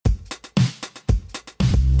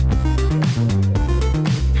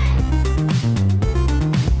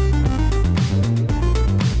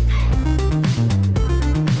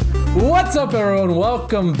up, everyone?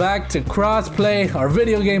 Welcome back to Crossplay, our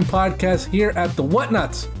video game podcast here at the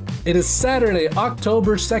Whatnuts. It is Saturday,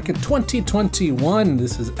 October 2nd, 2021.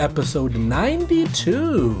 This is episode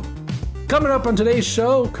 92. Coming up on today's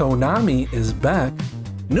show, Konami is back.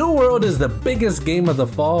 New World is the biggest game of the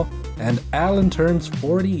fall, and Alan turns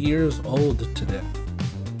 40 years old today.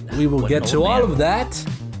 We will get to all of that.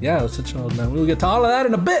 Yeah, such an old man. We will get to all of that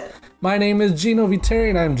in a bit. My name is Gino Viteri,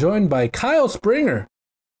 and I'm joined by Kyle Springer.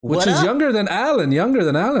 Which is younger than Alan,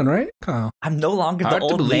 right, Kyle? I'm no longer the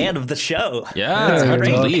old man of the show. Yeah, it's hard to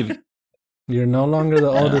believe. You're no longer the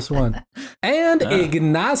oldest one. And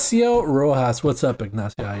Ignacio Rojas. What's up,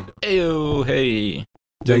 Ignacio? How you doing? Ew, hey.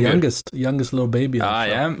 The youngest little baby. I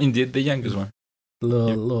am indeed the youngest one.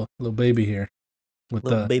 Little baby here. With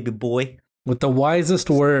little baby boy. With the wisest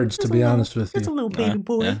words, to be honest with you. Just a little baby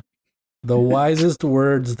boy. Yeah. The wisest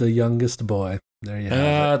words, the youngest boy. There you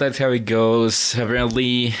have it. That's how it goes.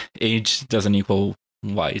 Apparently, age doesn't equal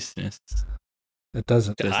wiseness. It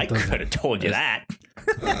doesn't. I could have told you that.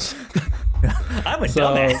 I'm a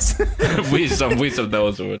dumbass. Wisdom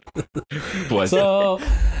knows what. So,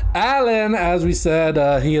 Alan, as we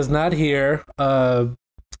said, he is not here.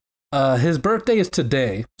 His birthday is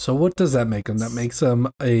today. So what does that make him? That makes him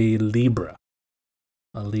a Libra.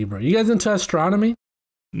 A Libra. You guys into astronomy?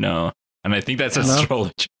 No. And I think that's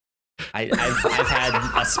astrology. I've had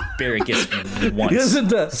asparagus once.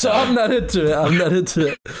 Yes, so I'm not into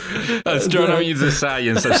it. Astronomy is a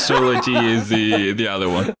science. Astrology is the other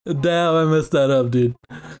one. Damn, I messed that up, dude.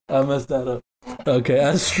 Okay,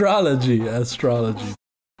 astrology.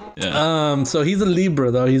 Yeah. So he's a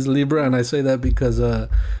Libra, though. He's a Libra, and I say that because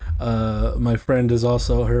my friend is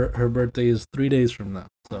also her birthday is 3 days from now.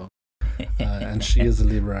 So, and she is a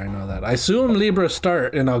Libra. I know that. I assume Libra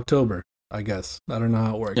start in October. I guess. I don't know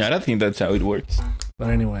how it works. Yeah, I don't think that's how it works.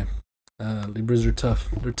 But anyway, Libras are tough.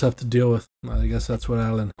 They're tough to deal with. I guess that's why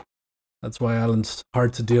Alan's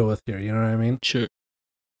hard to deal with here. You know what I mean? Sure.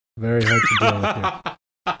 Very hard to deal with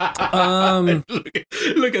here.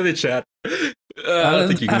 Look at the chat.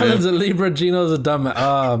 Alan's a Libra, Gino's a dumb.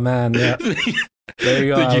 Oh, man. Yeah. There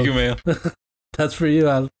you go. Thank you, Kumail. That's for you,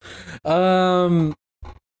 Alan.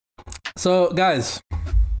 So, guys,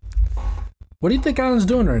 what do you think Alan's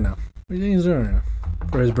doing right now? What do you think he's doing right now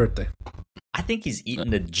for his birthday? I think he's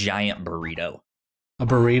eating a giant burrito. A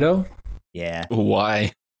burrito? Yeah.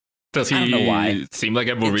 Why? Does he seem like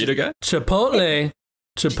a burrito guy? Chipotle.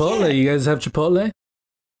 You guys have Chipotle?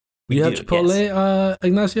 You have Chipotle, yes.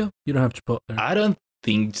 Ignacio? You don't have Chipotle. I don't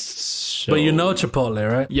think so. But you know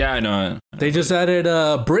Chipotle, right? Yeah, I know. They just added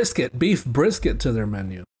beef brisket to their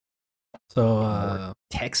menu. So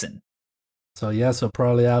Texan. So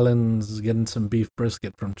probably Alan's getting some beef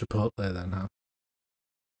brisket from Chipotle then, huh?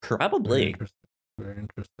 Probably. Very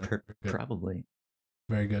interesting. Probably.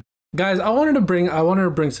 Very good. Guys, I wanted to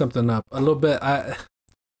bring something up a little bit.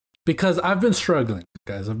 Because I've been struggling,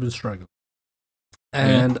 guys.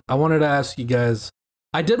 And I wanted to ask you guys.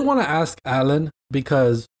 I did want to ask Alan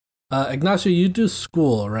because Ignacio, you do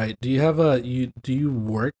school, right? Do you have do you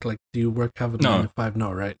work have a 9 to 5?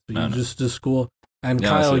 No, right? So you just do school. And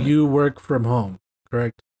Kyle, you work from home,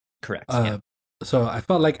 correct? Correct. So I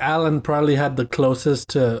felt like Alan probably had the closest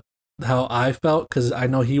to how I felt because I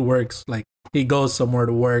know he works, like he goes somewhere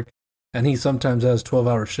to work and he sometimes has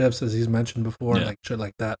 12-hour shifts, as he's mentioned before, like shit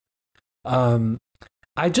like that. I'm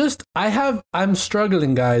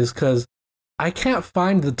struggling, guys, because I can't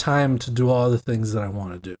find the time to do all the things that I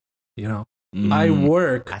want to do. You know, I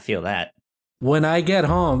work. I feel that when I get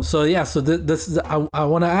home. So yeah, this is I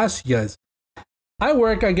want to ask you guys. I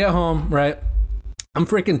work, I get home, right? I'm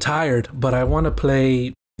freaking tired, but I want to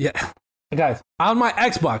play. Yeah, guys, on my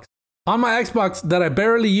Xbox that I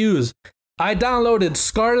barely use, I downloaded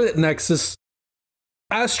Scarlet Nexus,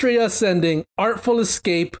 Astria Ascending, Artful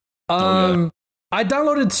Escape. I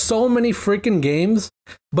downloaded so many freaking games,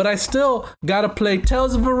 but I still gotta play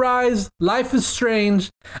Tales of Arise, Life is Strange.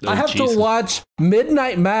 I have to watch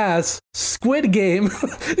Midnight Mass, Squid Game.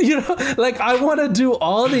 You know, like I want to do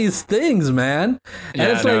all these things, man.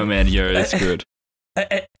 And it's man, you're screwed.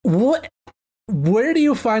 Where do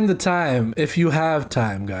you find the time if you have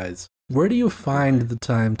time, guys? Where do you find the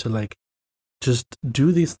time to like just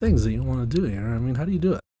do these things that you want to do? You know what I mean? How do you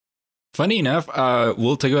do it? Funny enough,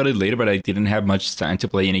 we'll talk about it later, but I didn't have much time to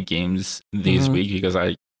play any games this week because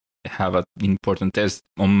I have an important test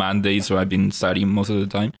on Monday, so I've been studying most of the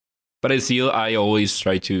time. But I always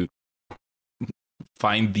try to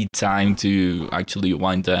find the time to actually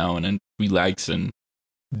wind down and relax and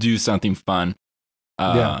do something fun.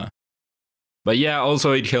 But yeah,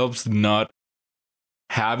 also it helps not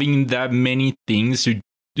having that many things to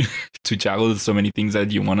to juggle so many things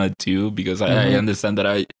that you want to do, because I understand that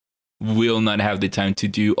I will not have the time to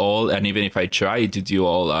do all, and even if I try to do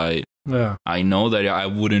all, I know that I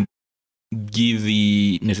wouldn't give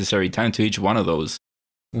the necessary time to each one of those.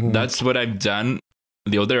 That's what I've done.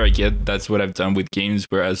 The older I get, that's what I've done with games,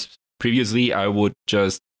 whereas previously I would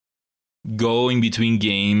just go in between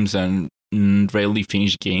games and rarely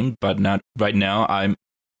finish game. But not right now.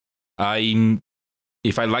 I'm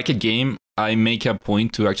if I like a game, I make a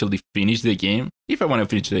point to actually finish the game, if I want to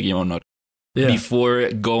finish the game or not, before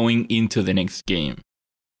going into the next game.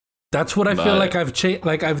 That's what I feel like I've changed.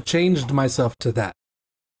 Like I've changed myself to that.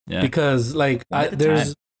 Yeah. Because like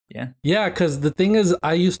because the thing is,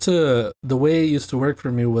 the way it used to work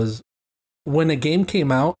for me was when a game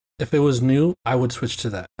came out, if it was new, I would switch to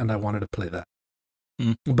that and I wanted to play that.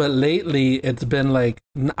 But lately it's been like,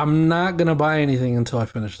 I'm not going to buy anything until I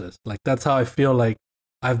finish this. Like that's how I feel like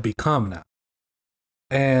I've become now.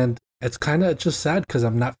 And it's kind of just sad because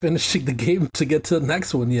I'm not finishing the game to get to the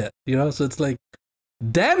next one yet, you know? So it's like,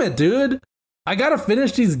 damn it, dude. I got to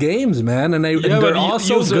finish these games, man. And they're all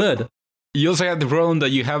so good. You also have the problem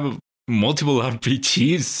that you have multiple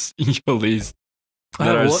RPGs in your list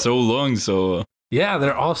that are so long. So yeah,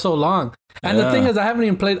 they're all so long. And the thing is, I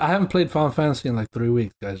haven't played Final Fantasy in like 3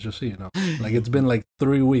 weeks, guys. Just so you know, like it's been like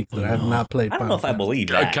 3 weeks that I have not played. I don't know if I believe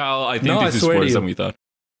that. Kyle, I think this is worse than we thought.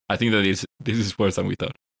 I think that this is worse than we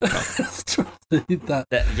thought. It's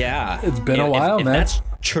been a while, if man. That's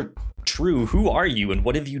true. Who are you, and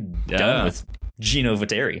what have you done with Gino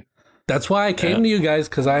Viteri? That's why I came to you guys,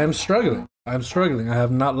 because I am struggling. I'm struggling. I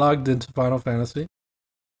have not logged into Final Fantasy.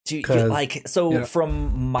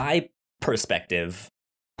 From my perspective,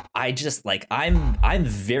 I just like I'm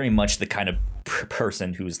very much the kind of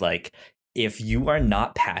person who's like, if you are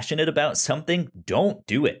not passionate about something, don't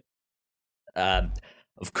do it.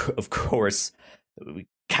 Of course, we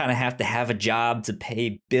kind of have to have a job to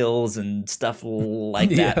pay bills and stuff like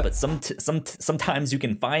that. But sometimes you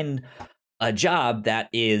can find a job that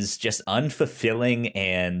is just unfulfilling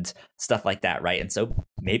and stuff like that, right? And so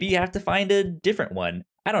maybe you have to find a different one.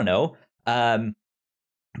 I don't know.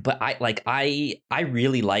 But I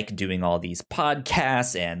really like doing all these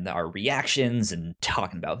podcasts and our reactions and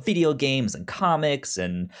talking about video games and comics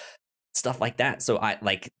and stuff like that. So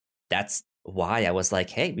that's why I was like,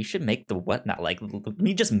 hey, we should make the whatnot. Like, let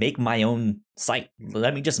me just make my own site.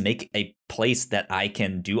 Let me just make a place that I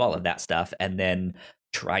can do all of that stuff, and then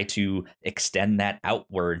try to extend that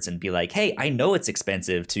outwards and be like, hey, I know it's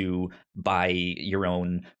expensive to buy your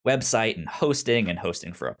own website and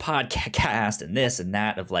hosting for a podcast and this and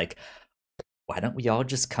that, of like, why don't we all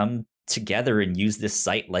just come together and use this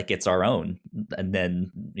site like it's our own, and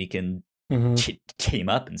then we can team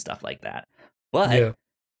up and stuff like that. But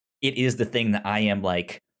it is the thing that I am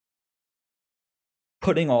like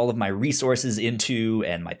putting all of my resources into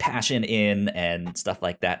and my passion in and stuff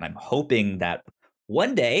like that. And I'm hoping that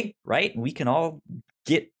one day, right, we can all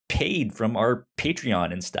get paid from our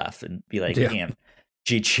Patreon and stuff and be like, damn,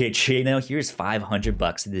 Chino, here's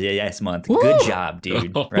 $500 this month. Woo! Good job,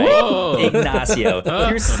 dude. Right? Ignacio,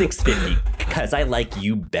 here's $650 because I like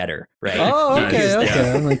you better, right? Oh, okay.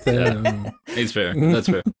 I like that. It's fair. That's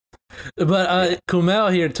fair. But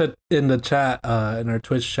Kumail here in the chat, in our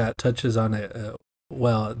Twitch chat, touches on it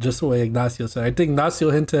well, just the way Ignacio said. I think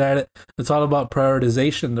Ignacio hinted at it. It's all about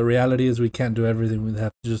prioritization. The reality is we can't do everything. We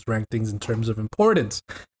have to just rank things in terms of importance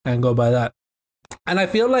and go by that. And I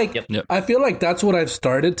feel like I feel like that's what I've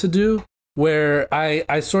started to do, where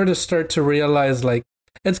I sort of start to realize, like,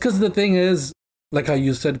 it's because the thing is, like how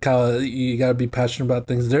you said, Kyle, you got to be passionate about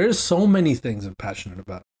things. There's so many things I'm passionate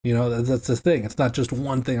about. You know, that's the thing. It's not just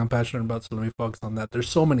one thing I'm passionate about, so let me focus on that. There's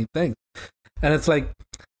so many things. And it's like,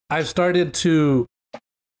 I've started to,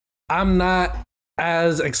 I'm not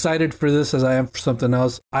as excited for this as I am for something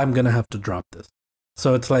else. I'm going to have to drop this.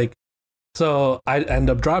 So it's like, so I end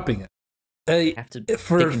up dropping it. You have to pick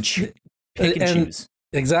and choose.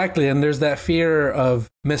 Exactly. And there's that fear of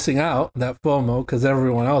missing out, that FOMO, because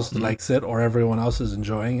everyone else likes it or everyone else is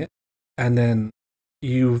enjoying it. And then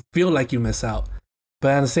you feel like you miss out.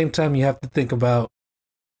 But at the same time, you have to think about,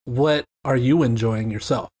 what are you enjoying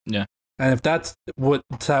yourself? Yeah. And if that's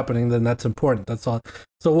what's happening, then that's important. That's all.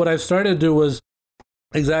 So what I've started to do was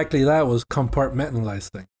exactly that, was compartmentalize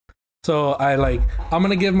things. So I'm going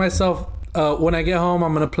to give myself, when I get home,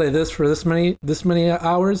 I'm going to play this for this many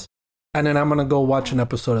hours. And then I'm going to go watch an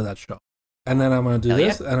episode of that show. And then I'm going to do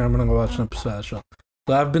this, and I'm going to go watch an episode of that show.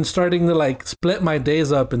 So I've been starting to like split my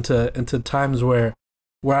days up into times where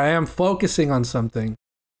I am focusing on something,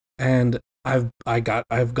 and I've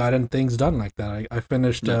gotten things done like that. I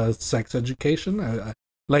finished sex education.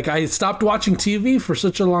 Like I stopped watching TV for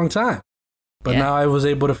such a long time, but now I was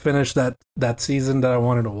able to finish that season that I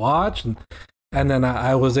wanted to watch, and then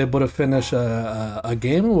I was able to finish a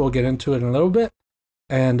game. We'll get into it in a little bit,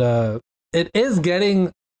 and it is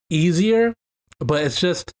getting easier, but it's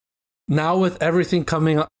just now with everything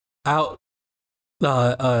coming out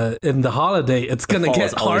in the holiday, it's gonna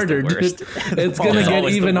get harder, dude. It's gonna get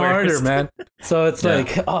even harder, man. So it's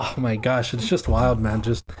like, oh my gosh, it's just wild, man.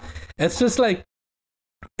 It's just like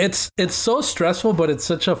it's so stressful, but it's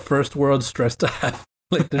such a first world stress to have.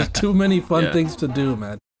 Like there's too many fun things to do,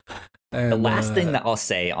 man. And, the last thing that I'll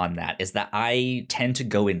say on that is that I tend to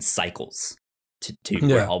go in cycles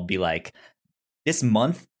where I'll be like, this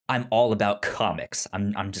month I'm all about comics.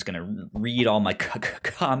 I'm just gonna read all my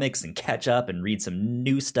comics and catch up and read some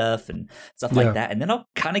new stuff and stuff like that. And then I'll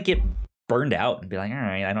kind of get burned out and be like, all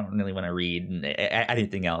right, I don't really want to read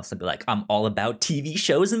anything else. I'd be like, I'm all about TV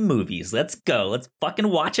shows and movies. Let's go. Let's fucking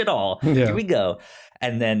watch it all. Here we go.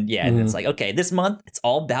 And then, and it's like, okay, this month, it's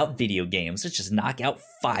all about video games. Let's just knock out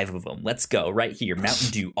 5 of them. Let's go right here.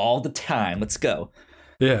 Mountain Dew all the time. Let's go.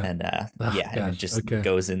 Yeah. And and it just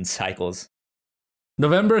goes in cycles.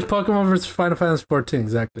 November is Pokemon versus Final Fantasy 14,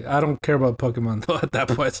 exactly. I don't care about Pokemon, though, at that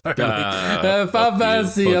point. Sorry. Final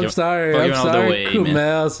Fantasy, I'm sorry. I'm sorry,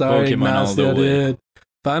 Kumail. Sorry, Ignacio, dude.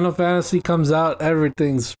 Final Fantasy comes out,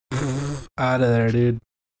 everything's out of there, dude.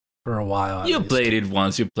 For a while. You played it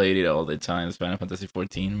once, you played it all the time. It's Final Fantasy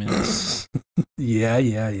 14, man.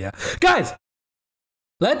 Yeah. Guys,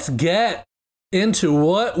 let's get into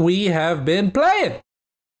what we have been playing.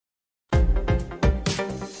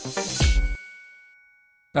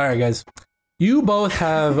 All right, guys. You both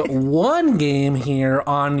have one game here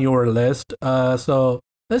on your list. So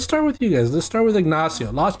let's start with you guys. Let's start with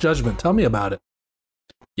Ignacio. Lost Judgment. Tell me about it.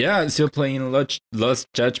 Yeah, I'm still playing Lost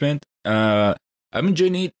Judgment. I'm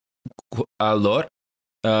enjoying it a lot.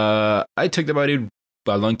 I talked about it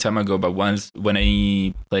a long time ago, but once when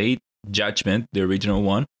I played Judgment, the original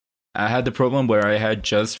one, I had the problem where I had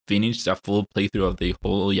just finished a full playthrough of the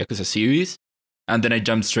whole Yakuza series. And then I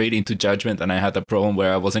jumped straight into Judgment, and I had a problem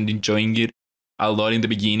where I wasn't enjoying it a lot in the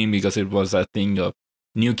beginning because it was a thing of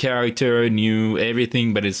new character, new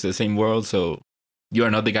everything, but it's the same world, so you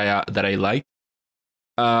are not the guy that I like.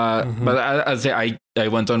 But as I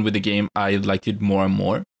went on with the game, I liked it more and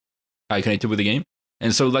more. I connected with the game.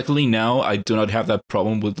 And so luckily now I do not have that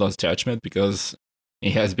problem with Lost Judgment because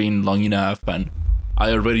it has been long enough and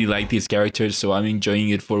I already like these characters, so I'm enjoying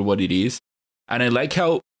it for what it is. And I like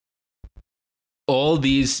how all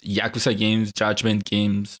these Yakuza games, Judgment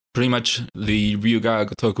games, pretty much the Ryuga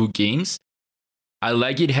Gotoku games, I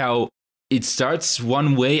like it how it starts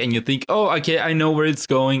one way and you think, oh, okay, I know where it's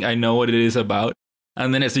going. I know what it is about.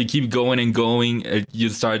 And then as you keep going and going, you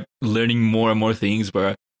start learning more and more things.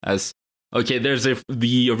 Whereas, okay, there's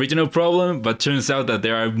the original problem, but turns out that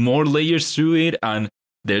there are more layers to it. And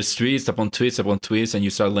there's twist upon twist upon twist. And you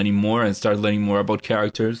start learning more and start learning more about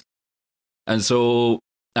characters. And so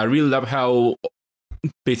I really love how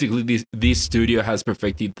basically this studio has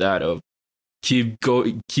perfected that of keep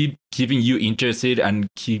keeping you interested and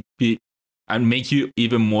keep it and make you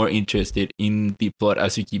even more interested in the plot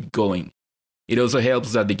as you keep going. It also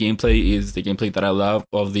helps that the gameplay is the gameplay that I love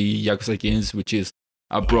of the Yakuza games, which is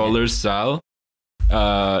a brawler style.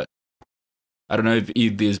 I don't know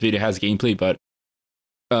if this video has gameplay, but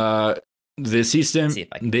the system,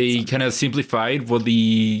 they kind of simplified what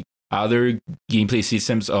the other gameplay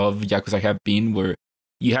systems of Yakuza have been, where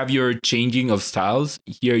you have your changing of styles.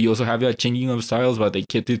 Here you also have your changing of styles, but they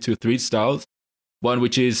kept it to 3 styles. One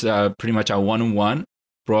which is pretty much a one-on-one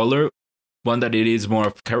brawler, one that it is more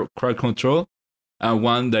of crowd control, and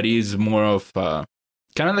one that is more of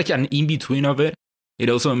kind of like an in-between of it. It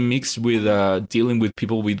also mixed with dealing with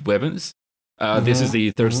people with weapons. This is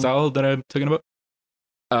the third style that I'm talking about.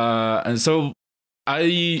 And so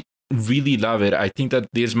I really love it. I think that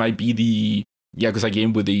this might be the Yakuza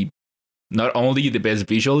game with the not only the best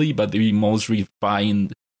visually, but the most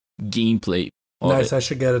refined gameplay. Nice, I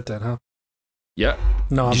should get it then, huh? Yeah.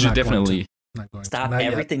 No, I'm you should not definitely stop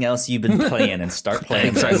everything else you've been playing and start playing.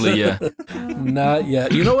 Exactly, yeah. Not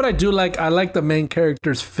yet. You know what I do like? I like the main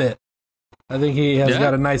character's fit. I think he has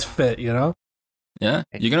got a nice fit, you know? Yeah.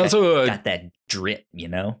 You can also got that drip, you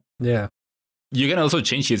know? Yeah. You can also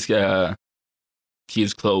change his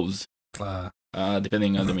clothes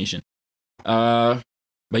depending on the mission.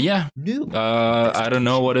 But yeah, I don't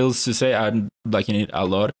know what else to say. I'm liking it a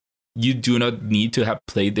lot. You do not need to have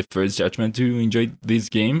played the first Judgment to enjoy this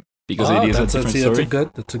game because it is a different story.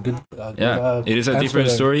 That's a good. It is a different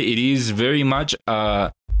story. It is very much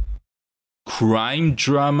a crime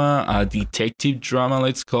drama, a detective drama,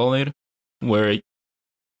 let's call it, where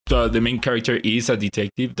the main character is a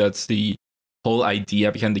detective. That's the whole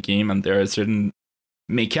idea behind the game, and there are certain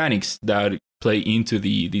mechanics that play into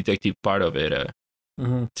the detective part of it.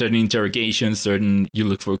 Certain interrogations, certain you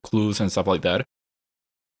look for clues and stuff like that.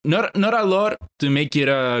 Not a lot to make it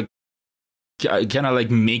a kind of like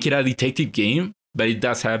make it a detective game, but it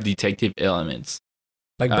does have detective elements,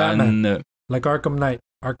 like Batman, like Arkham Knight,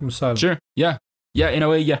 Arkham Asylum. Sure, yeah, in a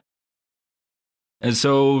way, yeah. And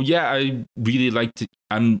so I'm really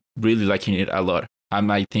liking it a lot. I'm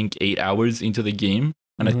I think 8 hours into the game,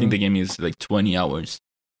 and I think the game is like 20 hours.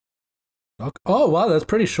 Okay. Oh wow, that's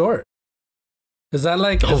pretty short. Is that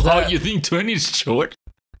like? You think 20 is short?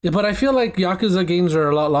 Yeah, but I feel like Yakuza games are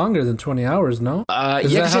a lot longer than 20 hours, no?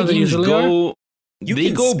 Yakuza games go... You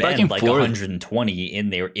can go back and forth. 120 in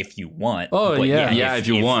there if you want. Oh, but yeah, if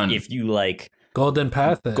you want. If you like... Golden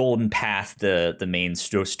Path the main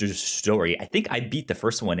story. I think I beat the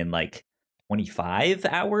first one in like 25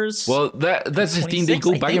 hours. Well, that's the thing. They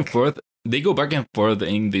go back and forth. They go back and forth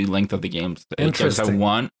in the length of the games. Interesting.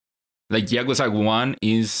 Yakuza 1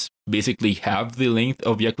 is basically half the length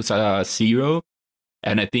of Yakuza 0.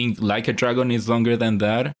 And I think Like a Dragon is longer than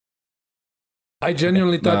that. I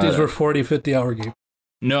genuinely thought these were 40, 50-hour games.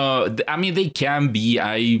 No, I mean, they can be.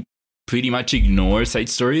 I pretty much ignore side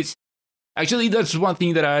stories. Actually, that's one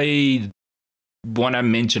thing that I want to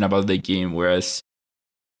mention about the game. Whereas,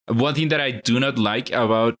 one thing that I do not like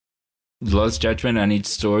about Lost Judgment and its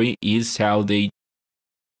story is how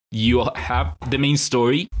you have the main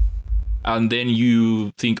story, and then you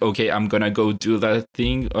think, okay, I'm going to go do that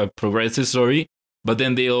thing or progress the story. But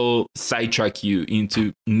then they'll sidetrack you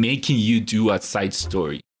into making you do a side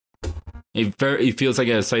story. It feels like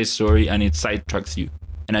a side story and it sidetracks you.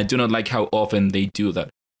 And I do not like how often they do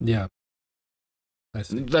that. Yeah. I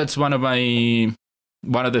see. That's one of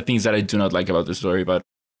the things that I do not like about the story. But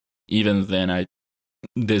even then,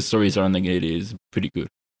 the story surrounding it is pretty good.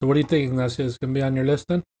 So what do you think, Ignacio? Is going to be on your list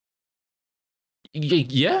then?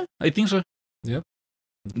 Yeah, I think so. Yep.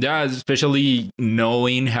 Yeah, especially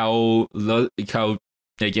knowing how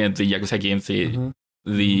again the Yakuza games, the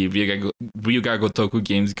Ryuga Gotoku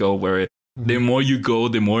games go, where the more you go,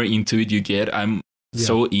 the more into it you get. I'm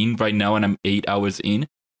so in right now, and I'm 8 hours in,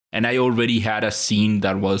 and I already had a scene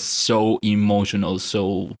that was so emotional,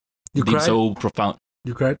 so profound.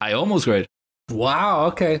 You cried? I almost cried. Wow.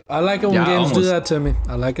 Okay, I like it when games do that to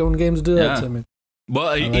me.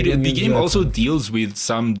 Well, the game also deals with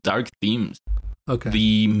some dark themes. Okay.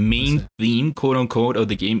 The main theme, quote unquote, of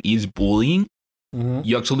the game is bullying.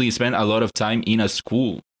 You actually spend a lot of time in a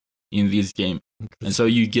school in this game. And so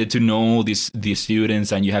you get to know these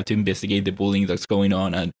students, and you have to investigate the bullying that's going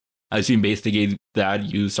on. And as you investigate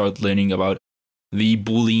that, you start learning about the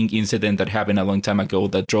bullying incident that happened a long time ago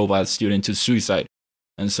that drove a student to suicide.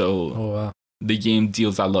 And so the game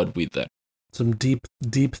deals a lot with that. Some deep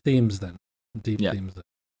themes then. Themes.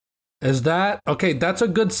 Is that okay? That's a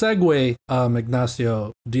good segue,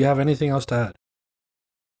 Ignacio. Do you have anything else to add?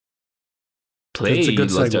 Play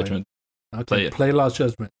Lost Judgment. Okay, play Lost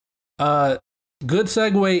Judgment. Good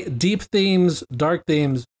segue. Deep themes, dark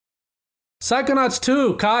themes. Psychonauts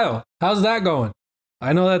 2, Kyle. How's that going?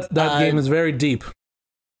 I know that game is very deep.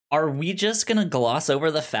 Are we just gonna gloss over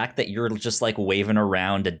the fact that you're just like waving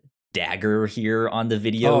around a dagger here on the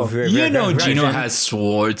video? Gino has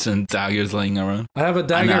swords and daggers laying around. I have a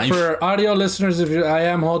dagger for audio listeners. I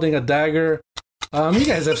am holding a dagger. You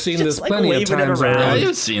guys have seen this plenty of times. Yeah,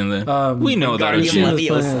 you've seen that. We know that.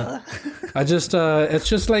 I just, it's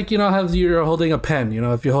just like, how you're holding a pen.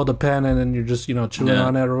 If you hold a pen and then you're just, chewing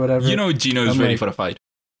on it or whatever. Gino is ready for a fight.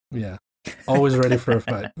 Yeah. Always ready for a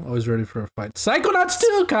fight. Psychonauts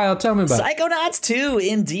 2, Kyle, tell me about it. Psychonauts 2,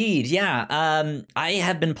 indeed. Yeah. I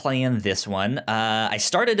have been playing this one. I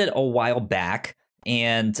started it a while back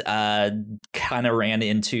and kind of ran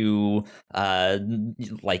into,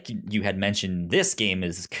 like you had mentioned, this game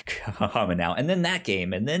is coming out, and then that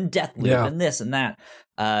game, and then Deathloop, and this and that.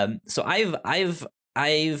 So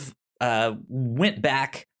I've went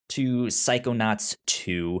back to Psychonauts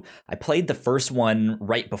 2. I played the first one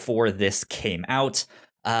right before this came out.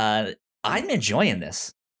 I'm enjoying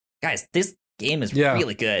this. Guys, this game is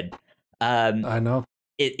really good. I know.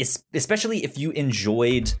 It's especially if you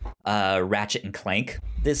enjoyed Ratchet and Clank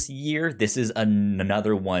this year, this is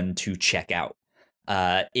another one to check out.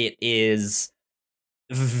 It is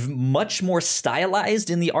much more stylized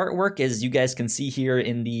in the artwork, as you guys can see here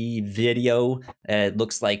in the video. It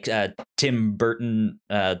looks like Tim Burton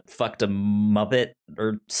fucked a Muppet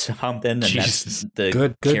or something, and Jesus. that's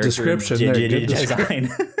the good description there. Good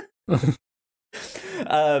design.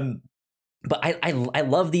 but I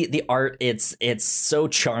love the art. It's so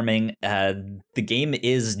charming. The game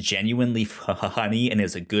is genuinely funny and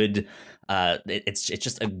is a good. It's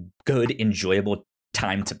just a good, enjoyable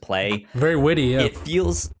time to play. Very witty. Yeah. It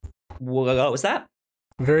feels. What was that?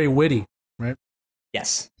 Very witty, right?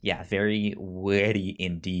 Yes. Yeah. Very witty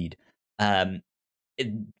indeed.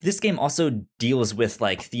 This game also deals with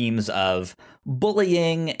like themes of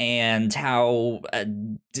bullying and how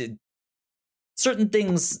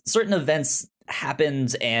certain events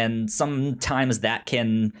happened, and sometimes that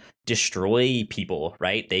can destroy people,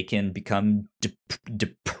 right? They can become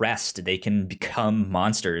depressed, they can become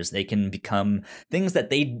monsters, they can become things that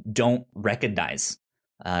they don't recognize.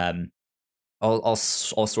 All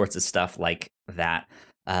sorts of stuff like that.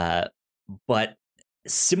 But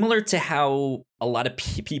similar to how a lot of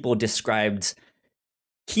people described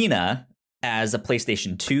Kena as a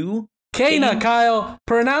PlayStation 2 Kena, Kyle,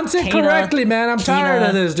 pronounce it correctly, man. I'm tired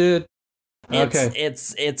of this, dude.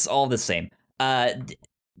 It's all the same.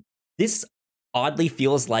 This oddly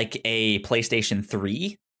feels like a PlayStation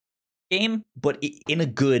 3 game, but in a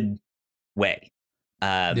good way.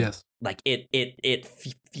 Yes, like it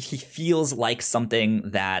feels like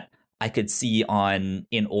something that I could see on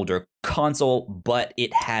an older console, but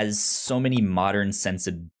it has so many modern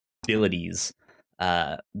sensibilities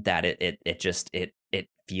that it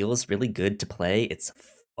feels really good to play. It's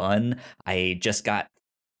fun. I just got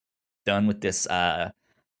done with this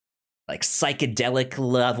like psychedelic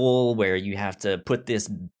level where you have to put this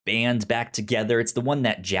band back together. It's the one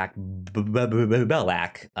that Jack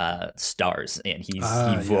Black stars in. He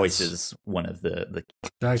voices one of the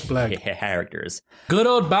Jack Black characters. Good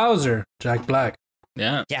old Bowser, Jack Black.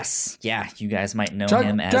 Yeah. Yes. Yeah. You guys might know Jack,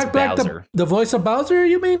 him as Jack Black, Bowser. The voice of Bowser,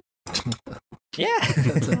 you mean?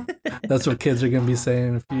 Yeah. That's what kids are going to be saying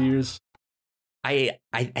in a few years. I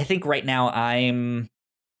think right now I'm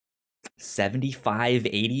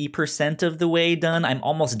 75-80% of the way done. I'm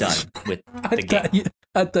almost done with the game.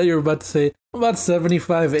 I thought you were about to say about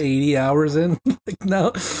 75-80 hours in. Like,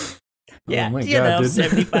 no. Yeah, oh my you God, know,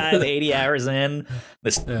 dude. 75-80 hours in.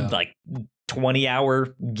 This like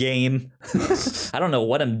 20-hour game. I don't know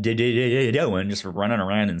what I'm doing, just running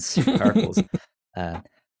around in circles.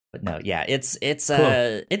 But no, yeah, it's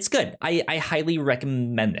Cool. it's good. I highly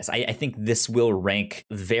recommend this. I think this will rank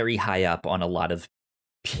very high up on a lot of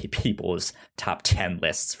people's top 10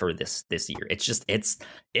 lists for this year. It's just it's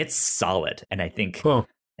solid, and I think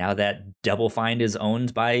now that Double Fine is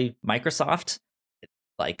owned by Microsoft,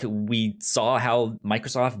 like we saw how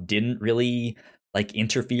Microsoft didn't really like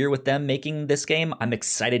interfere with them making this game. I'm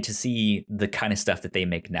excited to see the kind of stuff that they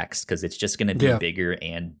make next, because it's just going to be bigger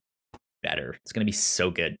and better. It's going to be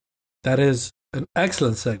so good. That is an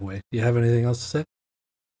excellent segue. Do you have anything else to say?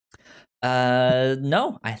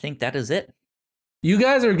 No, I think that is it. You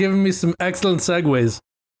guys are giving me some excellent segues.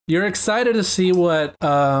 You're excited to see what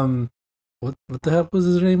what the heck was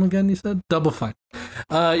his name again? You said Double Fine.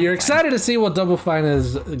 You're excited to see what Double Fine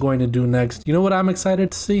is going to do next. You know what I'm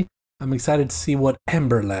excited to see? I'm excited to see what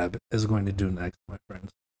Ember Lab is going to do next, my friends.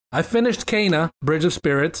 I finished Kena, Bridge of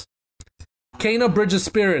Spirits. Kena, Bridge of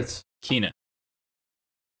Spirits. Kena.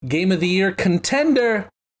 Game of the Year contender.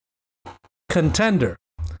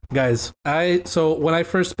 Guys, so when I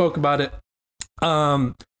first spoke about it,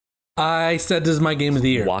 I said this is my game of the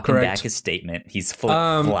year. Walking correct? back his statement. He's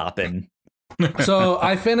flopping. So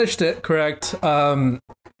I finished it, correct.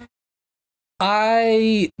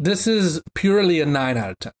 This is purely a 9 out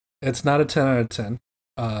of 10. It's not a 10 out of 10.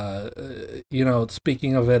 You know,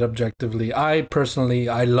 speaking of it objectively, I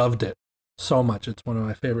loved it so much. It's one of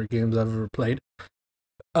my favorite games I've ever played.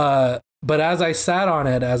 But as I sat on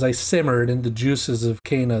it, as I simmered in the juices of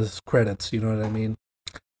Kena's credits, you know what I mean?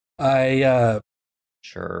 I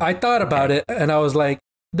thought about it, and I was like,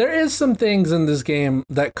 there is some things in this game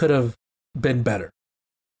that could have been better.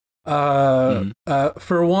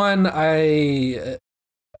 For one, I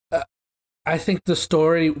think the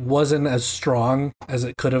story wasn't as strong as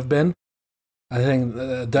it could have been. I think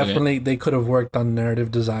definitely they could have worked on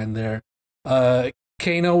narrative design there.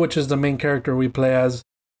 Kano, which is the main character we play as,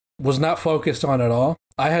 was not focused on at all.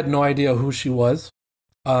 I had no idea who she was.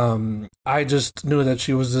 I just knew that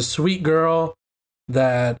she was this sweet girl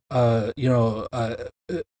that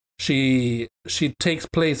she takes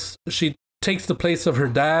the place of her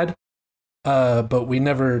dad, but we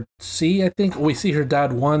never see. I think we see her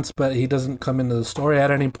dad once, but he doesn't come into the story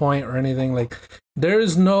at any point or anything. Like, there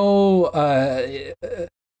is no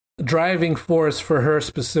driving force for her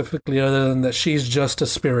specifically, other than that she's just a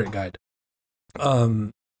spirit guide.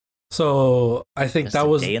 So I think just that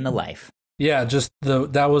was a day in the life. Yeah,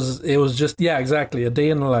 it was just exactly a day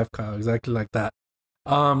in the life, Kyle, exactly like that.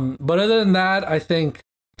 But other than that, I think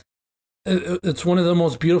it's one of the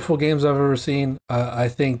most beautiful games I've ever seen. I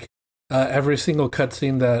think every single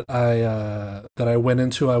cutscene that I went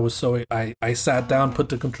into, I sat down, put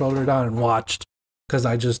the controller down, and watched because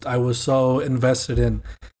I was so invested in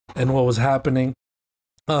what was happening.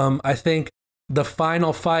 I think the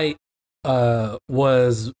final fight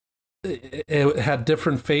it had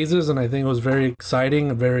different phases, and I think it was very exciting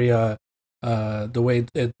and very the way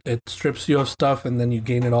it strips you of stuff and then you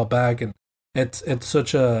gain it all back, and it's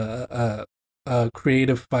such a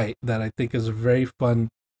creative fight that I think is a very fun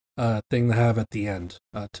thing to have at the end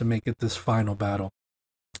to make it this final battle.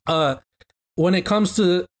 When it comes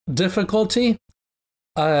to difficulty,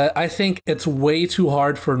 I think it's way too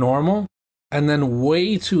hard for normal and then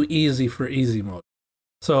way too easy for easy mode.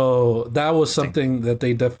 So that was something that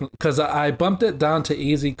they definitely, because I bumped it down to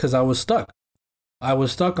easy because I was stuck. I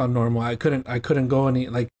was stuck on normal. I couldn't go any,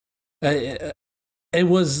 like, it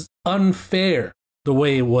was unfair the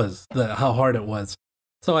way it was, how hard it was.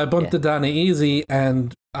 So I bumped it down to easy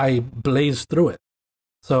and I blazed through it.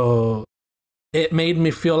 So it made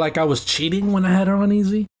me feel like I was cheating when I had it on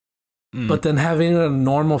easy. But then having it on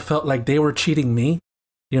normal felt like they were cheating me,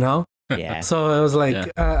 you know? Yeah. So it was like,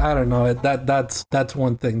 I don't know. That's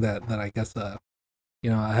one thing that I guess, I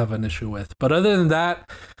have an issue with. But other than that,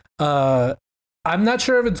 I'm not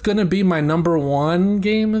sure if it's going to be my number one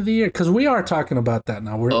game of the year, because we are talking about that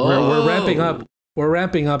now. We're ramping up. We're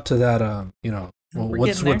ramping up to that.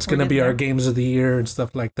 What's going to be our games of the year and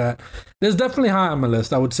stuff like that. There's definitely high on my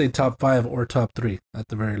list. I would say top 5 or top 3 at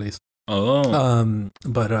the very least.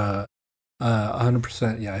 But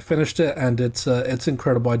 100%. Yeah, I finished it and it's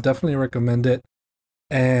incredible. I definitely recommend it.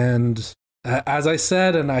 And as I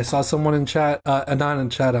said, and I saw someone in chat, not in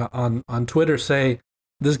chat, on Twitter say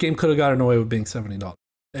this game could have gotten away with being $70.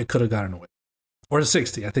 It could have gotten away, or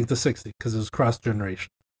 60. I think the 60 because it was cross generation.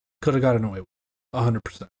 Could have gotten away with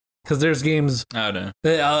 100%. Because there's games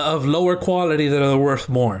of lower quality that are worth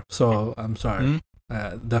more. So I'm sorry.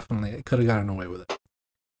 Definitely, it could have gotten away with it.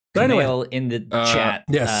 But anyway, in the chat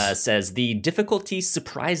says the difficulty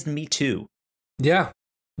surprised me too. Yeah,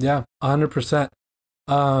 100%.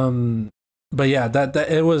 But yeah, that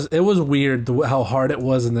it was weird how hard it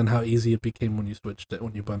was, and then how easy it became when you switched it,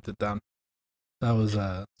 when you bumped it down. That was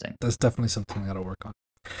that's definitely something I got to work on.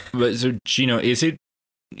 But so Gino, is it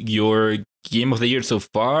your game of the year so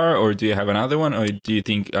far, or do you have another one, or do you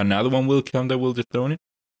think another one will come that will dethrone it?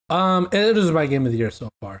 It is my game of the year so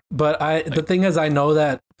far. But the thing is, I know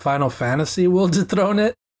that Final Fantasy will dethrone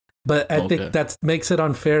it, but I think that makes it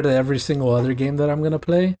unfair to every single other game that I'm gonna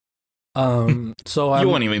play. So you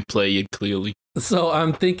won't even play it clearly. So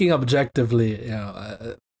I'm thinking objectively,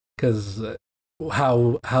 because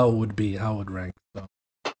how it would rank. So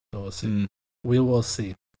we'll see. We will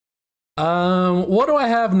see. What do I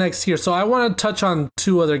have next here? So I want to touch on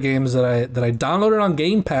 2 other games that I downloaded on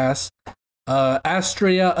Game Pass.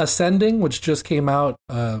 Astria Ascending, which just came out,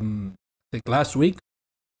 I think last week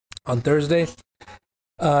on Thursday.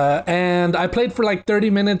 And I played for like 30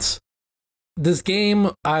 minutes. This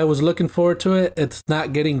game, I was looking forward to it. It's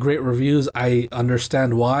not getting great reviews. I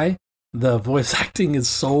understand why. The voice acting is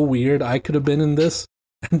so weird. I could have been in this,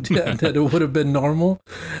 and that it would have been normal.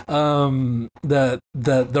 The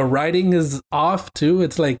writing is off too.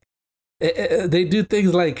 It's like they do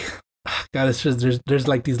things like, God, it's just there's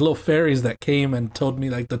like these little fairies that came and told me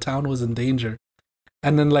like the town was in danger,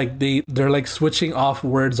 and then like they're like switching off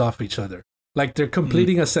words off each other. Like they're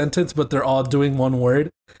completing a sentence, but they're all doing one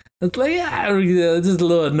word. It's like, it's just a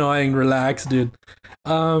little annoying. Relax, dude.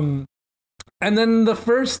 And then the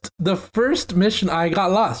first mission, I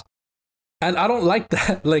got lost, and I don't like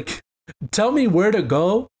that. Like, tell me where to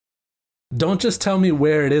go. Don't just tell me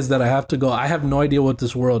where it is that I have to go. I have no idea what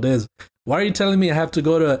this world is. Why are you telling me I have to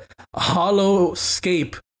go to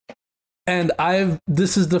Hollowscape? And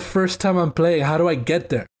this is the first time I'm playing. How do I get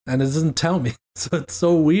there? And it doesn't tell me. So it's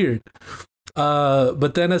so weird.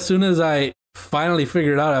 But then as soon as I finally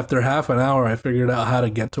figured out, after half an hour, I figured out how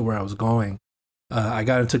to get to where I was going. I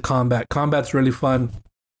got into combat. Combat's really fun.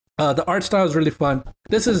 The art style is really fun.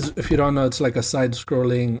 This is, if you don't know, it's like a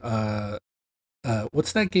side-scrolling.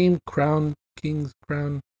 What's that game? Kings,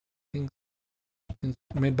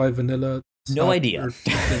 made by Vanilla. No idea.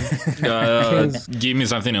 Give me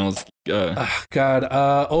something else. God.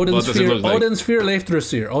 Odin Sphere, Leif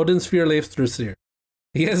Drusir. Odin Sphere, Leif Drusir.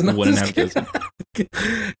 He has nothing.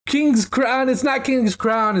 King's Crown. It's not King's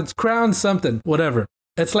Crown. It's Crown something. Whatever.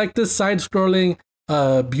 It's like this side-scrolling,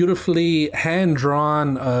 beautifully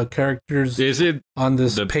hand-drawn characters. Is it on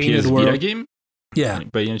this the painted PS world? Vita game? Yeah.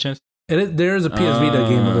 By any chance? There is a PS Vita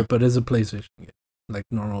game of it, but it's a PlayStation game. like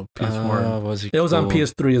normal PS4. Was it was on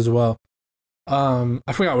PS3 as well. I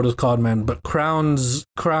forgot what it was called, man, but Crowns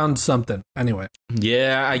something. Anyway.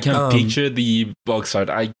 Yeah, I can picture the box art.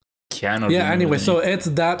 I cannot. Yeah. Anyway, so it's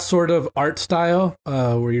that sort of art style,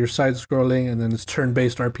 where you're side scrolling and then it's turn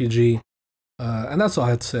based RPG, and that's all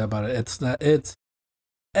I had to say about it.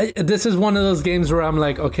 This is one of those games where I'm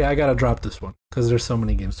like, okay, I gotta drop this one because there's so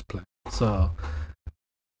many games to play. So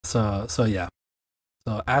yeah.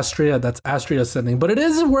 So Astria, that's Astria Ascending, but it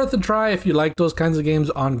is worth a try if you like those kinds of games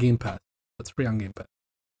on Game Pass. It's free on Game Pass.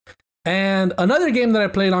 And another game that I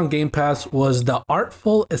played on Game Pass was The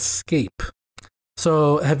Artful Escape.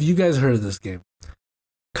 So have you guys heard of this game?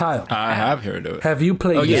 Kyle. I have heard of it. Have you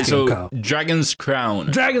played this game, Kyle? Dragon's Crown.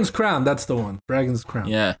 Dragon's Crown, that's the one. Dragon's Crown.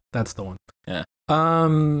 Yeah. That's the one. Yeah.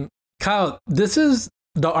 Kyle, this is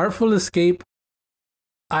The Artful Escape.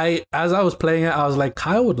 As I was playing it, I was like,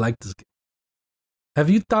 Kyle would like this game. Have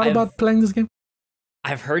you thought about playing this game?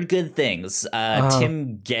 I've heard good things.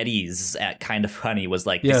 Tim Geddes at Kind of Funny was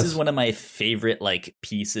like, this is one of my favorite like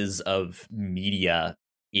pieces of media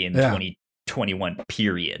in 2021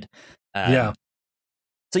 period. So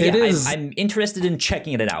yeah, I'm interested in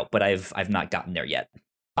checking it out, but I've not gotten there yet.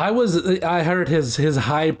 I heard his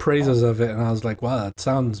high praises of it, and I was like, wow, that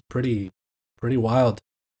sounds pretty wild.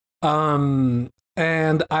 And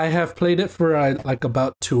I have played it for like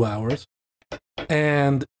about 2 hours.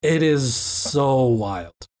 And it is so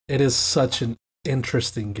wild. It is such an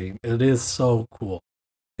interesting game. It is so cool.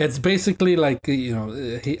 It's basically like,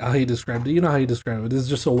 how he described it. You know how he described it. It's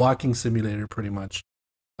just a walking simulator, pretty much.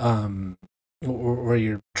 Where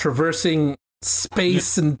you're traversing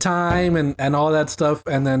space and time and all that stuff.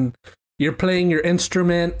 And then you're playing your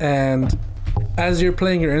instrument. And as you're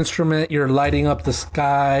playing your instrument, you're lighting up the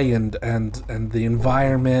sky and the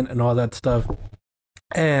environment and all that stuff.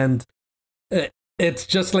 And it's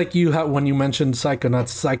just like you have when you mentioned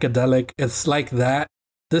Psychonauts, psychedelic. It's like that.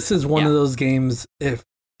 This is one of those games. If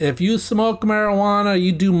you smoke marijuana,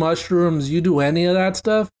 you do mushrooms, you do any of that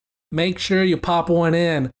stuff, make sure you pop one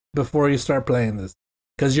in before you start playing this,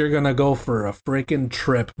 because you're gonna go for a freaking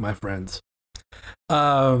trip, my friends.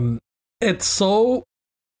 It's so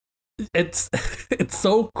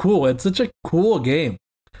cool. It's such a cool game,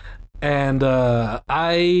 and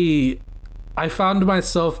I found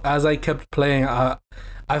myself, as I kept playing, I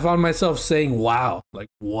found myself saying, wow, like,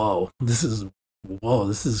 whoa, this is cool.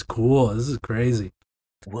 This is crazy.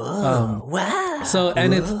 Whoa, wow. So,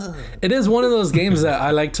 and it is one of those games that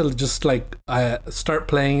I like to just like, I start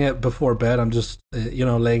playing it before bed. I'm just,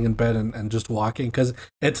 laying in bed and just walking, because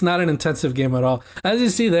it's not an intensive game at all. As you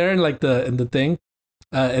see there in like in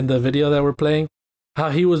the video that we're playing,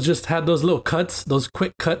 how he was just had those little cuts, those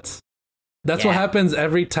quick cuts. That's what happens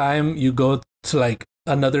every time you go to like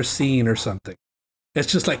another scene or something.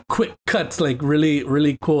 It's just like quick cuts, like really,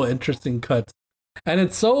 really cool, interesting cuts. And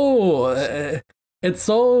it's so,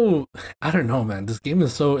 I don't know, man. This game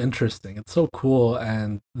is so interesting. It's so cool.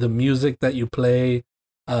 And the music that you play,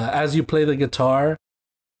 as you play the guitar,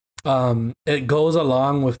 it goes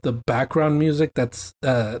along with the background music that's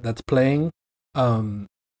playing. I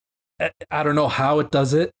don't know how it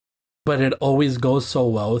does it, but it always goes so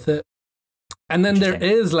well with it. And then there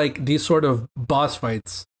is like these sort of boss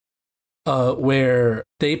fights where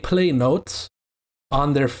they play notes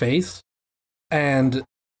on their face, and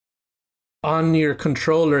on your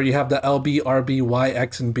controller you have the LB, RB, Y,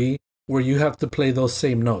 X, and B, where you have to play those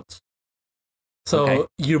same notes. So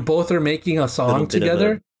you both are making a song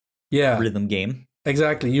together. Rhythm game.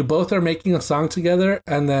 Exactly. You both are making a song together,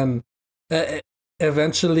 and then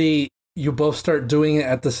eventually you both start doing it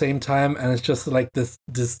at the same time, and it's just like this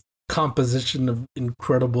composition of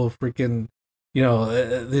incredible freaking,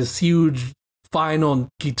 this huge final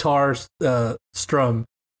guitar strum,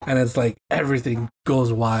 and it's like everything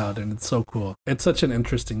goes wild, and it's so cool. It's such an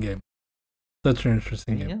interesting game.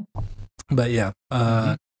 But yeah,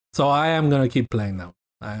 so I am gonna keep playing that.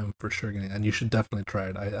 I am for sure gonna, and you should definitely try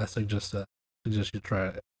it. I suggest you try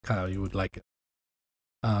it, Kyle. You would like it.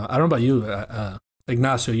 I don't know about you,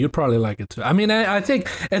 Ignacio, you'd probably like it too. I mean, I think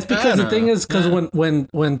it's because the thing is, because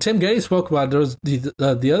when Tim Geddes spoke about it, there was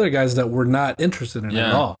the other guys that were not interested in it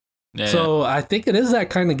at all. So I think it is that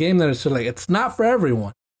kind of game that it's just like, it's not for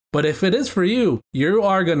everyone, but if it is for you, you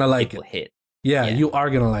are gonna like it. Hit. Yeah, you are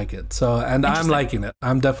gonna like it. So, and I'm liking it.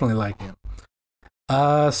 I'm definitely liking it.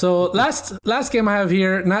 So last game I have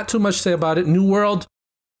here, not too much to say about it. New World.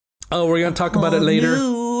 Oh, we're gonna talk about it later.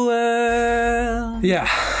 New world. Yeah,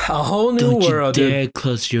 a whole new world. Don't you dare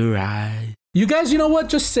close your eyes. You guys, you know what?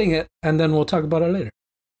 Just sing it, and then we'll talk about it later.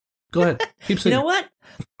 Go ahead. Keep singing. You know what?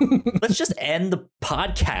 let's just end the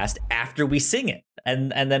podcast after we sing it,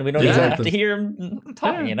 and then we don't even have to hear him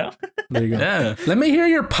talk. You know. There you go. Yeah. Let me hear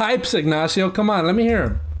your pipes, Ignacio. Come on, let me hear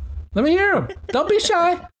him. Let me hear him. Don't be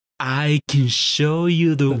shy. I can show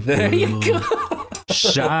you the world. There you go.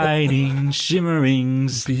 Shining, shimmering,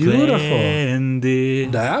 beautiful.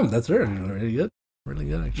 Splendid. Damn, that's really good. Really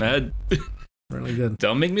good, actually. Really good.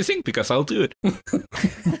 Don't make me sing because I'll do it.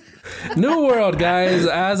 New World, guys.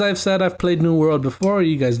 As I've said, I've played New World before.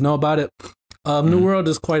 You guys know about it. New World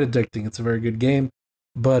is quite addicting. It's a very good game.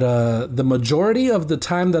 But the majority of the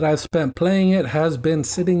time that I've spent playing it has been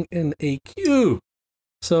sitting in a queue.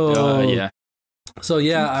 So,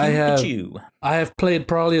 I have played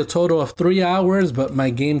probably a total of 3 hours, but my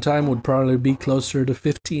game time would probably be closer to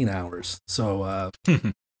 15 hours. So,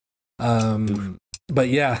 but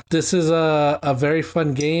yeah, this is a very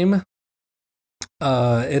fun game.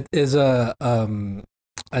 It is an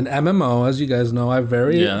MMO, as you guys know. I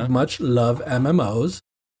very much love MMOs,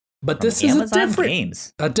 but this is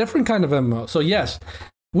a different kind of MMO. So yes,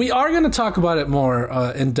 we are going to talk about it more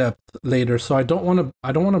in depth later. So I don't want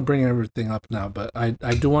to bring everything up now, but I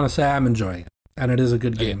do want to say I'm enjoying it, and it is a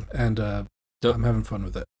good game, and I'm having fun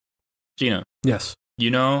with it. Gino, yes,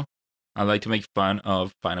 I like to make fun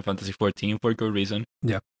of Final Fantasy XIV for good reason.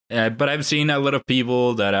 Yeah, but I've seen a lot of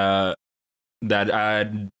people that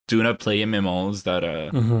do not play MMOs that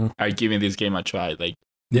are giving this game a try. Like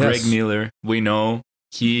Greg Miller, we know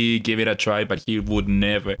he gave it a try, but he would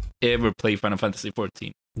never ever play Final Fantasy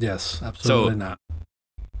XIV. Yes, absolutely not.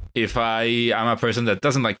 If I am a person that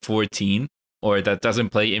doesn't like 14 or that doesn't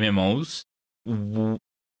play MMOs,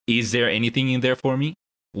 is there anything in there for me?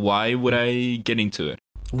 Why would I get into it?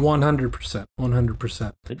 100%.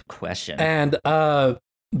 100%. Good question. And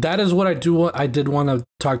that is what I did want to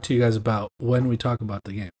talk to you guys about when we talk about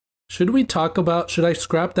the game. Should I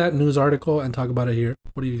scrap that news article and talk about it here?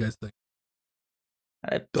 What do you guys think?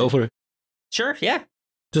 Go for it. Sure, yeah.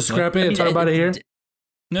 Just scrap it and talk about it here?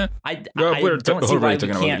 No. I don't see why we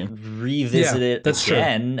can't revisit it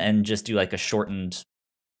again and just do like a shortened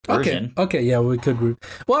version. Okay, yeah, we could.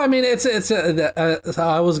 Well, I mean,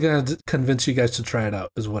 I was going to convince you guys to try it out,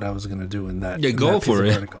 is what I was going to do in that. Yeah, go for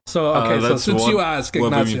it. Article. So, so since you asked,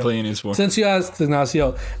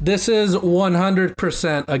 Ignacio, this is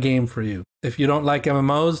 100% a game for you. If you don't like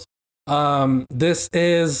MMOs, this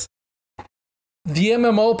is... The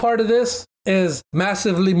MMO part of this is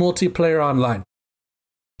massively multiplayer online.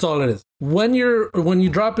 That's all it is. When you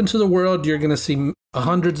drop into the world, you're going to see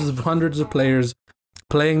hundreds of players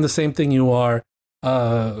playing the same thing you are.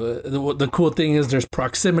 The cool thing is there's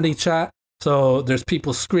proximity chat. So there's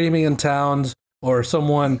people screaming in towns, or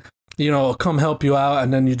someone, come help you out,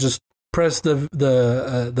 and then you just press the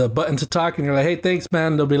button to talk, and you're like, hey, thanks,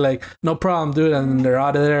 man. They'll be like, no problem, dude, and then they're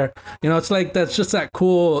out of there. It's like, that's just that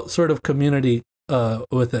cool sort of community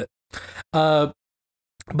with it. But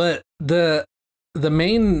the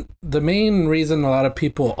main reason a lot of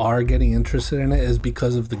people are getting interested in it is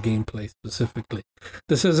because of the gameplay specifically.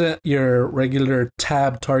 This isn't your regular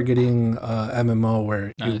tab targeting MMO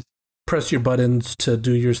where you press your buttons to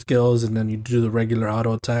do your skills and then you do the regular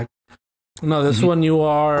auto attack. No, this one you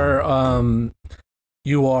are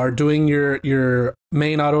doing your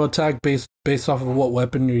main auto attack based off of what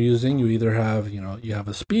weapon you're using. You either have you have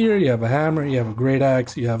a spear, you have a hammer, you have a great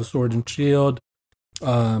axe, you have a sword and shield.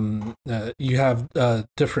 You have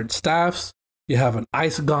different staffs. You have an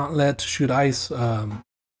ice gauntlet to shoot ice,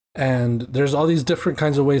 and there's all these different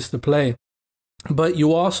kinds of ways to play. But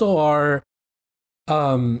you also are,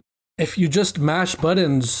 if you just mash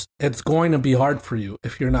buttons, it's going to be hard for you.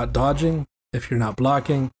 If you're not dodging, if you're not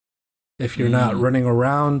blocking, if you're not running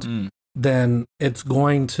around, then it's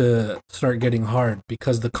going to start getting hard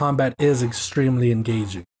because the combat is extremely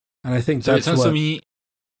engaging. And I think that's what...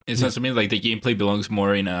 It sounds to me like the gameplay belongs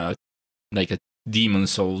more in a Demon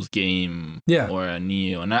Souls game, or a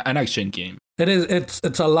Neo, an action game. It is.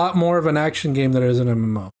 It's a lot more of an action game than it is an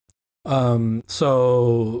MMO.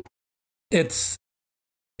 So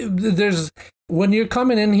when you're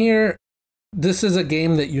coming in here, this is a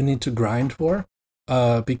game that you need to grind for,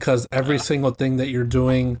 because every single thing that you're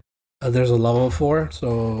doing, there's a level for.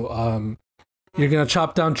 So you're going to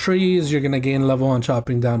chop down trees, you're going to gain level on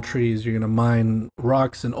chopping down trees, you're going to mine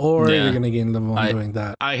rocks and ore, you're going to gain level on doing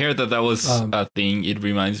that. I heard that was a thing. It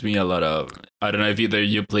reminds me a lot of, I don't know if either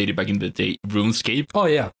you played it back in the day, RuneScape. Oh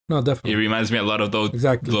yeah, no, definitely. It reminds me a lot of those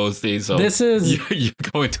days. So this is... You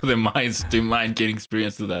go into the mines to mine, get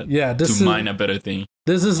experience to that. Yeah, mine a better thing.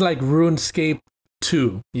 This is like RuneScape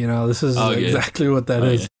 2, this is exactly what that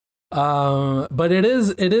is. Yeah. But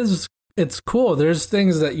it's cool. There's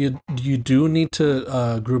things that you do need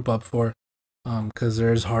to group up for. because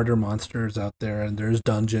there's harder monsters out there and there's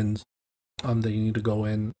dungeons that you need to go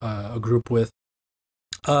in a group with.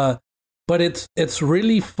 But it's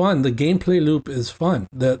really fun. The gameplay loop is fun.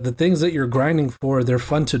 The things that you're grinding for, they're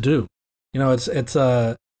fun to do. You know, it's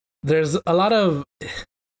there's a lot of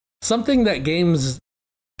something that games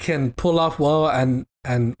can pull off well and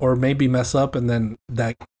or maybe mess up, and then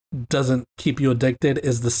that doesn't keep you addicted,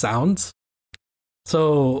 is the sounds.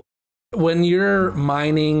 So when you're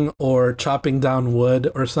mining or chopping down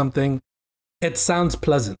wood or something, it sounds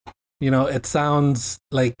pleasant. You know, it sounds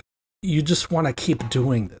like you just want to keep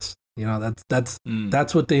doing this. You know, that's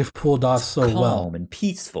what they've pulled off so well. Calm and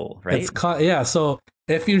peaceful, right? Yeah. So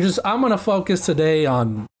if you just, I'm gonna focus today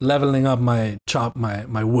on leveling up my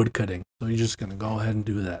wood cutting. So you're just gonna go ahead and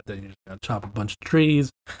do that. Then you're just gonna chop a bunch of trees.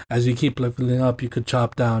 As you keep leveling up, you could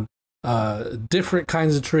chop down different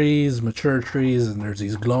kinds of trees, mature trees, and there's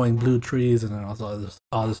these glowing blue trees, and then also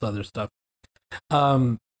all this other stuff.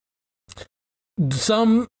 Some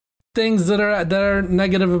things that are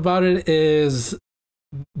negative about it is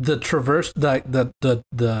the traverse,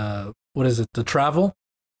 the what is it? The travel.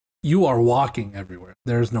 You are walking everywhere.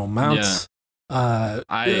 There's no mounts. Yeah.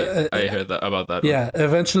 I heard about that. Yeah,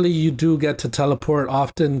 eventually you do get to teleport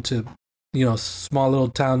often to, you know, small little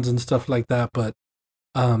towns and stuff like that, but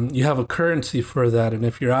you have a currency for that, and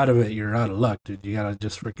if you're out of it, you're out of luck, dude. You gotta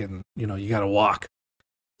just freaking, you know, you gotta walk.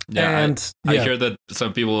 Yeah, and I hear that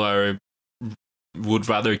some people would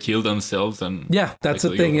rather kill themselves than that's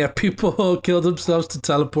the thing. Yeah, people kill themselves to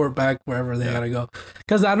teleport back wherever they gotta go,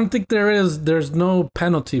 because I don't think there's no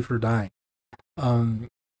penalty for dying.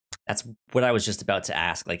 That's what I was just about to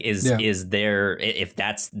ask. Like, is there, if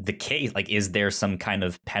that's the case, like, is there some kind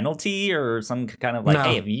of penalty or some kind of like,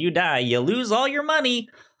 hey, if you die, you lose all your money?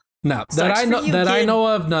 No, I know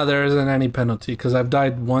of. No, there isn't any penalty, because I've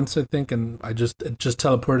died once, I think, and it just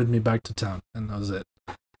teleported me back to town, and that was it.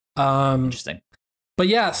 Interesting. But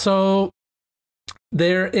yeah, so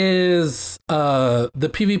there is the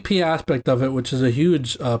PvP aspect of it, which is a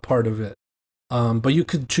huge part of it. But you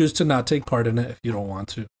could choose to not take part in it if you don't want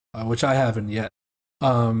to, which I haven't yet.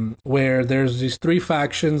 Where there's these 3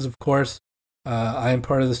 factions, of course. I am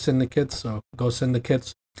part of the Syndicates, so go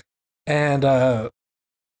Syndicates. And the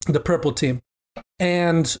Purple Team.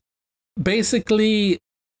 And basically,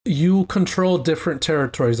 you control different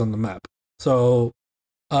territories on the map. So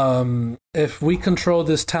if we control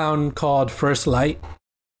this town called First Light,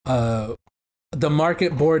 the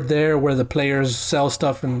market board there where the players sell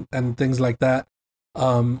stuff and things like that,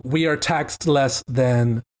 we are taxed less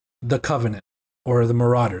than the Covenant or the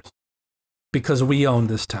Marauders because we own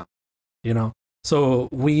this town, you know? So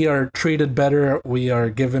we are treated better. We are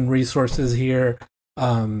given resources here.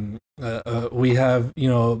 We have, you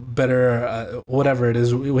know, better, whatever it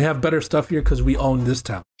is. We have better stuff here because we own this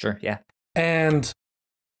town. Sure, yeah. And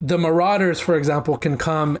the Marauders, for example, can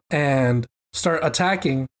come and start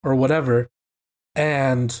attacking or whatever,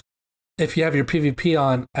 and if you have your PvP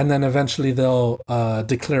on, and then eventually they'll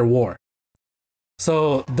declare war.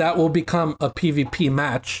 So that will become a PvP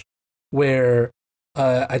match where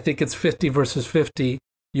I think it's 50 versus 50.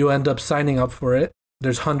 You end up signing up for it.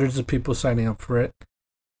 There's hundreds of people signing up for it.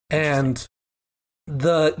 And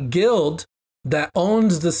the guild that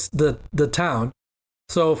owns the town,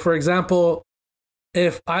 so for example,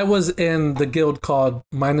 if I was in the guild called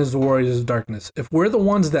Mine is the Warriors of Darkness, if we're the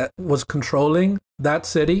ones that was controlling that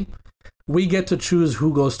city, we get to choose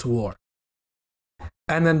who goes to war.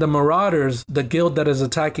 And then the Marauders, the guild that is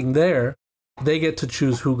attacking there, they get to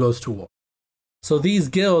choose who goes to war. So these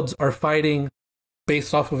guilds are fighting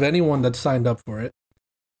based off of anyone that signed up for it.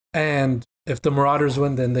 And if the Marauders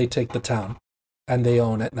win, then they take the town and they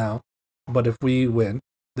own it now. But if we win,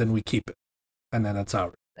 then we keep it. And then it's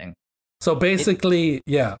ours. So basically,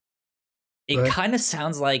 it kind of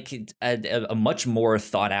sounds like a much more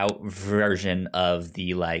thought out version of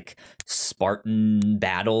the like Spartan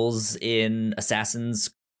battles in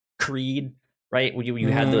Assassin's Creed, right? You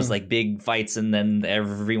had those like big fights and then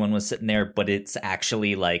everyone was sitting there, but it's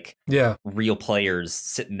actually like real players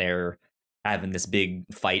sitting there having this big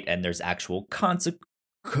fight, and there's actual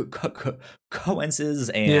consequences,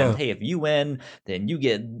 and hey, if you win, then you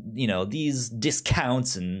get, you know, these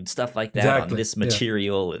discounts and stuff like that on this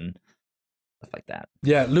material and stuff like that.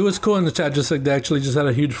 Yeah, Lewis Cool in the chat just said they actually just had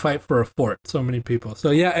a huge fight for a fort. So many people. So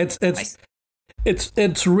yeah, it's nice.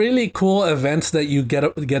 It's really cool events that you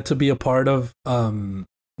get to be a part of.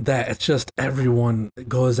 That it's just everyone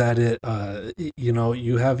goes at it. You know,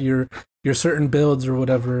 you have your certain builds or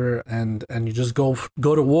whatever, and you just go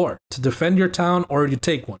to war to defend your town, or you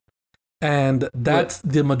take one. And that's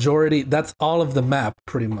the majority. That's all of the map,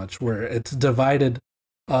 pretty much, where it's divided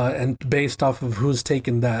and based off of who's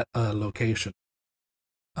taken that location.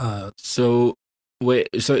 So wait,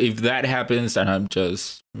 so if that happens and I'm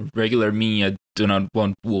just regular me, I do not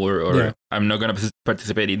want war, or I'm not gonna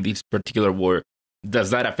participate in this particular war,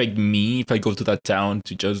 does that affect me if I go to that town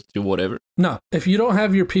to just do whatever? No, if you don't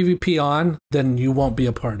have your PvP on, then you won't be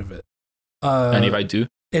a part of it. And if I do?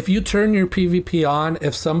 If you turn your PvP on,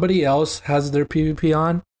 if somebody else has their PvP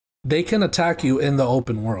on, they can attack you in the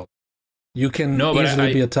open world. You can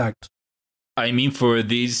easily be attacked. I mean, for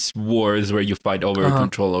these wars where you fight over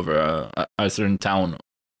control over a certain town,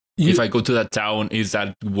 if I go to that town, is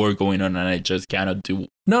that war going on and I just cannot do?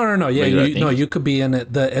 No. Yeah, you could be in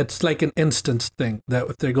it. It's like an instance thing. That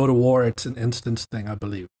if they go to war, it's an instance thing. I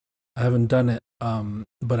believe. I haven't done it,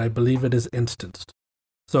 but I believe it is instanced.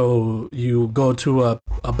 So you go to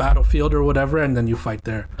a battlefield or whatever, and then you fight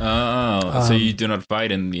there. Oh, so you do not fight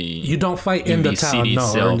in the... You don't fight in the town,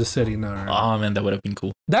 or in the city, no. Oh, man, that would have been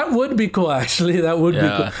cool. That would be cool, actually. That would be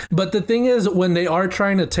cool. But the thing is, when they are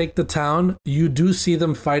trying to take the town, you do see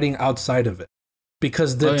them fighting outside of it.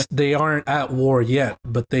 Because they aren't at war yet,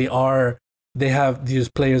 but they have these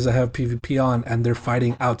players that have PvP on, and they're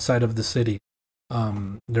fighting outside of the city.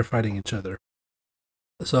 They're fighting each other.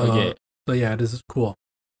 So yeah, this is cool.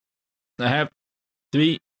 I have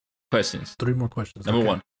 3 questions. 3 more questions.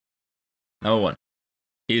 Number one.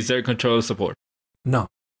 Is there controller support? No.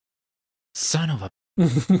 Son of a...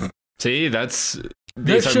 See, that's...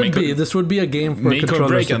 This would be a game for make controller or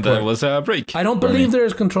break, support. And that was a break. I don't believe there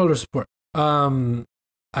is controller support. I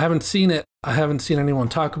haven't seen it. I haven't seen anyone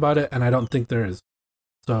talk about it, and I don't think there is.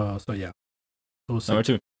 So yeah. We'll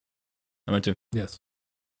see. Number two. Yes.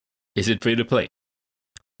 Is it free to play?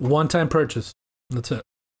 One-time purchase. That's it.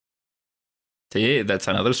 See, that's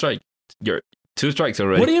another strike. You're 2 strikes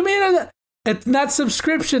already. What do you mean? It's not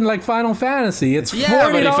subscription like Final Fantasy. It's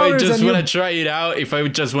 $40. But if I just want to try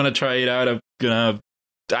it out, I'm gonna...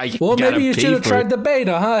 maybe you should have tried the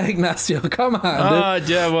beta, huh, Ignacio? Come on.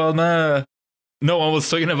 No one was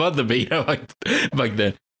talking about the beta back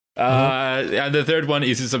then. And the third one,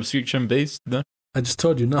 is it subscription based? No? I just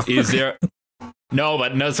told you no. Is there... No,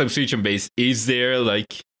 but not subscription based. Is there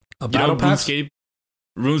like... A battle pass?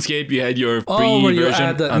 RuneScape, you had your free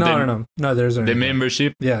version. No, there's the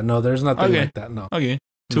membership. Yeah, no, there's nothing like that. No. Okay.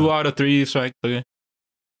 2 out of 3 strike. Okay.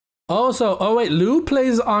 Also, Lou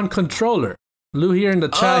plays on controller. Lou here in the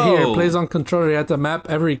chat here plays on controller. You have to map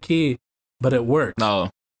every key, but it works. No.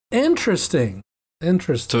 Interesting.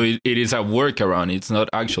 So it is a workaround. It's not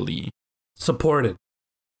actually supported.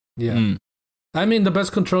 Yeah. I mean, the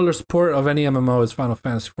best controller support of any MMO is Final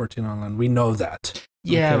Fantasy 14 Online. We know that.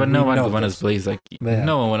 Yeah, but no one wants to play that game.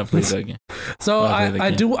 No one want to play that game. So I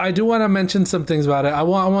do want to mention some things about it. I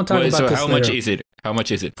won't talk about this how later. Much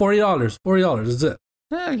is it? $40. $40 is it.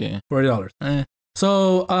 Okay. $40.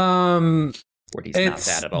 So 40's not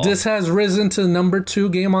bad at all. This has risen to number 2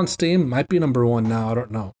 game on Steam. Might be number 1 now. I don't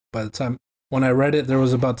know. By the time when I read it, there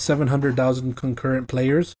was about 700,000 concurrent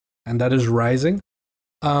players, and that is rising.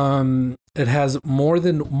 It has more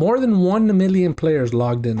than 1 million players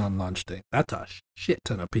logged in on launch day. That's a shit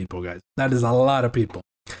ton of people, guys. That is a lot of people.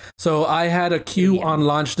 So I had a queue on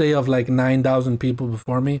launch day of like 9,000 people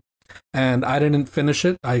before me, and I didn't finish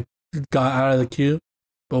it. I got out of the queue.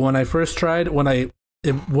 But when I first tried, when I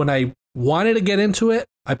wanted to get into it,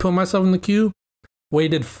 I put myself in the queue,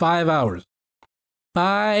 waited 5 hours.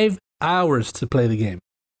 5 hours to play the game.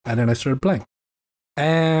 And then I started playing.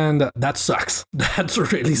 And that sucks. That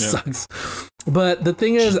really sucks. But the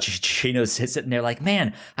thing is, Chino's sitting there like,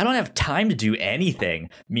 man, I don't have time to do anything.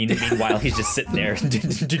 Meanwhile, he's just sitting there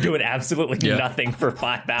doing absolutely nothing for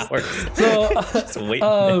 5 hours. So, just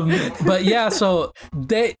waiting. But yeah, so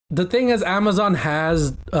the thing is, Amazon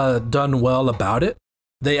has done well about it.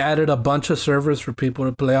 They added a bunch of servers for people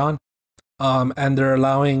to play on, and they're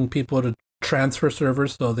allowing people to transfer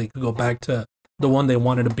servers so they could go back to the one they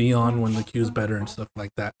wanted to be on when the queue's better and stuff like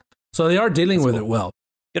that. So they are dealing with it well.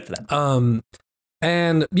 Good for them.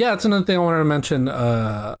 And yeah, that's another thing I wanted to mention.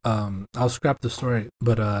 I'll scrap the story,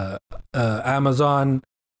 but Amazon,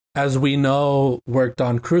 as we know, worked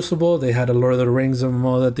on Crucible. They had a Lord of the Rings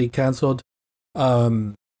MMO that they canceled.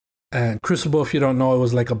 And Crucible, if you don't know, it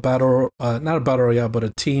was like a not a battle royale, but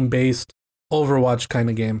a team-based Overwatch kind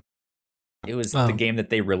of game. It was the game that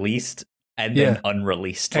they released and then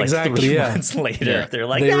unreleased like 3 months later. Yeah. They're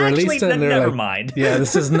like, actually, never mind. Yeah,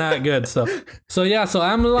 this is not good. So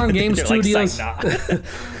Amazon Game Studios. Like, nah.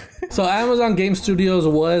 So Amazon Game Studios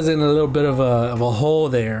was in a little bit of a hole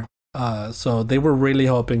there. So they were really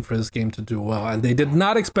hoping for this game to do well, and they did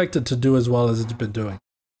not expect it to do as well as it's been doing.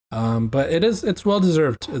 But it's well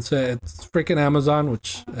deserved. It's freaking Amazon,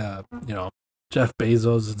 which Jeff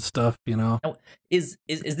Bezos and stuff, you know. Now, is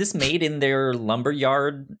this made in their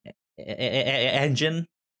lumberyard engine?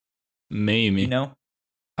 Maybe. You know,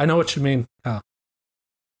 I know what you mean. Oh.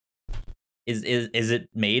 Is it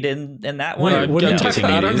made in that Wait, one? what are you I'm talking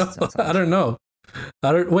guessing about? it I don't know.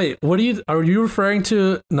 Wait, what are you referring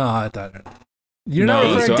to? No, I don't. You're not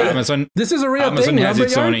No, referring so to Amazon. this is a real Amazon thing. has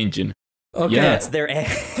its own Lumberyard? engine. Okay. Yeah. That's their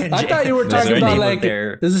engine. I thought you were That's talking the about name of like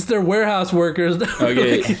their... this is their warehouse workers.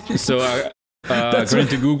 Okay, so according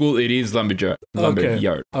to Google, it is lumberyard.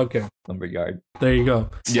 Okay, lumberyard. there you go.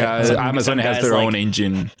 Yeah, Some Amazon has guys their like, own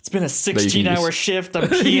engine. It's been a 16-hour shift. I'm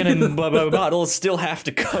peeing in bottles. Still have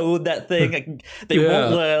to code that thing. They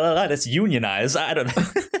won't let us unionize. I don't know.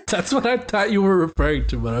 That's what I thought you were referring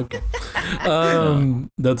to, but okay.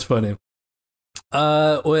 That's funny.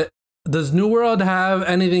 Does New World have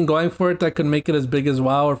anything going for it that could make it as big as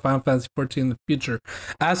WoW or Final Fantasy 14 in the future?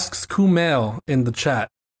 Asks Kumail in the chat.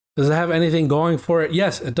 Does it have anything going for it?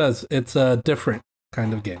 Yes, it does. It's a different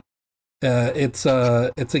kind of game. It's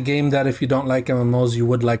a game that if you don't like MMOs, you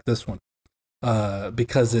would like this one,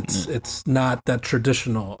 because it's not that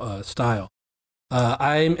traditional style.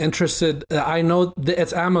 I'm interested. I know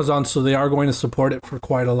it's Amazon, so they are going to support it for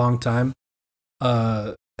quite a long time.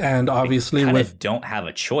 And obviously, they with don't have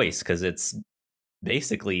a choice because it's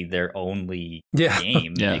basically their only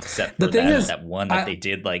game, except for that one that they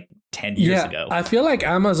did like 10 years ago. I feel like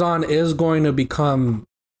Amazon is going to become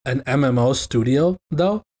an MMO studio,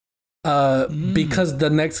 though, because the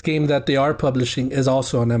next game that they are publishing is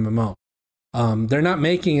also an MMO. They're not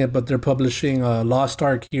making it, but they're publishing Lost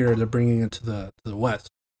Ark here. They're bringing it to the West.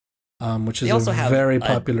 Which is they also a have very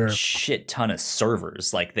popular a shit ton of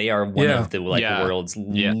servers. Like they are one of the world's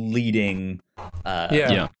leading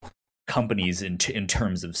companies in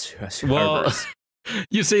terms of servers. Well,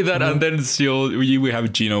 you say that, and then still we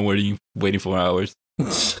have Gino waiting for hours.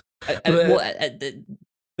 But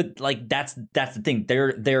like that's the thing.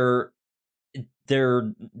 They're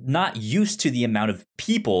not used to the amount of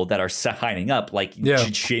people that are signing up. Like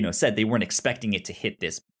Gino said, they weren't expecting it to hit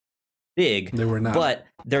this big. They were not, but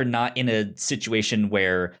they're not in a situation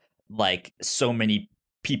where like so many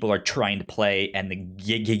people are trying to play and the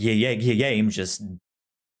game just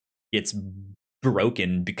gets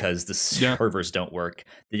broken because the servers don't work.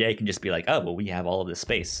 The day can just be like, oh well, we have all of this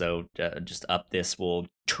space, so just up this. We'll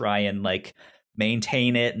try and like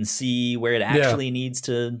maintain it and see where it actually needs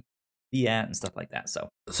to be at and stuff like that. So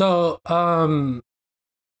Kumail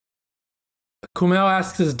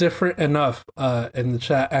asks, is different enough in the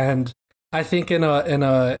chat, and I think in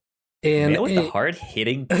the hard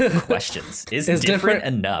hitting questions is different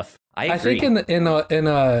enough. I agree. I think in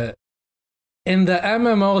the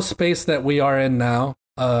MMO space that we are in now,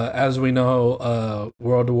 as we know,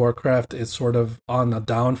 World of Warcraft is sort of on a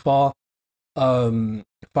downfall.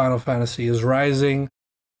 Final Fantasy is rising.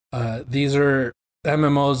 These are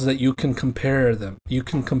MMOs that you can compare them. You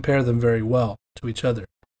can compare them very well to each other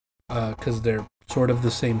because they're sort of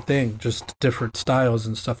the same thing, just different styles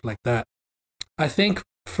and stuff like that. I think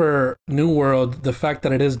for New World, the fact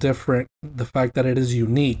that it is different, the fact that it is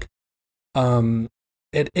unique,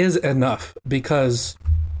 it is enough because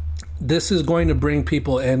this is going to bring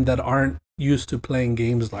people in that aren't used to playing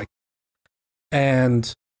games like that.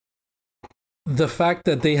 And the fact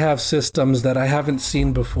that they have systems that I haven't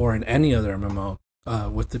seen before in any other MMO,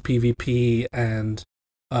 with the PvP and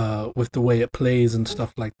with the way it plays and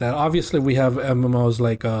stuff like that. Obviously, we have MMOs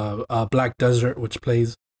like Black Desert, which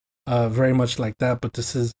plays very much like that, but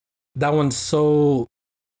that one's so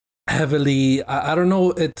heavily, I don't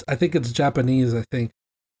know, I think it's Japanese, I think,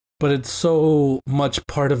 but it's so much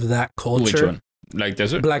part of that culture. Which one? Black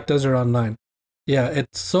Desert? Black Desert Online. Yeah,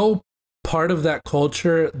 it's so part of that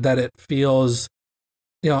culture that it feels,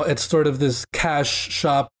 it's sort of this cash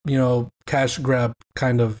shop, cash grab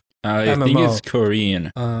kind of I MMO. think it's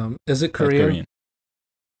Korean. Is it Korean?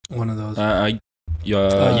 One of those.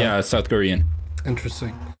 South Korean.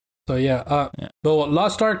 Interesting. So but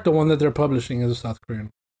Lost Ark, the one that they're publishing, is South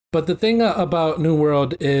Korean. But the thing about New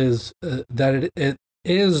World is that it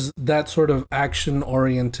is that sort of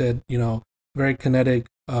action-oriented, very kinetic,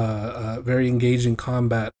 very engaging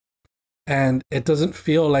combat, and it doesn't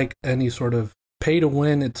feel like any sort of pay to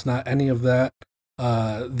win. It's not any of that.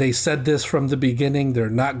 They said this from the beginning. They're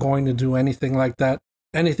not going to do anything like that.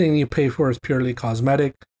 Anything you pay for is purely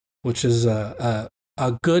cosmetic, which is a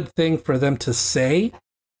good thing for them to say.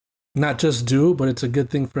 Not just do, but it's a good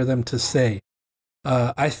thing for them to say.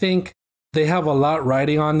 I think they have a lot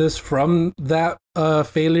riding on this from that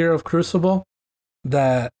failure of Crucible,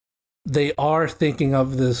 that they are thinking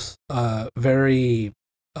of this very...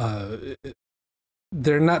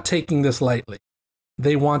 they're not taking this lightly.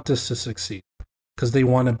 They want this to succeed. because they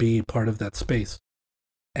want to be part of that space.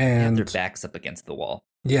 And their backs up against the wall.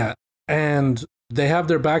 Yeah, and they have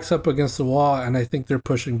their backs up against the wall, and I think they're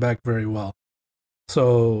pushing back very well.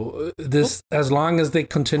 So as long as they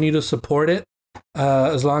continue to support it,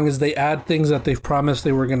 as long as they add things that they've promised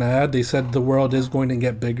they were going to add, they said the world is going to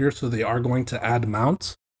get bigger, so they are going to add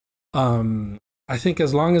mounts. I think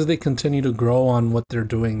as long as they continue to grow on what they're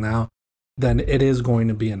doing now, then it is going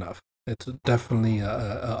to be enough. It's definitely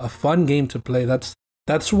a fun game to play. That's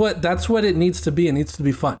what it needs to be. It needs to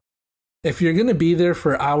be fun. If you're going to be there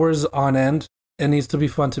for hours on end, it needs to be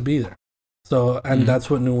fun to be there. So, and that's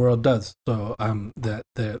what New World does. So,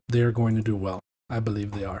 that they're going to do well. I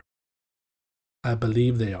believe they are.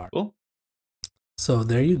 Cool. So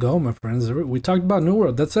there you go, my friends. We talked about New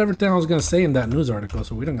World. That's everything I was going to say in that news article.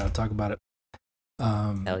 So we don't got to talk about it.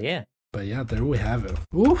 Hell yeah. But yeah, there we have it.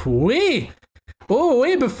 Ooh-wee.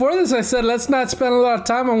 Before this, I said let's not spend a lot of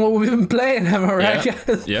time on what we've been playing. Am I right,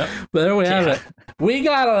 guys? Yeah. But there we have it. We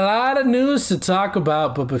got a lot of news to talk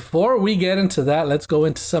about. But before we get into that, let's go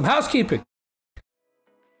into some housekeeping.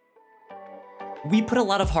 We put a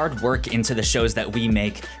lot of hard work into the shows that we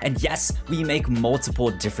make, and yes, we make multiple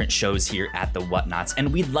different shows here at The Whatnots,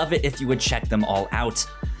 and we'd love it if you would check them all out.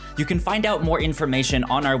 You can find out more information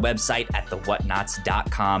on our website at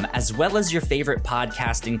thewhatnots.com, as well as your favorite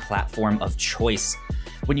podcasting platform of choice.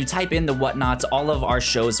 When you type in The Whatnots, all of our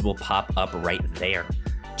shows will pop up right there.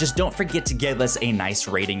 Just don't forget to give us a nice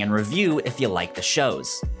rating and review if you like the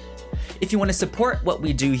shows. If you want to support what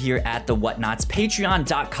we do here at The Whatnots,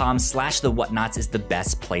 patreon.com/thewhatnots is the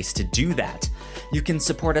best place to do that. You can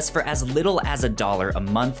support us for as little as $1 a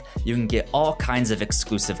month. You can get all kinds of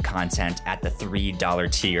exclusive content at the $3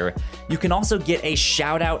 tier. You can also get a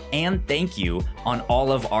shout out and thank you on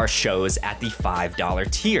all of our shows at the $5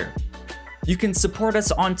 tier. You can support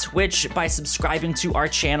us on Twitch by subscribing to our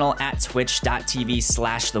channel at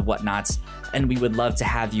twitch.tv/thewhatnots, and we would love to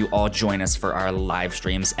have you all join us for our live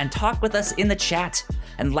streams and talk with us in the chat.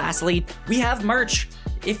 And lastly, we have merch.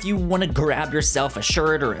 If you want to grab yourself a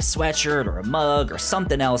shirt or a sweatshirt or a mug or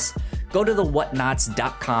something else, go to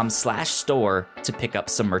thewhatnots.com/store to pick up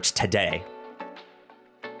some merch today.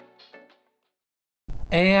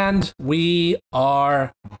 And we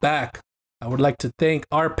are back. I would like to thank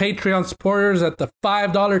our Patreon supporters at the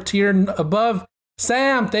 $5 tier and above.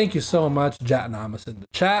 Sam, thank you so much. Jatnamas in the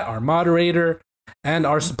chat, our moderator, and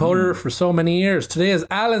our supporter for so many years. Today is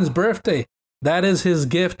Alan's birthday. That is his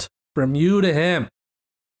gift from you to him.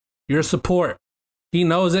 Your support. He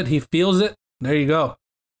knows it. He feels it. There you go.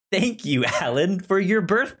 Thank you, Alan, for your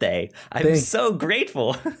birthday. I'm so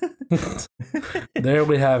grateful. There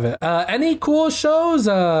we have it. Any cool shows,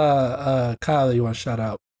 Kyle, you want to shout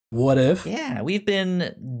out? What if? Yeah, we've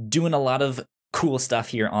been doing a lot of cool stuff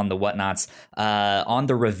here on the Whatnots. On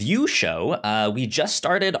the review show, we just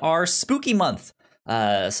started our spooky month.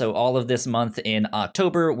 So all of this month in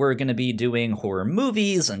October, we're going to be doing horror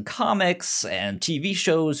movies and comics and TV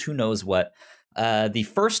shows, who knows what. The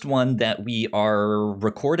first one that we are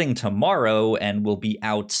recording tomorrow and will be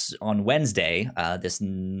out on Wednesday, this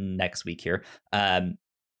next week here,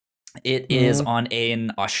 it is on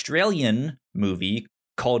an Australian movie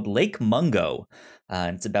called Lake Mungo.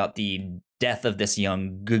 It's about the death of this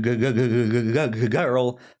young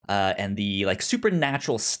girl and the like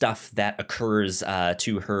supernatural stuff that occurs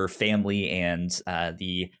to her family and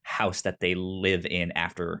the house that they live in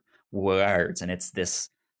afterwards. And it's this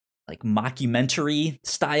like mockumentary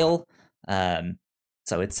style.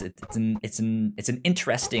 So it's an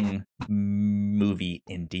interesting movie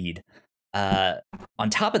indeed. On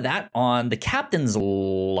top of that, on the captain's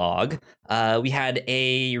log, we had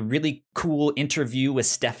a really cool interview with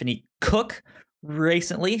Stephanie Cook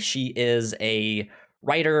recently. She is a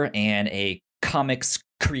writer and a comics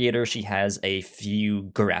creator. She has a few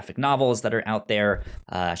graphic novels that are out there.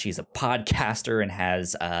 She's a podcaster and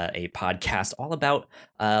has a podcast all about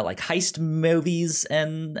like heist movies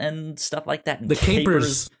and stuff like that. And the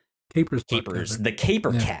Capers. The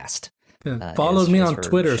Capercast. Follows me on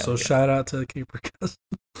Twitter, so shout out to the Capercast.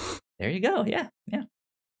 There you go. Yeah.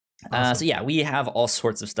 Awesome. So yeah, we have all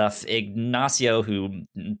sorts of stuff. Ignacio, who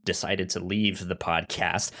decided to leave the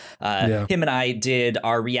podcast, him and I did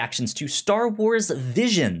our reactions to Star Wars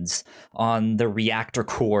Visions on the Reactor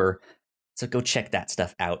Core. So go check that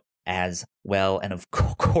stuff out as well. And of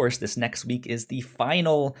course, this next week is the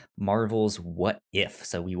final Marvel's What If.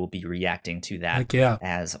 So we will be reacting to that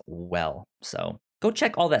as well. So go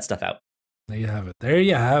check all that stuff out. There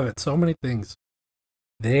you have it. So many things.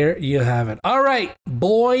 There you have it. All right,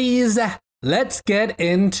 boys, let's get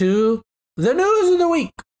into the news of the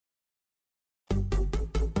week.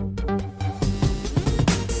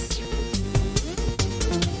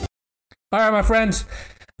 All right, my friends.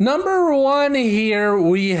 Number one here,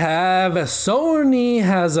 we have Sony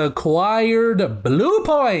has acquired Blue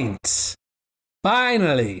Point.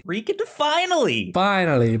 Finally. Freaking finally.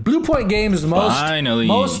 Finally. Blue Point Games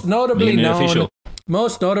most notably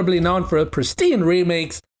known for pristine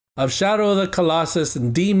remakes of Shadow of the Colossus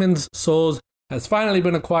and Demon's Souls has finally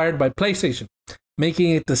been acquired by PlayStation,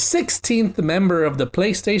 making it the 16th member of the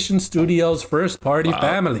PlayStation Studios first-party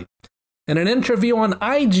family. In an interview on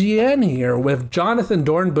IGN here with Jonathan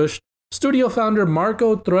Dornbush, studio founder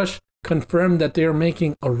Marco Thrush confirmed that they are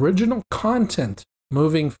making original content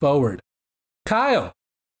moving forward. Kyle,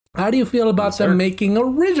 how do you feel about them making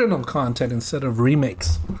original content instead of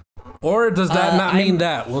remakes? Or does that not mean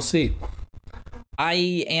that? We'll see.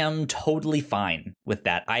 I am totally fine with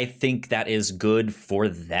that. I think that is good for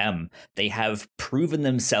them. They have proven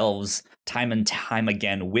themselves time and time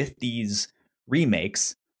again with these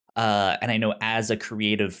remakes. And I know as a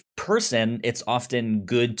creative person, it's often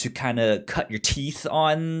good to kind of cut your teeth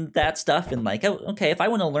on that stuff and like, oh, okay, if I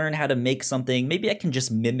want to learn how to make something, maybe I can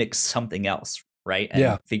just mimic something else, right?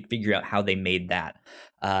 And figure out how they made that.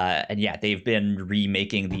 And yeah, they've been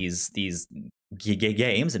remaking these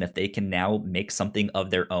games, and if they can now make something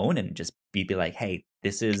of their own and just be like, hey,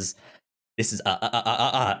 this is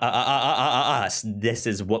us. This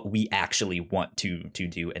is what we actually want to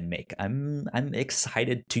do and make. I'm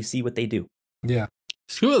excited to see what they do. Yeah.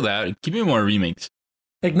 Screw that. Give me more remakes.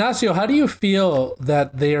 Ignacio, how do you feel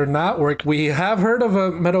that they are not working? We have heard of a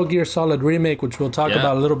Metal Gear Solid remake, which we'll talk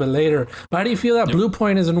about a little bit later. But how do you feel that Blue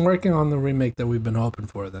Point isn't working on the remake that we've been hoping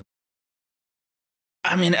for then?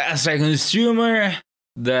 I mean, as a consumer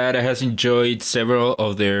that has enjoyed several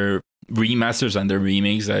of their remasters and their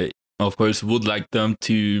remakes, I, of course, would like them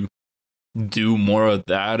to do more of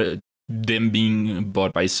that. Them being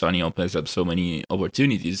bought by Sony opens up so many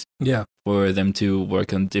opportunities for them to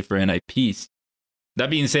work on different IPs. That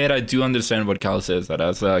being said, I do understand what Cal says, that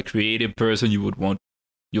as a creative person, you'd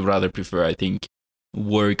rather prefer, I think,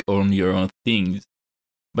 work on your own things.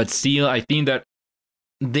 But still, I think that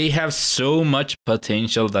they have so much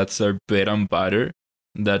potential that's their bread and butter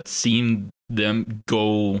that seeing them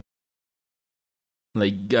go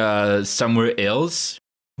like somewhere else,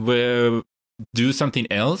 where do something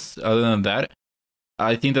else other than that.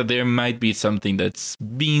 I think that there might be something that's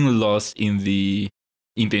being lost in the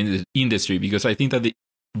industry, because I think that the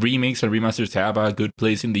remakes and remasters have a good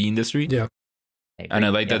place in the industry. Yeah. And I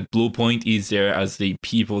like that Blue Point is there as the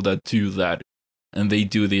people that do that, and they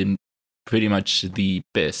do the pretty much the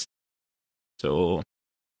best. So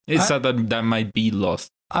it's sad that might be lost.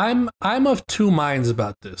 I'm of two minds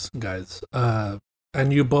about this, guys.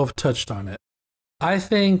 And you both touched on it. I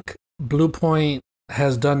think Blue Point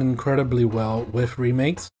has done incredibly well with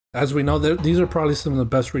remakes. As we know, these are probably some of the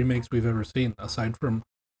best remakes we've ever seen, aside from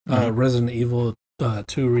Resident Evil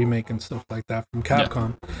 2 remake and stuff like that from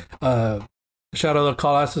Capcom. Shadow of the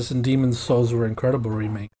Colossus and Demon's Souls were incredible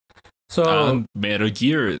remakes. So Metal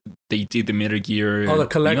Gear, they did the Metal Gear. Oh, the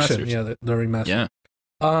collection, remasters. the remaster. Yeah.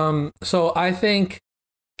 So I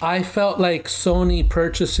felt like Sony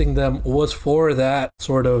purchasing them was for that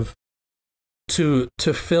sort of to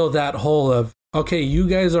fill that hole of, okay, you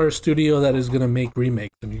guys are a studio that is going to make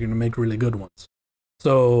remakes and you're going to make really good ones.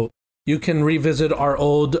 So you can revisit our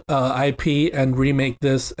old IP and remake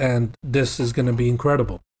this, and this is going to be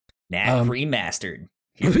incredible. Remastered.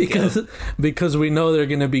 Because we know they're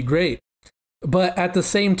going to be great. But at the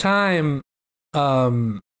same time,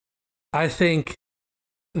 I think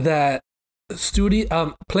that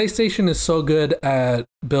PlayStation is so good at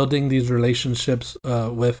building these relationships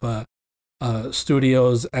with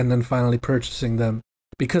studios and then finally purchasing them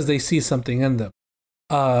because they see something in them.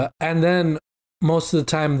 And then most of the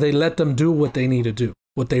time they let them do what they need to do,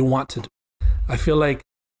 what they want to do. I feel like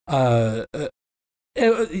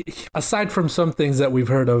aside from some things that we've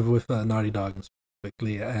heard of with Naughty Dog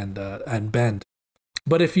specifically and Bend,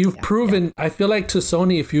 but if you've proven, I feel like to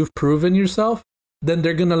Sony, if you've proven yourself, then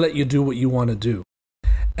they're gonna let you do what you want to do.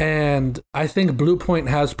 And I think Blue Point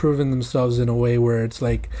has proven themselves in a way where it's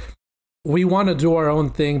like, we want to do our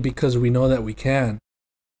own thing because we know that we can,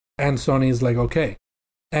 and Sony's like, okay.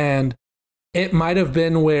 And it might have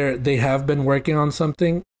been where they have been working on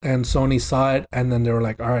something and Sony saw it, and then they were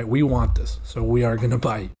like, all right, we want this, so we are going to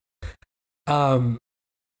buy you.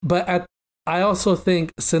 But I also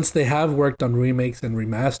think, since they have worked on remakes and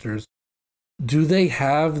remasters, do they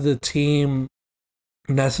have the team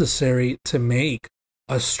necessary to make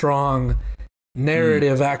a strong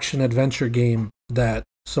narrative action adventure game that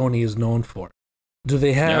Sony is known for? Do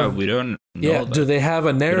they have? Yeah, we don't know. Yeah, do they have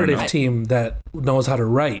a narrative team that knows how to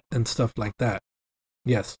write and stuff like that?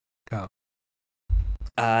 Yes, Kyle.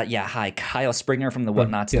 Yeah, hi, Kyle Springer from the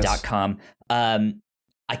whatnots.com. Yes.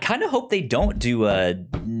 I kind of hope they don't do a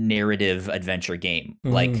narrative adventure game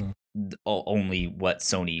like only what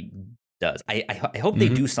Sony does. I hope they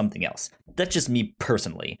do something else. That's just me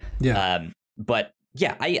personally. Yeah. But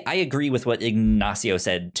yeah, I agree with what Ignacio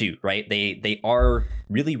said too, right? They are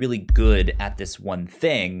really, really good at this one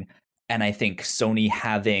thing. And I think Sony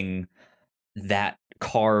having that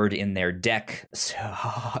card in their deck, so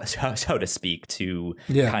to speak, to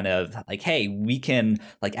kind of like, hey, we can,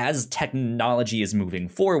 like, as technology is moving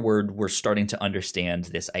forward, we're starting to understand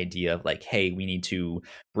this idea of like, hey, we need to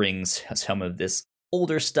bring some of this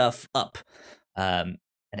older stuff up. And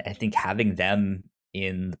I think having them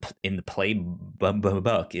in the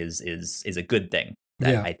playbook is a good thing.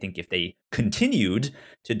 That I think if they continued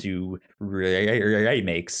to do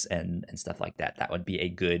remakes and stuff like that, that would be a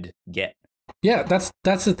good get. Yeah, that's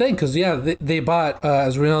the thing, because they bought,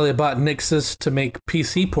 as we know, they bought Nixxes to make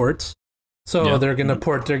PC ports, so they're gonna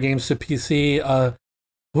port their games to PC.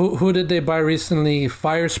 Who did they buy recently?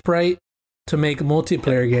 Firesprite to make a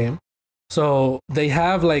multiplayer game. So they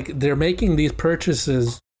have, like, they're making these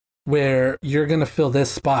purchases where you're gonna fill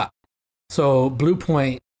this spot. So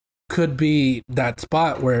Bluepoint could be that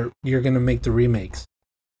spot where you're gonna make the remakes.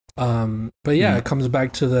 But yeah, it comes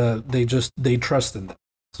back to they trust in them.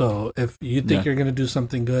 So if you think you're going to do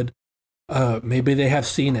something good, maybe they have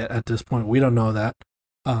seen it at this point. We don't know that.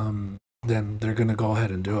 Then they're going to go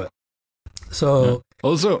ahead and do it. So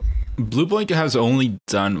also, Bluepoint has only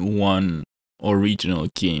done one original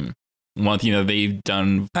game. One thing that they've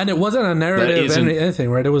done, and it wasn't a narrative anything,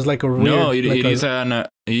 right? It was like a weird. No,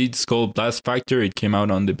 it's called Blast Factor. It came out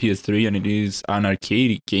on the PS3, and it is an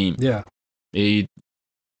arcade game. Yeah,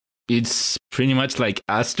 it's pretty much like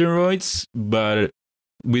Asteroids, but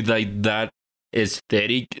with like that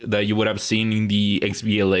aesthetic that you would have seen in the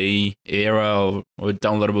XBLA era or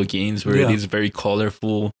downloadable games, where it is very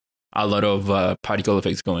colorful, a lot of particle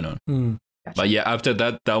effects going on. Gotcha. But yeah, after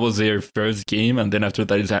that was their first game, and then after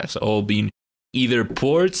that it has all been either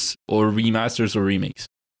ports or remasters or remakes.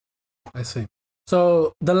 I see.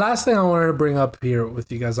 So the last thing I wanted to bring up here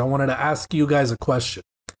with you guys, I wanted to ask you guys a question,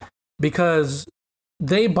 because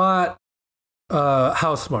they bought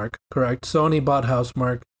Housemarque, correct? Sony bought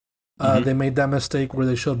Housemarque. They made that mistake where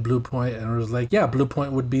they showed Bluepoint, and it was like, yeah,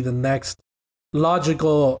 Bluepoint would be the next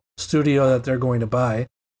logical studio that they're going to buy.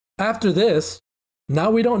 After this, now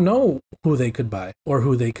we don't know who they could buy or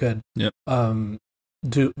who they could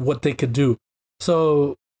do, what they could do.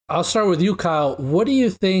 So I'll start with you, Kyle. What do you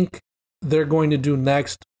think they're going to do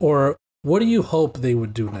next, or what do you hope they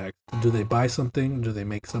would do next? Do they buy something? Do they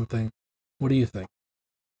make something? What do you think?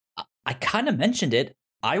 I kind of mentioned it.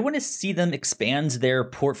 I want to see them expand their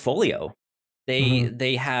portfolio.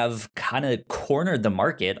 They have kind of cornered the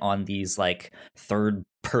market on these like third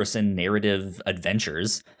person narrative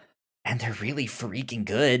adventures, and they're really freaking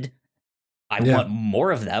good. I want more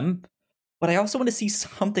of them, but I also want to see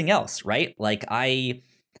something else, right? Like, I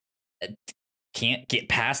can't get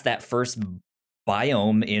past that first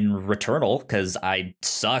biome in Returnal because I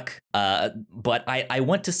suck. But I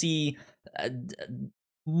want to see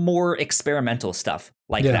more experimental stuff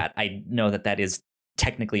like that. I know that is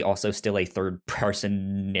technically also still a third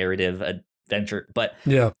person narrative adventure, but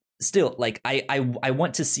still, like, I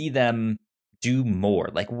want to see them do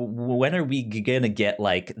more. Like, when are we gonna get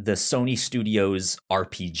like the Sony Studios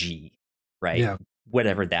RPG, right? Yeah.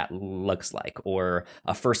 Whatever that looks like, or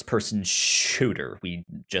a first person shooter. We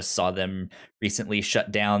just saw them recently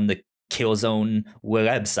shut down the Killzone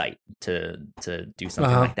website to do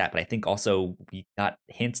something like that. But I think also we got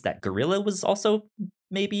hints that Guerrilla was also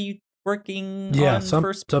maybe working on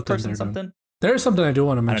first person something. There's something I do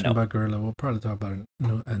want to mention about Guerrilla. We'll probably talk about it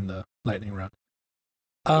in the lightning round.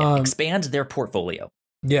 Expand their portfolio.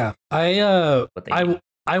 Yeah, I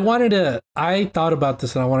thought about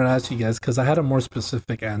this, and I wanted to ask you guys because I had a more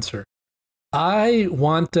specific answer. I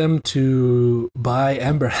want them to buy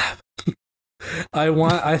Ember Lab.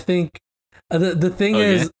 I think the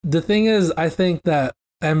thing is, I think that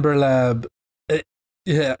Ember Lab,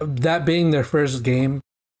 that being their first game,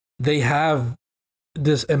 they have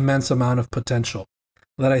this immense amount of potential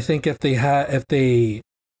that I think if they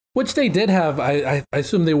which they did have, I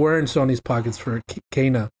assume they were in Sony's pockets for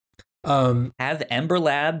Kena. Have Ember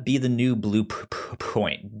Lab be the new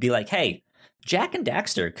Bluepoint. Be like, hey, Jack and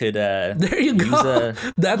Daxter could there you go.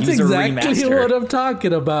 That's exactly what I'm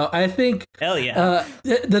talking about. I think hell yeah.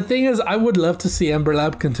 The thing is, I would love to see Ember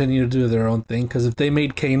Lab continue to do their own thing, because if they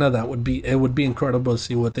made Kena, it would be incredible to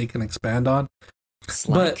see what they can expand on.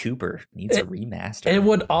 Sly Cooper needs a remaster. It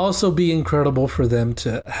would also be incredible for them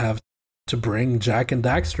to have to bring Jack and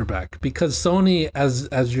Daxter back, because Sony,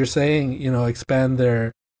 as you're saying, expand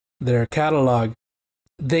their catalog.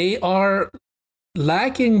 They are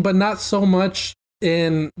lacking, but not so much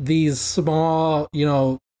in these small,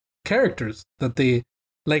 characters that they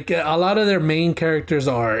like. A lot of their main characters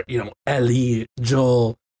are, Ellie,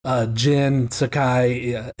 Joel, Jin,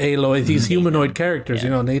 Sakai, Aloy, these humanoid characters,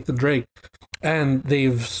 Nathan Drake. And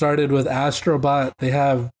they've started with Astrobot. They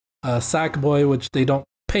have Sackboy, which they don't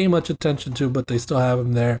pay much attention to, but they still have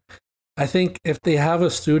him there. I think if they have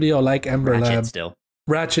a studio like Ember Lab,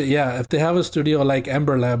 Ratchet, yeah. If they have a studio like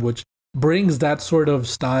Ember Lab, which brings that sort of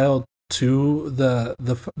style to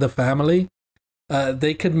the family,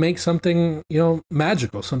 they could make something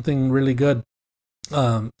magical, something really good.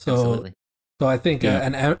 Absolutely. So I think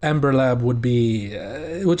an Ember Lab would be,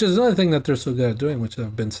 which is another thing that they're so good at doing, which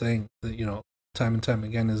I've been saying, time and time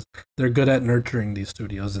again, is they're good at nurturing these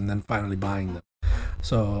studios and then finally buying them.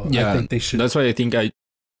 So I think they should. That's why I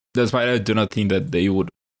do not think that they would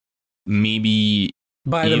maybe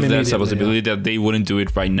buy them. If there's a possibility that they wouldn't do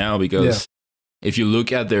it right now, because if you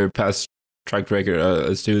look at their past track record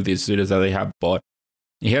as to the studios that they have bought,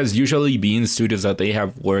 it has usually been studios that they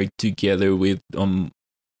have worked together with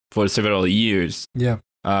for several years. Yeah.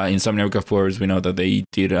 Insomniac, of course, we know that they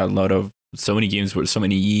did a lot of Sony games for so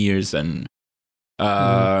many years, and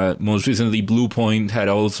most recently Bluepoint had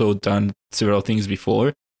also done several things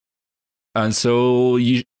before. And so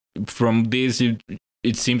from this,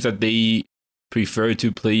 it seems that they prefer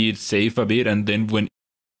to play it safe a bit, and then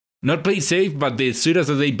not play safe, but the studios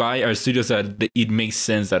that they buy are studios that it makes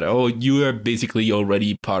sense that, you are basically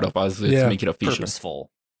already part of us. Let's make it official. Purposeful,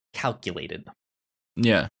 calculated.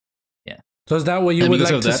 Yeah. So is that what you would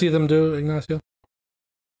like to see them do, Ignacio?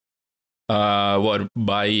 What,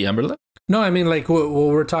 buy Ember Lab? No, I mean, like what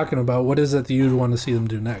we're talking about. What is it that you'd want to see them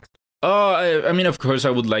do next? I mean, of course, I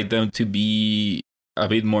would like them to be a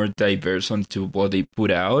bit more diverse onto what they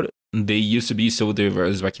put out. They used to be so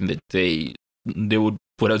diverse back in the day. They would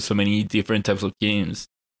put out so many different types of games.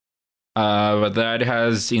 But that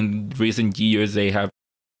has, in recent years, they have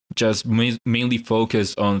just mainly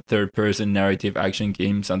focused on third-person narrative action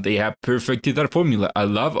games, and they have perfected that formula. I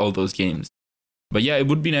love all those games. But yeah, it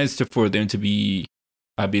would be nice for them to be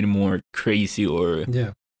a bit more crazy or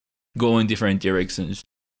go in different directions.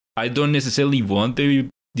 I don't necessarily want the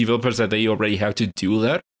developers that they already have to do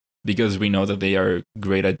that, because we know that they are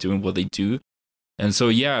great at doing what they do. And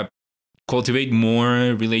so, cultivate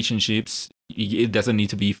more relationships. It doesn't need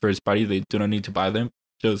to be first party. They do not need to buy them.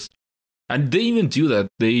 And they even do that.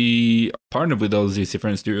 They partner with all these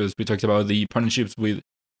different studios. We talked about the partnerships with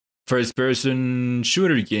first-person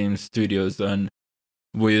shooter game studios and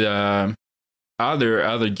with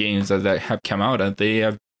other games that have come out, and they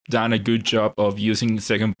have done a good job of using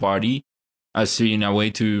second party as in a way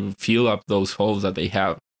to fill up those holes that they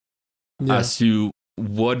have. As to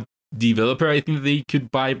what developer I think they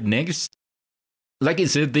could buy next, like I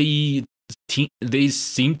said, they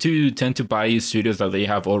seem to tend to buy studios that they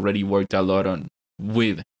have already worked a lot on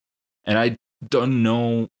with, and I don't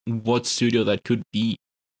know what studio that could be.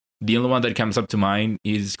 The only one that comes up to mind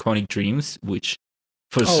is Conic Dreams, which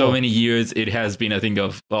for so many years it has been a thing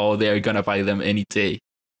of, they're gonna buy them any day.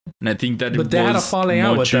 And I think that but they had a falling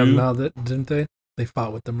out with them now, didn't they? They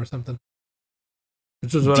fought with them or something.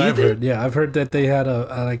 Which is what I've heard. Yeah, I've heard that they had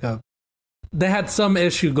they had some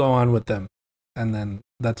issue go on with them, and then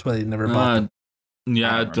that's why they never bought them.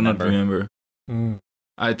 Yeah, I do not remember.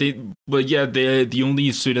 I think, but yeah, the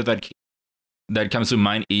only studio that comes to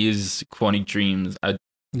mind is Quantic Dreams. I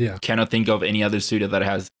cannot think of any other studio that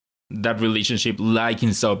has that relationship like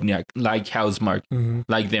Insomniac, like Housemarque,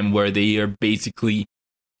 like them, where they are basically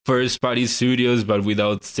first-party studios, but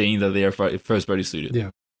without saying that they are first-party studios. Yeah.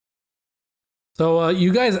 So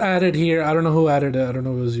you guys added here, I don't know who added it. I don't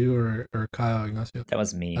know if it was you or Kyle, Ignacio. That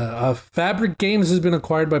was me. Fabric Games has been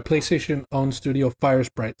acquired by PlayStation-owned studio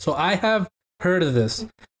Firesprite. So I have heard of this.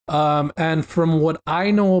 And from what I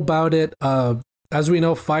know about it, as we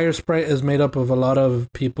know, Firesprite is made up of a lot of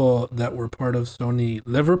people that were part of Sony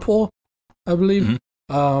Liverpool, I believe.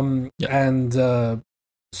 And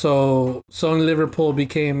so Sony Liverpool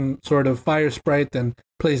became sort of Firesprite, and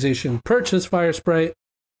PlayStation purchased Firesprite.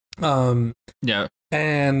 And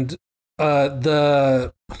the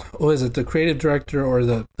the creative director or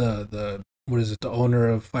the owner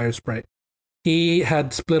of Firesprite, he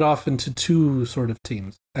had split off into two sort of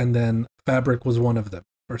teams, and then Fabric was one of them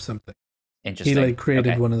or something. Interesting. He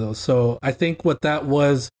created one of those. So I think what that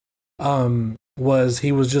was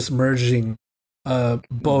he was just merging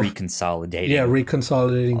both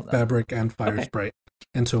reconsolidating Fabric and Firesprite.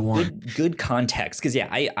 into one. Good context, because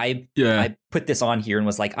I put this on here and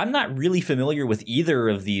was like, I'm not really familiar with either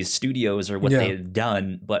of these studios or what they've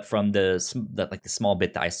done, but from the small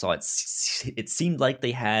bit that I saw, it seemed like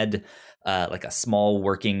they had like a small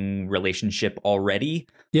working relationship already.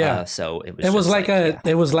 Yeah, so it was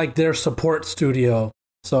like their support studio.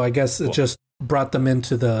 So I guess it just brought them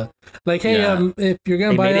into the hey, if you're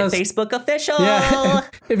gonna buy us, Facebook official. Yeah,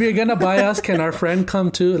 if you're gonna buy us, can our friend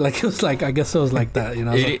come too? Like it was like, I guess it was like that, you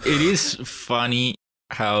know. It is funny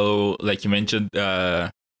how, like you mentioned,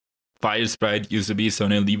 Fire Sprite used to be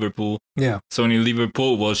Sony Liverpool. Yeah, Sony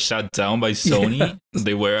Liverpool was shut down by Sony. Yeah.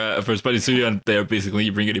 They were a first party studio, and they're basically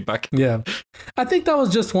bringing it back. Yeah, I think that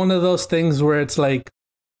was just one of those things where it's like,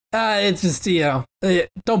 it's just,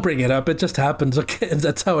 don't bring it up. It just happens. Okay,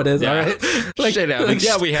 that's how it is. Yeah. All right. Like,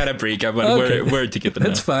 we had a breakup, but we're together now.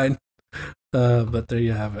 It's fine. But there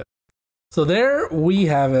you have it. So there we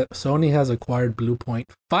have it. Sony has acquired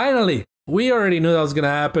Bluepoint. Finally, we already knew that was gonna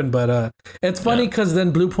happen, but it's funny because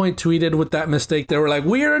then Bluepoint tweeted with that mistake. They were like,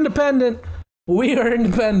 "We are independent. We are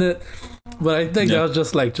independent." But I think that was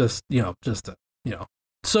just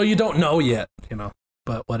so you don't know yet,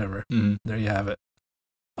 But whatever. Mm-hmm. There you have it.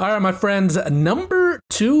 All right, my friends, number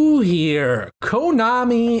 2 here.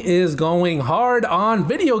 Konami is going hard on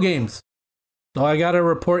video games. So I got a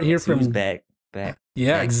report here from... back.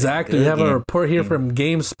 Yeah, exactly. We have a report here from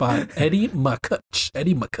GameSpot. Eddie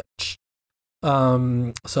McCutch.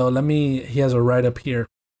 So he has a write-up here.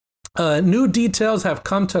 New details have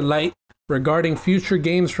come to light regarding future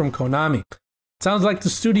games from Konami. Sounds like the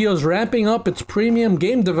studio's ramping up its premium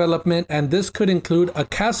game development, and this could include a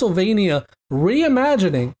Castlevania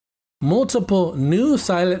reimagining, multiple new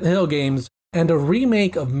Silent Hill games, and a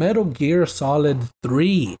remake of Metal Gear Solid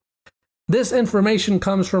 3. This information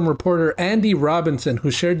comes from reporter Andy Robinson, who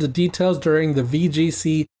shared the details during the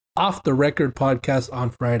VGC Off the Record podcast on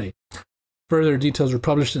Friday. Further details were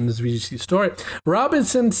published in this VGC story.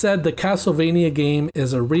 Robinson said the Castlevania game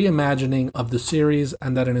is a reimagining of the series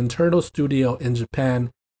and that an internal studio in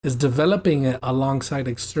Japan is developing it alongside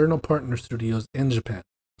external partner studios in Japan.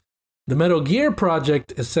 The Metal Gear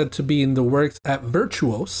project is said to be in the works at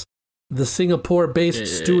Virtuos, the Singapore-based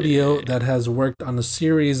studio that has worked on a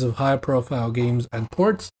series of high-profile games and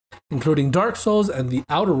ports, including Dark Souls and The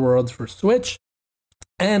Outer Worlds for Switch.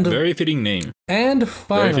 And very fitting name. And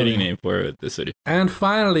finally, very fitting name for the city. And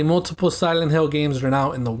finally, multiple Silent Hill games are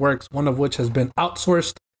now in the works, one of which has been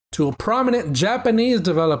outsourced to a prominent Japanese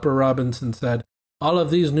developer, Robinson said. All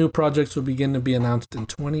of these new projects will begin to be announced in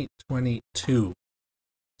 2022.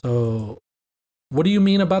 So, what do you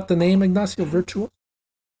mean about the name, Ignacio? Virtuos?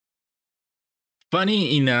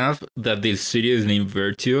 Funny enough that the studio is named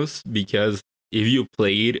Virtuos, because if you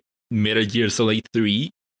played Metal Gear Solid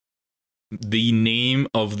 3, the name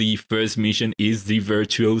of the first mission is the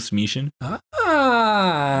Virtuos mission.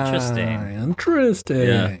 Interesting.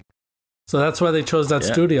 Yeah. So that's why they chose that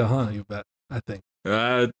studio, huh? You bet, I think.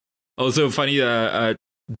 Also funny, you have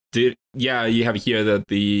here that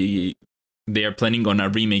they are planning on a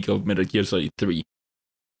remake of Metal Gear Solid 3.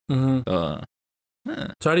 Mm-hmm.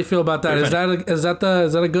 So how do you feel about that? Is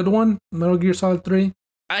that a good one? Metal Gear Solid 3?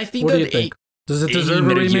 I think. What do you think? Does it deserve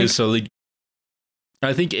a remake?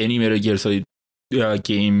 I think any Metal Gear Solid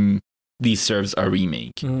game deserves a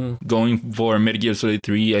remake. Mm-hmm. Going for Metal Gear Solid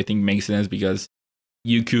 3, I think makes sense because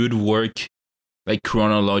you could work like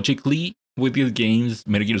chronologically with these games.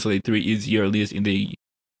 Metal Gear Solid 3 is the earliest in the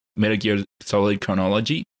Metal Gear Solid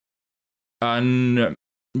chronology. And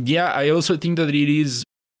I also think that it is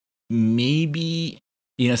maybe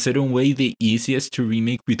in a certain way the easiest to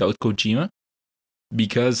remake without Kojima,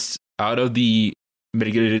 because out of the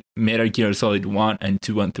Metal Gear Solid 1 and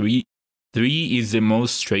 2 and 3 is the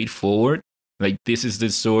most straightforward. Like, this is the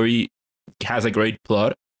story, has a great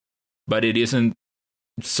plot, but it isn't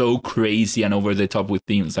so crazy and over the top with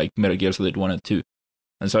themes like Metal Gear Solid 1 and 2.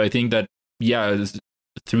 And so I think that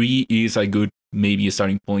 3 is a good maybe a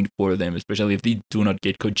starting point for them, especially if they do not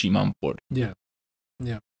get Kojima on board. Yeah.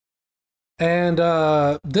 And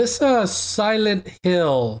this Silent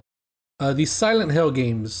Hill, these Silent Hill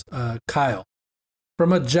games, Kyle, have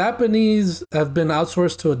been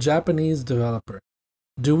outsourced to a Japanese developer.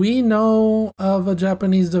 Do we know of a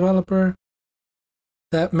Japanese developer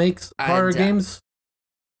that makes horror games?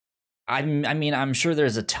 I'm sure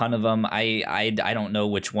there's a ton of them. I don't know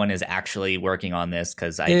which one is actually working on this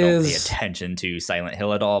because I don't pay attention to Silent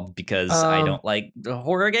Hill at all because I don't like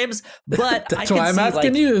horror games. But that's why I'm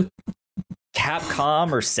asking you.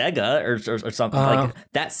 Capcom or Sega or something like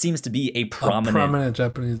that seems to be a prominent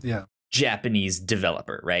Japanese, Japanese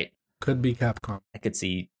developer, right? Could be Capcom. I could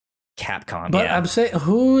see Capcom. But yeah. I'm saying,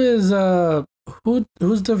 who's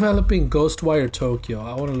developing Ghostwire Tokyo?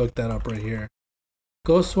 I want to look that up right here.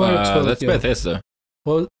 Ghostwire Tokyo. That's Bethesda.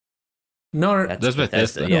 Well, no, That's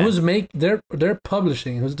Bethesda. yeah. They're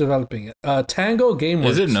publishing. Who's developing it? Tango Gameworks.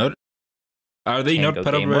 Is it not? Are they Tango not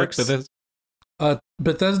part of Gameworks? Bethesda?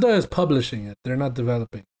 Bethesda is publishing it. They're not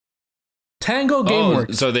developing. Tango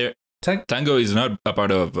Gameworks. So Tango is not a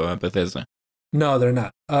part of Bethesda. No, they're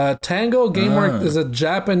not. Tango Gameworks is a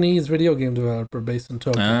Japanese video game developer based in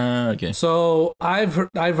Tokyo. Okay. So I've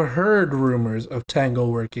heard rumors of Tango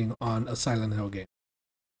working on a Silent Hill game.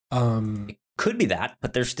 It could be that,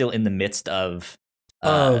 but they're still in the midst of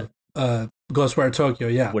Ghostwire Tokyo,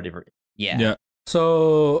 yeah. whatever. Yeah. Yeah.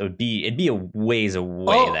 So it'd be a ways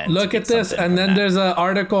away then. Look at this, and then there's an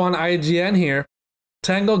article on IGN here.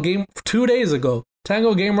 2 days ago.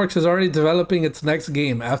 Tango Gameworks is already developing its next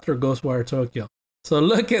game after Ghostwire Tokyo. So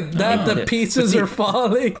look at that, the pieces are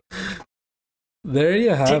falling. There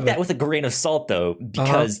you have it. Take that with a grain of salt, though,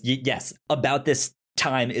 because yes, about this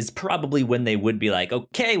time is probably when they would be like,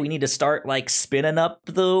 okay, we need to start like spinning up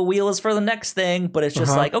the wheels for the next thing. But it's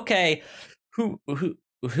just like, okay, who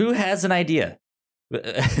has an idea?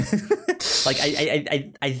 Like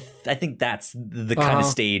I think that's the kind of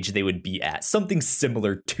stage they would be at, something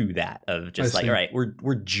similar to that, of just like, all right,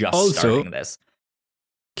 we're just starting this.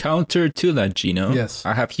 Counter to that, Gino. Yes,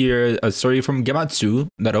 I have here a story from Gematsu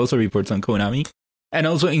that also reports on Konami, and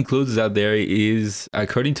also includes that there is,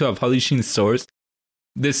 according to a publishing source,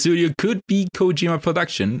 the studio could be Kojima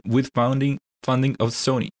Production with funding of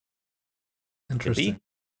Sony. Interesting.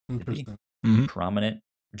 Mm-hmm. Prominent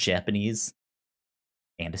Japanese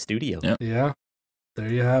and a studio. Yeah. There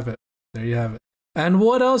you have it. And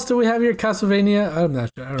what else do we have here? Castlevania? I'm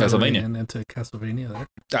not sure. I don't Castlevania. Really into Castlevania there.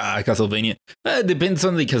 Castlevania. It depends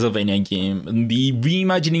on the Castlevania game. The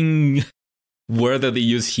reimagining word that they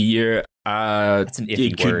use here, that's an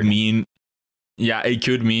iffy it could word. mean, it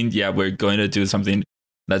could mean, we're going to do something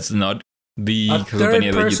that's not the Castlevania that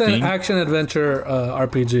you third-person think. action adventure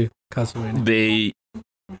RPG Castlevania. They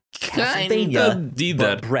kind of did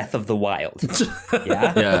that. Breath of the Wild.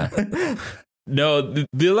 Yeah. No,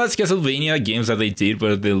 the last Castlevania games that they did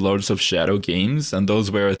were the Lords of Shadow games, and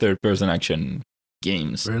those were third-person action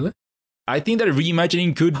games. Really? I think that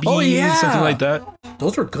reimagining could be something like that.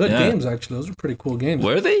 Those were good games, actually. Those were pretty cool games.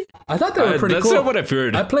 Were they? I thought they were pretty cool. That's not what I've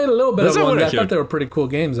heard. I played a little bit of one. I thought heard. they were pretty cool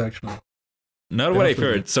games, actually. Not what I've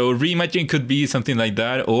heard. So reimagining could be something like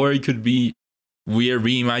that, or it could be we are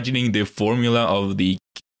reimagining the formula of the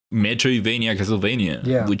Metroidvania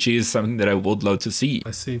Castlevania, which is something that I would love to see.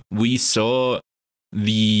 I see. We saw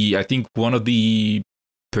I think one of the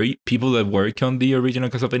people that work on the original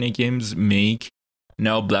Castlevania games make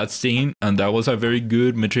now Bloodstain, and that was a very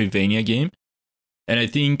good Metroidvania game. And I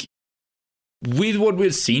think with what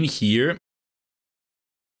we're seeing here,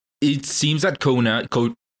 it seems that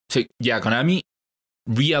Konami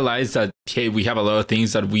realized that, hey, we have a lot of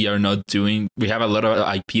things that we are not doing. We have a lot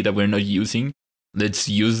of IP that we're not using. Let's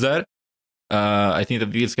use that. I think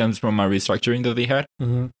that this comes from a restructuring that they had.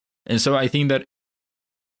 Mm-hmm. And so I think that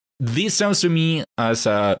this sounds to me as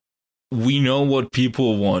we know what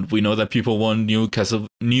people want. We know that people want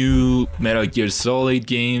new Metal Gear Solid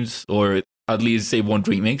games, or at least they want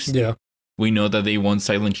remakes. Yeah. We know that they want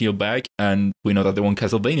Silent Hill back, and we know that they want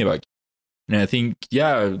Castlevania back. And I think,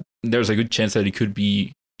 there's a good chance that it could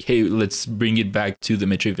be, hey, let's bring it back to the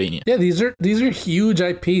Metroidvania. Yeah, these are huge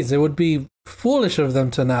IPs. It would be foolish of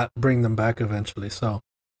them to not bring them back eventually. So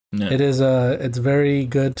it is it's very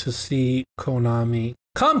good to see Konami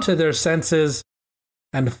come to their senses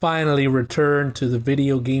and finally return to the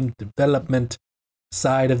video game development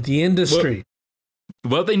side of the industry.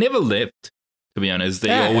 Well, they never left, to be honest.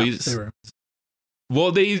 They always...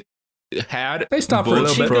 They stopped for a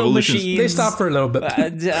little bit. They stopped for a little bit.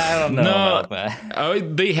 I don't know about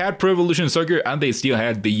that. They had Pro Evolution Soccer, and they still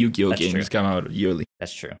had the Yu-Gi-Oh games come out yearly.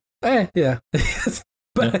 That's true. Yeah.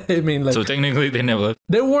 But I mean, like, so technically, they never left.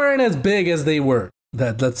 They weren't as big as they were.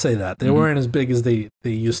 Let's say that they weren't as big as they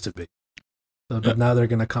used to be. So, but now they're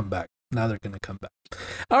gonna come back.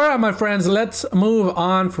 All right, my friends, let's move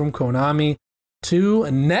on from Konami to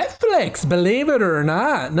Netflix. Believe it or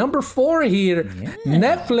not, number 4 here. Yeah.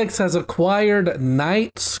 Netflix has acquired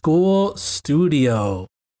Night School Studio.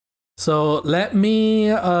 So let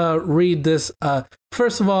me read this.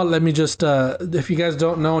 First of all, let me just, if you guys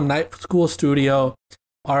don't know, Night School Studio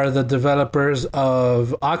are the developers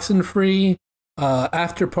of Oxenfree,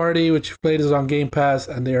 After Party, which you've played is on Game Pass,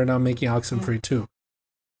 and they are now making Oxenfree 2.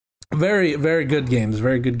 Very, very good games.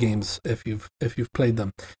 Very good games if you've played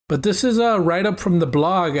them. But this is a write-up from the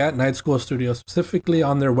blog at Night School Studio, specifically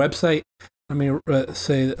on their website. Let me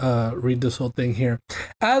read this whole thing here.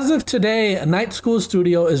 As of today, Night School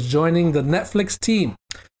Studio is joining the Netflix team.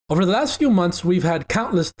 Over the last few months, we've had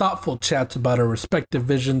countless thoughtful chats about our respective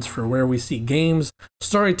visions for where we see games,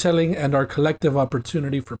 storytelling, and our collective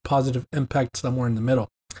opportunity for positive impact somewhere in the middle.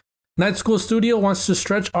 Night School Studio wants to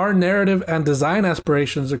stretch our narrative and design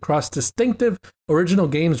aspirations across distinctive, original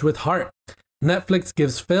games with heart. Netflix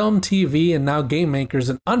gives film, TV, and now game makers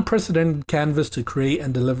an unprecedented canvas to create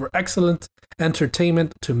and deliver excellent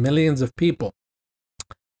entertainment to millions of people.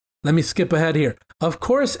 Let me skip ahead here. Of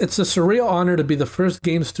course, it's a surreal honor to be the first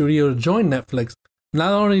game studio to join Netflix.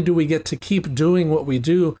 Not only do we get to keep doing what we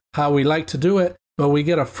do, how we like to do it, but we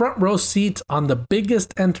get a front row seat on the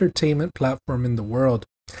biggest entertainment platform in the world.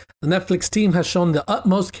 The Netflix team has shown the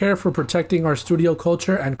utmost care for protecting our studio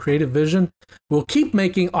culture and creative vision. We'll keep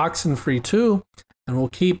making Oxenfree 2, and we'll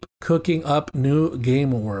keep cooking up new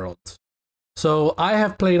game worlds. So I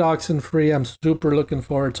have played Oxenfree. I'm super looking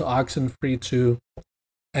forward to Oxenfree 2.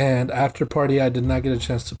 And After Party, I did not get a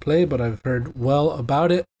chance to play, but I've heard well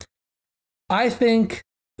about it. I think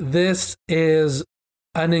this is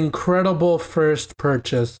an incredible first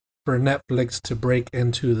purchase for Netflix to break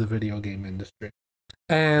into the video game industry.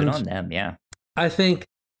 And good on them, yeah. I think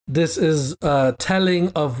this is telling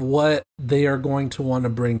of what they are going to want to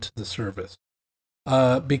bring to the service.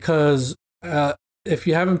 Because if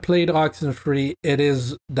you haven't played Oxenfree, it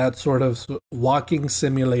is that sort of walking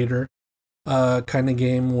simulator kind of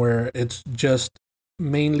game where it's just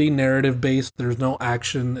mainly narrative based. There's no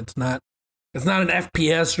action. It's not an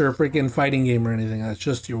FPS or a freaking fighting game or anything. It's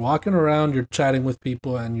just you're walking around, you're chatting with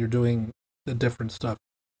people, and you're doing the different stuff.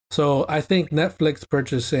 So I think Netflix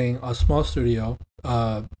purchasing a small studio,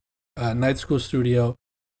 Night School Studio,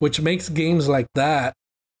 which makes games like that,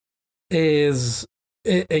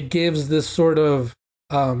 it gives this sort of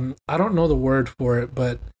I don't know the word for it,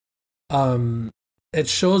 but it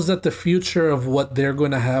shows that the future of what they're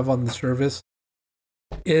going to have on the service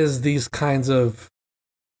is these kinds of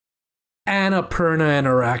Annapurna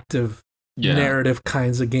interactive narrative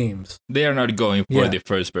kinds of games. They are not going for the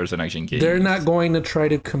first-person action game. They're not going to try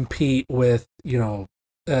to compete with,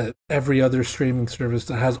 every other streaming service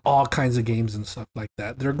that has all kinds of games and stuff like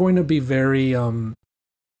that. They're going to be very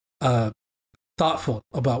thoughtful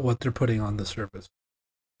about what they're putting on the service.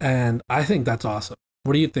 And I think that's awesome.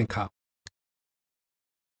 What do you think, Kyle?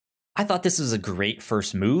 I thought this was a great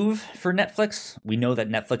first move for Netflix. We know that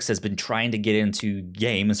Netflix has been trying to get into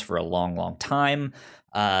games for a long, long time.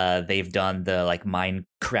 They've done the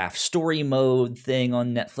Minecraft story mode thing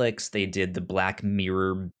on Netflix. They did the Black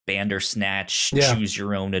Mirror Bandersnatch choose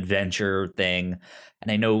your own adventure thing. And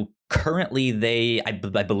I know currently I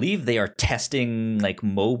believe they are testing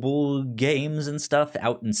mobile games and stuff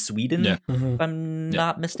out in Sweden, if I'm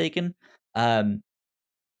not mistaken.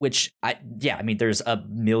 Which there's a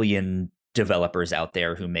million developers out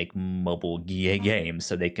there who make mobile games,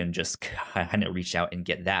 so they can just kind of reach out and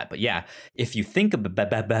get that. But yeah, if you think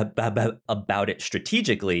about it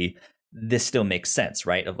strategically, this still makes sense,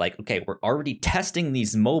 right? Of okay, we're already testing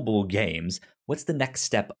these mobile games. What's the next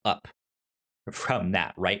step up from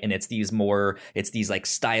that, right? And it's these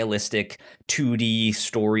stylistic 2D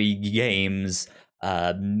story games,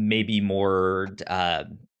 maybe more.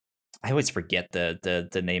 I always forget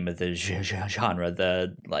the name of the genre,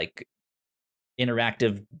 the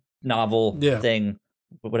interactive novel thing,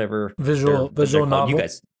 whatever. Visual novel. You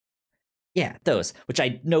guys, those. Which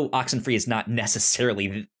I know Oxenfree is not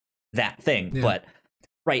necessarily that thing, but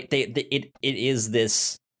right, it is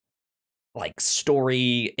this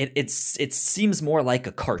story. It seems more like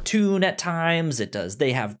a cartoon at times. It does.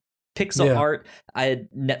 They have pixel art.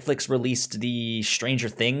 Netflix released the Stranger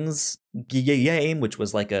Things game, which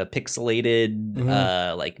was a pixelated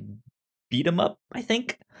beat 'em up, I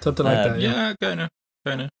think, something like that. Yeah, kind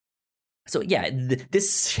of. So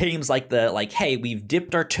this seems like hey, we've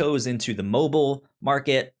dipped our toes into the mobile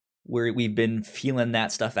market where we've been feeling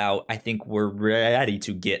that stuff out. I think we're ready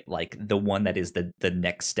to get the one that is the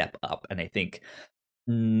next step up, and I think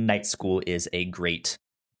Night School is a great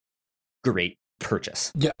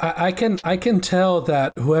purchase. Yeah, I can tell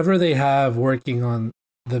that whoever they have working on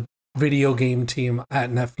the video game team at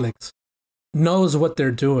Netflix knows what they're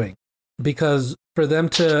doing, because for them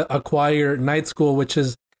to acquire Night School, which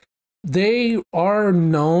is, they are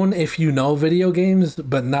known if you know video games,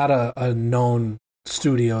 but not a known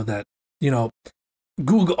studio that,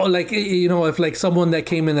 Google, if someone that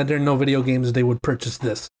came in that didn't know video games, they would purchase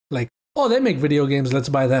this. They make video games, let's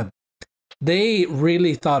buy them. They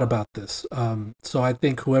really thought about this. So I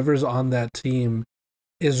think whoever's on that team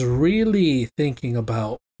is really thinking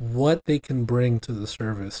about what they can bring to the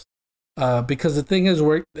service. Because the thing is,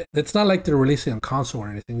 it's not like they're releasing on console or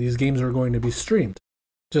anything. These games are going to be streamed,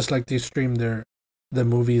 just like they stream the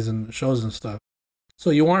movies and shows and stuff. So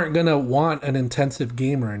you aren't gonna want an intensive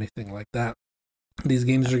game or anything like that. These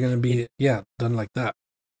games are gonna be done like that.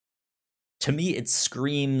 To me, it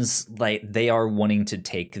screams like they are wanting to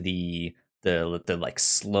take the like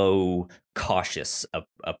slow, cautious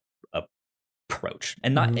approach,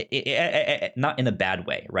 and not not in a bad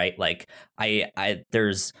way, right? Like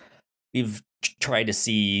we've tried to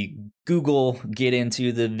see Google get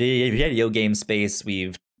into the video game space.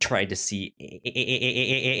 We've tried to see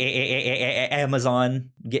Amazon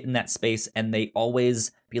get in that space, and they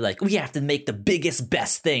always be like, we have to make the biggest,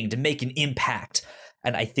 best thing to make an impact.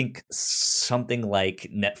 And I think something like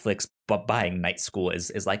Netflix buying Night School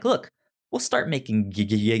is like, look, we'll start making games.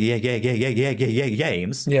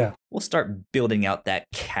 Yeah. We'll start building out that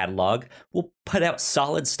catalog. We'll put out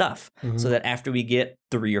solid stuff so that after we get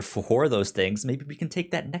 3 or 4 of those things, maybe we can take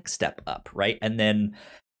that next step up, right? And then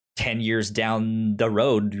 10 years down the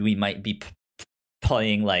road, we might be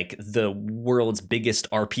playing like the world's biggest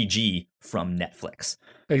RPG from Netflix.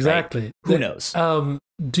 Exactly. Right? Who knows?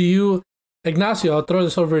 Ignacio, I'll throw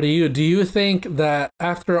this over to you. Do you think that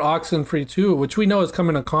after Oxenfree 2, which we know is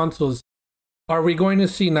coming to consoles, are we going to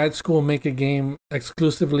see Night School make a game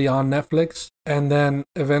exclusively on Netflix? And then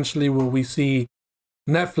eventually will we see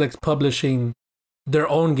Netflix publishing their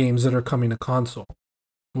own games that are coming to console?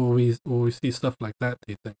 Will we see stuff like that,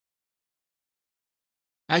 do you think?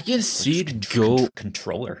 I can see it go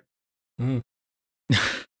controller. No,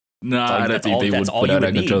 I don't think they would put out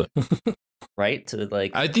a controller. Right? To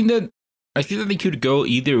like I think that they could go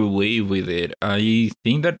either way with it. I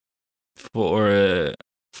think that for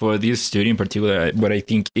this studio in particular, what I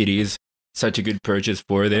think it is such a good purchase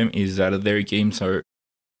for them is that their games are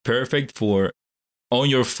perfect for on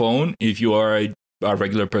your phone. If you are a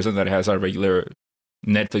regular person that has a regular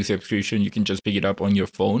Netflix subscription, you can just pick it up on your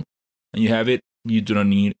phone and you have it. You do not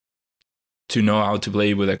need to know how to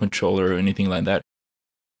play with a controller or anything like that.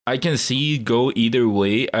 I can see it go either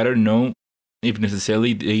way. I don't know if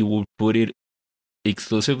necessarily they will put it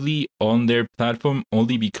exclusively on their platform,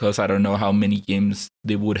 only because I don't know how many games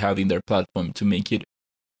they would have in their platform to make it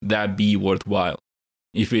that be worthwhile.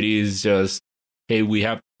 If it is just, hey, we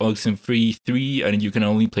have Oxenfree 3 and you can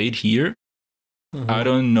only play it here, I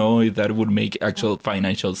don't know if that would make actual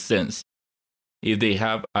financial sense. If they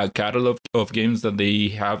have a catalog of games that they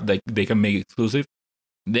have that they can make exclusive,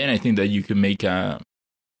 then I think that you can make an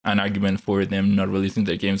argument for them not releasing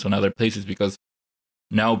their games on other places, because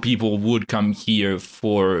now people would come here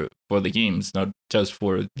for the games, not just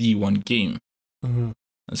for the one game.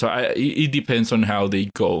 So it depends on how they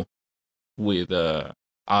go with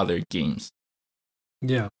other games.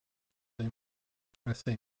 Yeah, I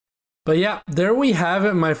see. But yeah, there we have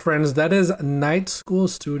it, my friends. That is Night School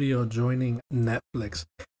Studio joining Netflix.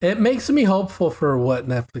 It makes me hopeful for what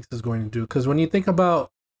Netflix is going to do, because when you think about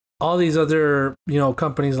all these other,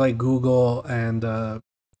 companies like Google and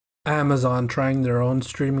Amazon trying their own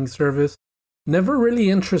streaming service, never really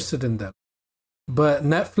interested in them. But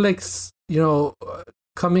Netflix,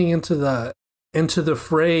 coming into the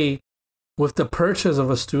fray with the purchase of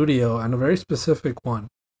a studio, and a very specific one,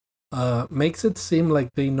 makes it seem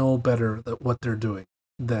like they know better what they're doing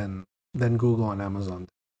than Google and Amazon.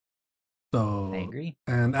 So I agree.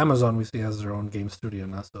 And Amazon, we see, has their own game studio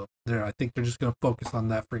now. So I think they're just going to focus on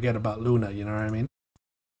that. Forget about Luna, you know what I mean?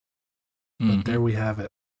 But there we have it.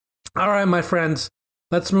 All right, my friends,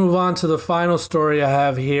 let's move on to the final story I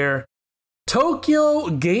have here.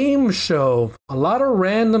 Tokyo Game Show. A lot of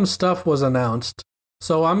random stuff was announced.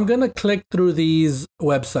 So I'm going to click through these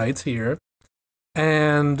websites here,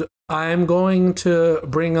 and I'm going to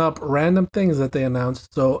bring up random things that they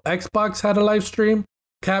announced. So Xbox had a live stream,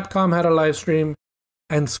 Capcom had a live stream,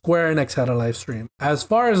 and Square Enix had a live stream. As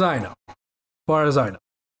far as I know.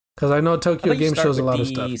 Because I know Tokyo Game shows a lot of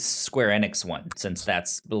stuff. Square Enix one, since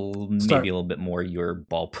that's maybe a little bit more your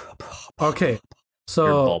ballpark. Okay. So,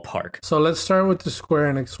 your ballpark. So let's start with the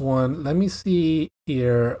Square Enix one. Let me see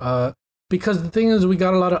here. Because the thing is, we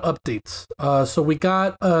got a lot of updates. So we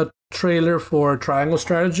got a trailer for Triangle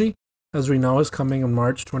Strategy, as we know, is coming in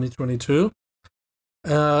March 2022.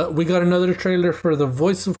 We got another trailer for The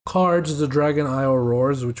Voice of Cards, The Dragon Isle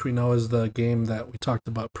Roars, which we know is the game that we talked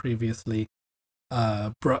about previously,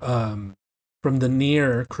 from the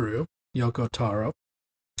Nier crew, Yoko Taro.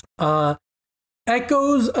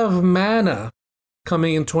 Echoes of Mana,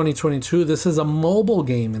 coming in 2022. This is a mobile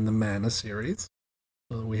game in the Mana series.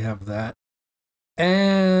 So we have that.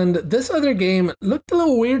 And this other game looked a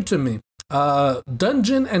little weird to me.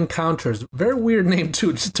 Dungeon Encounters. Very weird name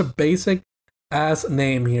too. Just a basic ass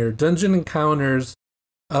name here. Dungeon Encounters.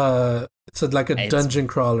 It's like a dungeon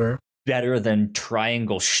crawler. Better than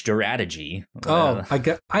Triangle Strategy.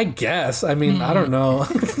 I guess. I mean, I don't know.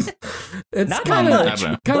 It's not kind much,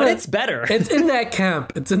 but it's better. It's in that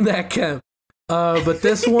camp. But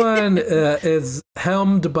this one is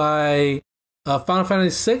helmed by Final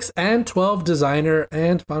Fantasy 6 and 12 designer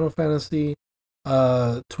and Final Fantasy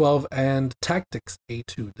 12 and Tactics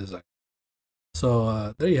A2 designer.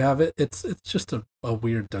 So there you have it. It's just a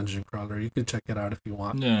weird dungeon crawler. You can check it out if you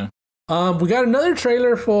want. Yeah. We got another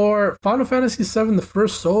trailer for Final Fantasy VII: The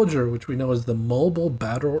First Soldier, which we know is the mobile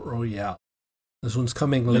battle royale. This one's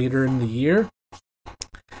coming later in the year.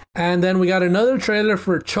 And then we got another trailer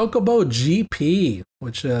for Chocobo GP,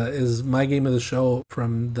 which is my game of the show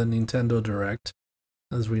from the Nintendo Direct.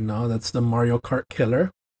 As we know, that's the Mario Kart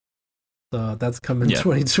killer. So that's coming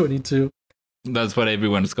 2022. That's what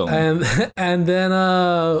everyone's calling. And then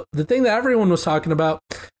the thing that everyone was talking about,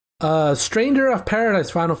 Stranger of Paradise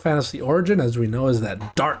Final Fantasy Origin, as we know, is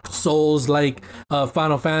that Dark Souls-like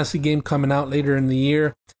Final Fantasy game coming out later in the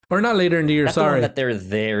year. Or not later in the year, That's sorry. The one that they're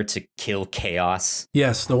there to kill chaos.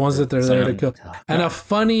 Yes, the ones that they're there to kill. And a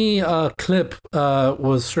funny clip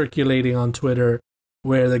was circulating on Twitter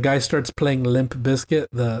where the guy starts playing Limp Bizkit,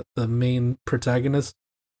 the main protagonist.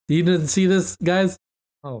 You didn't see this, guys?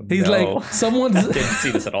 Oh, He's like, someone's I didn't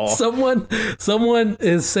see this at all. Someone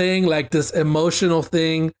is saying like this emotional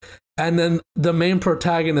thing, and then the main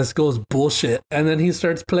protagonist goes bullshit, and then he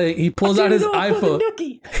starts playing. He pulls out his iPhone.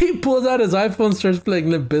 He pulls out his iPhone, starts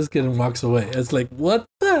playing Limp Bizkit, and walks away. It's like, what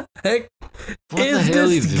the heck is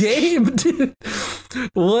this game, dude?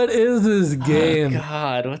 What is this game? Oh,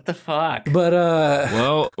 God, what the fuck? But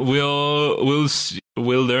well, we'll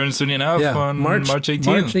learn soon enough on March 18th.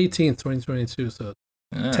 March 18th, 2022. So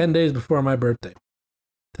 10 days before my birthday.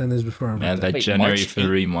 10 days before my birthday. That January,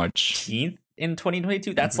 February, March 18th in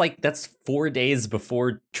 2022. That's 4 days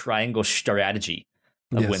before Triangle Strategy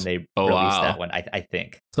when they released that one. I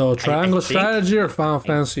think. So Triangle Strategy or Final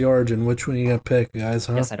Fantasy Origin? Which one you gonna pick, guys?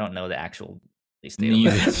 Huh? I guess I don't know the actual release date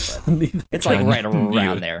of it, but it's like right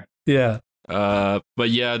around there. Yeah. But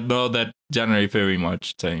yeah, no, that January, February,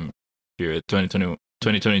 March time period,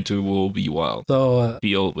 2022 will be wild. So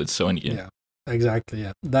filled with so many games. Yeah. Exactly,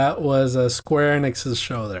 yeah. That was Square Enix's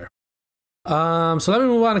show there. So let me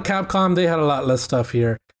move on to Capcom. They had a lot less stuff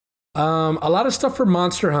here. A lot of stuff for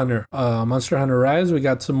Monster Hunter. Monster Hunter Rise, we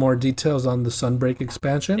got some more details on the Sunbreak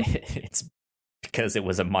expansion. It's because it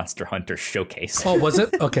was a Monster Hunter showcase. Oh, was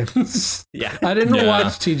it? Okay. Yeah. I didn't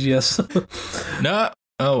watch TGS. No.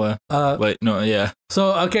 Oh, wait, no, yeah.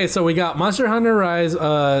 So, okay, so we got Monster Hunter Rise.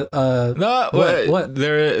 No, what?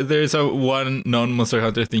 There's a one non-Monster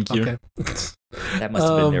Hunter thing here. Okay. That must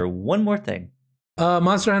have been there. One more thing.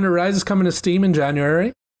 Monster Hunter Rise is coming to Steam in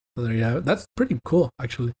January. So there you have it. That's pretty cool,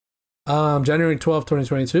 actually. January 12th,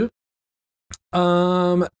 2022.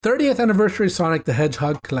 30th anniversary Sonic the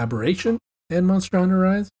Hedgehog collaboration in Monster Hunter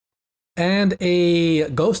Rise. And a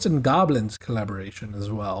Ghost and Goblins collaboration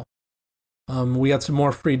as well. We got some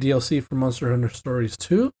more free DLC for Monster Hunter Stories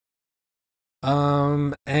 2.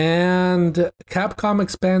 And Capcom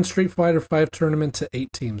expands Street Fighter V tournament to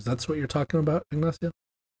 8 teams. That's what you're talking about, Ignacio?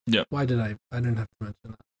 Yeah. Why did I didn't have to mention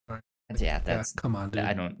that. Sorry. Yeah, that's come on, dude.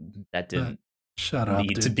 That didn't shut up,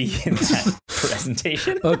 need dude. to be in that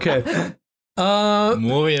presentation. Okay.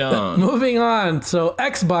 Moving on. So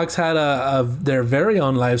Xbox had their very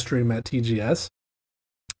own live stream at TGS.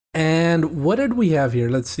 And what did we have here?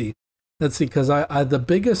 Let's see, because I the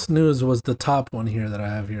biggest news was the top one here that I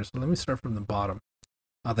have here. So let me start from the bottom.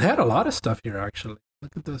 They had a lot of stuff here, actually.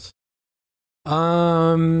 Look at this.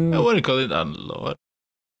 I wouldn't call it a lot.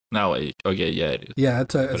 No, wait. Okay, yeah, it is. Yeah,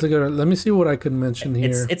 it's a good. Let me see what I could mention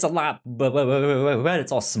here. It's a lot, but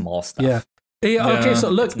it's all small stuff. Yeah. Okay, so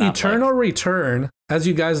look, Eternal like... Return. As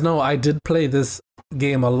you guys know, I did play this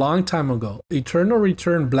game a long time ago. Eternal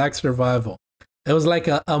Return Black Survival. It was like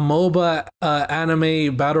a MOBA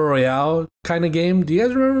anime battle royale kind of game. Do you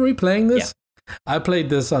guys remember me playing this? Yeah. I played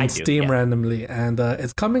this on Steam randomly, and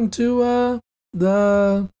it's coming to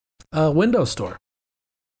the Windows Store.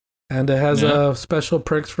 And it has special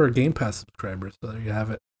perks for Game Pass subscribers. So there you have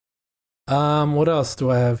it. What else do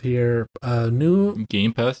I have here? New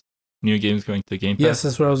Game Pass? New games going to Game Pass? Yes,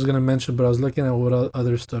 that's what I was going to mention, but I was looking at what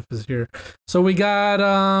other stuff is here. So we got...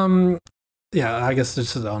 I guess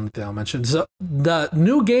this is the only thing I'll mention. So the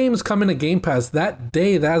new games coming to Game Pass that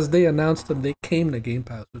day, as they announced them, they came to Game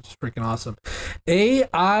Pass, which is freaking awesome.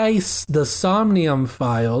 The Somnium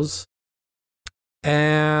Files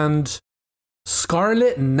and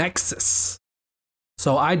Scarlet Nexus.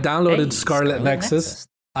 So I downloaded Scarlet Nexus.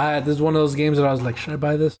 This is one of those games that I was like, should I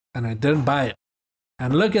buy this? And I didn't buy it.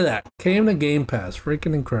 And look at that. Came to Game Pass.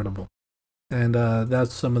 Freaking incredible. And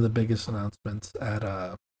that's some of the biggest announcements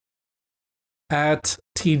at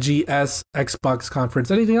TGS Xbox conference.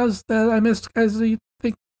 Anything else that I missed, guys, that you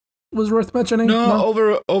think was worth mentioning? No?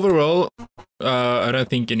 Overall, I don't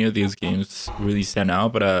think any of these games really stand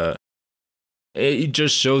out, but it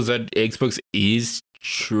just shows that Xbox is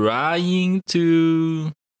trying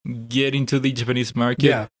to get into the Japanese market.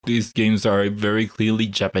 Yeah. These games are very clearly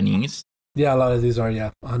Japanese. Yeah, a lot of these are,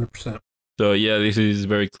 100%. So yeah, this is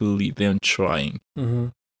very clearly them trying. Mm-hmm.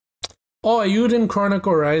 Oh, Ayuden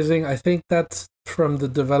Chronicle Rising. I think that's from the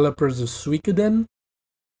developers of Suikoden.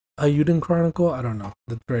 Ayuden Chronicle. I don't know.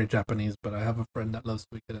 That's very Japanese, but I have a friend that loves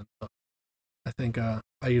Suikoden. So I think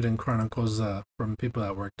Ayuden Chronicles from people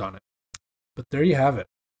that worked on it. But there you have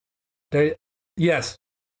it. Yes,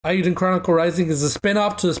 Ayuden Chronicle Rising is a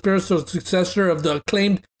spin-off to the spiritual successor of the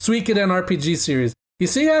acclaimed Suikoden RPG series. You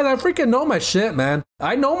see, guys, I freaking know my shit, man.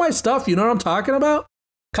 I know my stuff. You know what I'm talking about?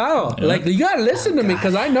 Kyle, like, you gotta listen to me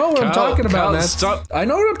because I know what I'm talking about, man. I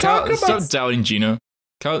know what I'm talking about. Stop doubting Gino.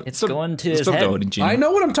 It's going to his head. I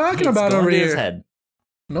know what I'm talking about over here. Head.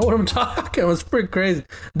 Know what I'm talking? It was pretty crazy.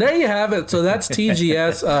 There you have it. So that's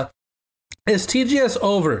TGS. Is TGS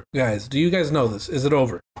over, guys? Do you guys know this? Is it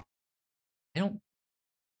over? I don't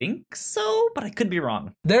think so, but I could be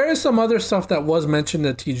wrong. There is some other stuff that was mentioned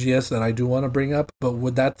at TGS that I do want to bring up,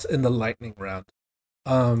 but that's in the lightning round.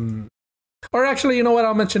 Or actually, you know what?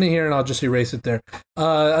 I'll mention it here and I'll just erase it there.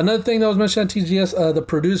 Another thing that was mentioned at TGS, the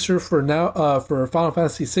producer for Final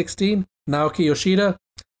Fantasy 16, Naoki Yoshida,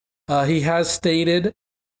 he has stated,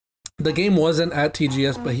 the game wasn't at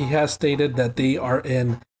TGS, but he has stated that they are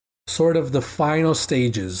in sort of the final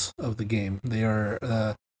stages of the game. They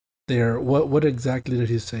are what exactly did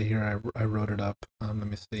he say here? I wrote it up. Let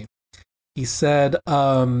me see. He said,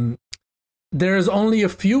 there's only a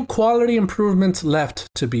few quality improvements left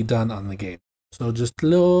to be done on the game. So just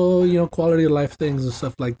little, quality of life things and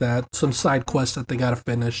stuff like that. Some side quests that they got to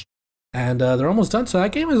finish. And they're almost done. So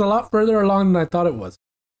that game is a lot further along than I thought it was.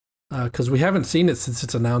 Because we haven't seen it since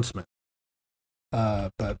its announcement.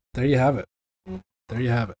 But there you have it. There you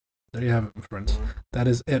have it. There you have it, my friends. That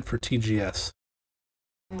is it for TGS.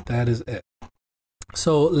 That is it.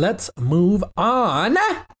 So let's move on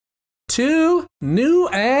to new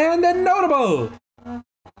and notable.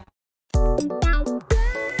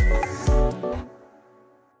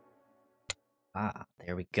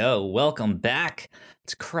 There we go. Welcome back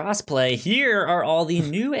to Crossplay. Here are all the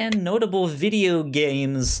new and notable video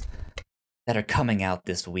games that are coming out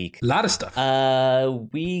this week. A lot of stuff.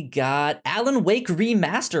 We got Alan Wake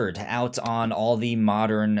Remastered out on all the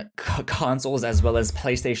modern consoles, as well as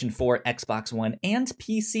PlayStation 4, Xbox One, and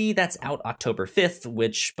PC. That's out October 5th,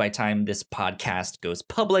 which by time this podcast goes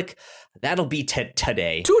public, that'll be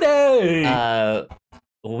today.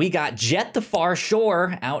 We got Jet the Far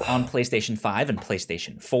Shore out on PlayStation 5 and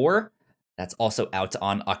PlayStation 4. That's also out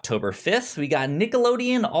on October 5th. We got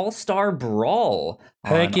Nickelodeon All-Star Brawl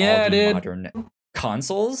on all the modern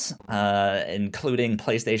consoles, including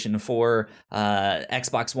PlayStation 4,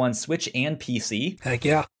 Xbox One, Switch, and PC. Heck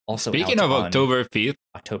yeah. Also, speaking of October 5th,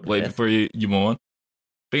 wait, before you move on.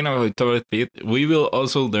 Speaking of October 5th, we will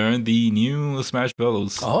also learn the new Smash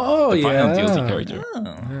Bros. Oh, the final yeah. DLC character.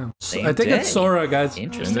 Yeah. I think it's Sora, guys.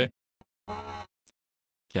 Interesting.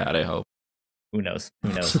 God, I hope. Who knows?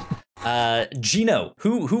 Gino,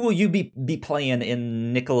 who will you be playing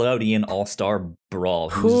in Nickelodeon All-Star Brawl?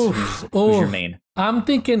 Who's your main? I'm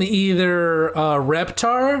thinking either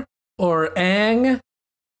Reptar or Aang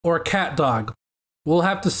or Cat Dog. We'll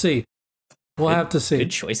have to see.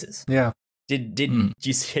 Good choices. Yeah. Did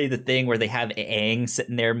you say the thing where they have Aang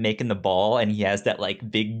sitting there making the ball and he has that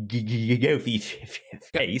like big goofy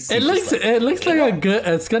face? It looks like a good.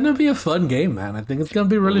 It's gonna be a fun game, man. I think it's gonna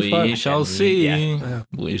be really fun. We shall see. Yeah.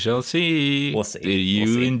 We shall see. We'll see. Did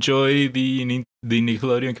you enjoy the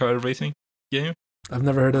Nickelodeon car racing game? I've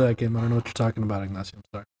never heard of that game. I don't know what you're talking about, Ignacio.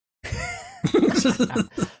 I'm sorry.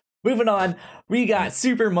 Moving on, we got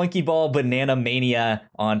Super Monkey Ball Banana Mania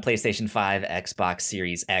on PlayStation 5, Xbox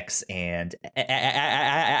Series X, and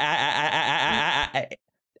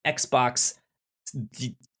Xbox.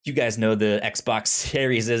 You guys know the Xbox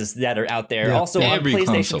series that are out there. Yeah, also on PlayStation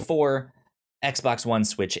console. 4, Xbox One,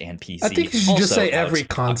 Switch, and PC. I think you should just say every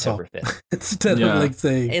console instead of like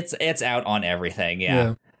saying it's out on everything.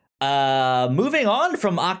 Yeah. Moving on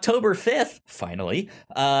from October 5th, finally,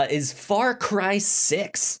 is Far Cry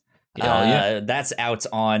 6. That's out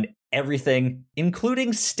on everything,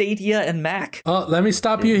 including Stadia and Mac. Oh, let me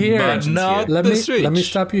stop you here. But not let me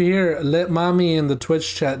stop you here. Let Mommy in the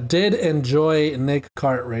Twitch chat did enjoy Nick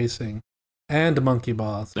Kart Racing, and Monkey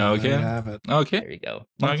Ball. So Okay. there you have it. Okay. There you go.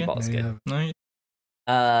 Monkey Okay. Ball is There you good. have it.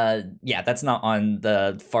 Okay. Yeah, that's not on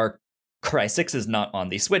the Far Cry 6 is not on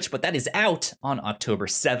the Switch, but that is out on October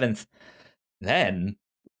 7th. Then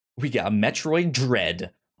we got Metroid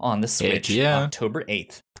Dread on the Switch, yeah. October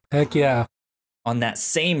 8th. Heck yeah. On that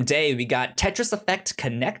same day, we got Tetris Effect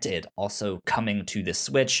Connected also coming to the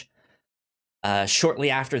Switch.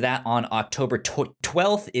 Shortly after that, on October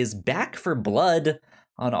 12th, is Back for Blood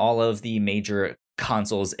on all of the major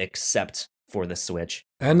consoles except for the Switch.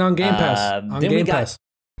 And on Game Pass. On Game Pass.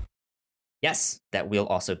 Yes, that will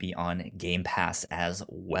also be on Game Pass as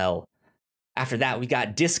well. After that, we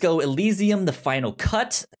got Disco Elysium, the final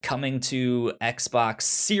cut, coming to Xbox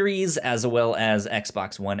Series as well as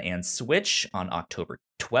Xbox One and Switch on October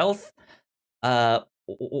 12th.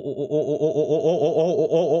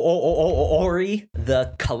 Ori,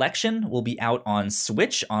 the collection, will be out on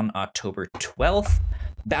Switch on October 12th.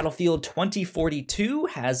 Battlefield 2042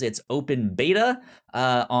 has its open beta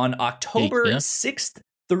on October 6th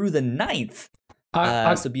through the 9th.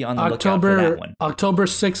 So be on the lookout for that one. October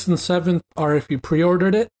 6th and 7th are if you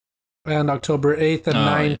pre-ordered it, and October 8th and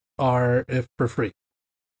 9th are if for free.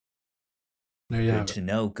 There you have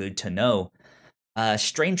it. Good to know.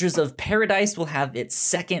 Strangers of Paradise will have its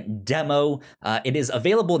second demo. It is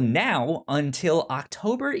available now until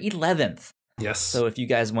October 11th. Yes. So if you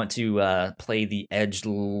guys want to play the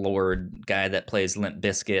edgelord guy that plays Limp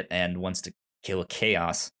Bizkit and wants to kill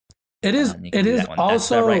chaos, it is. It is also that's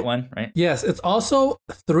the right one, right? Yes, it's also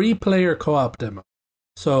a 3-player co-op demo.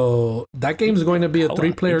 So that game is going to be a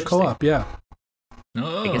 3-player co-op. Yeah.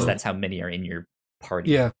 Oh. I guess that's how many are in your party.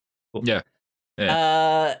 Yeah. Cool. Yeah.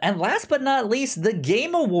 And last but not least, the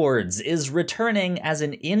Game Awards is returning as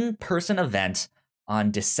an in-person event on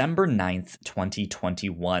December 9th,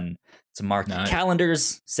 2021. So mark your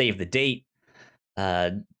calendars, save the date.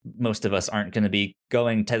 Most of us aren't going to be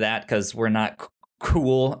going to that because we're not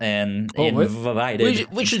cool and invited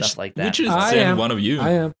and stuff like that. We should send one of you. I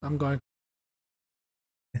am. I'm going.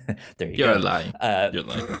 There you You're go. lying. You're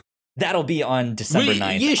lying. That'll be on December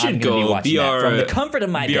 9th. You should I'm go. be watching that from the comfort of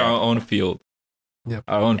my bed. Be our own field. Yep.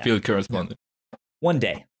 Our own field correspondent. One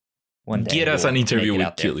day. Get us an interview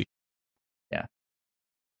with Chili. Yeah.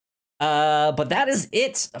 But that is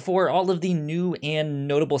it for all of the new and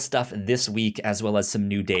notable stuff this week, as well as some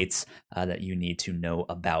new dates that you need to know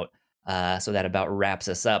about. So that about wraps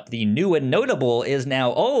us up. The new and notable is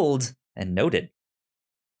now old and noted.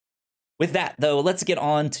 With that, though, let's get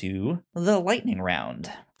on to the lightning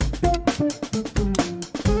round.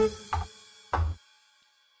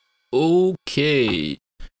 Okay.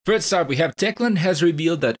 First up, we have Techland has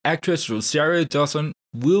revealed that actress Rosario Dawson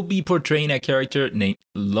will be portraying a character named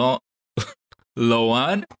Loan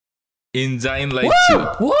in Dying Light 2.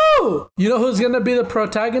 Whoa! You know who's going to be the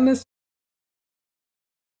protagonist?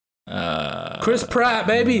 Chris Pratt,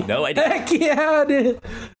 baby. No idea. Heck yeah, dude.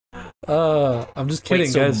 I'm just kidding,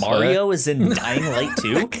 Wait, so guys. Mario is in Dying Light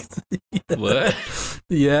 2? What?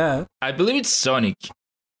 Yeah. I believe it's Sonic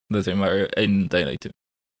that's in Mario in Dying Light 2.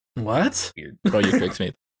 What? Weird. Roger Craig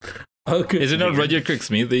Smith. Okay. Is it not Roger Craig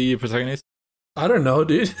Smith, the protagonist? I don't know,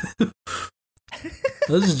 dude. I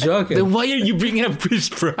was just joking. Then why are you bringing up Chris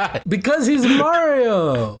Pratt? Because he's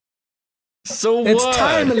Mario. So It's what?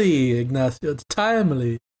 timely, Ignacio. It's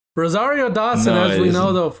timely. Rosario Dawson, No, as it we know,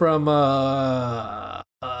 isn't. though, from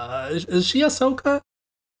is she Ahsoka?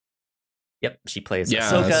 Yep, she plays Yeah,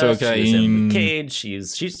 Ahsoka. Ahsoka She's in in- Cage.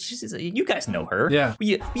 She's you guys know her. Yeah.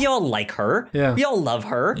 We all like her. Yeah. We all love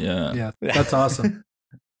her. Yeah. Yeah, that's awesome.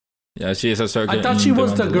 Yeah, she is Ahsoka. I thought she in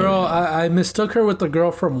was the girl. Mandalorian. I mistook her with the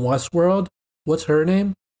girl from Westworld. What's her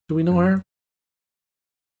name? Do we know her?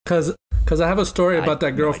 Because I have a story about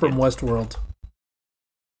that girl from Westworld.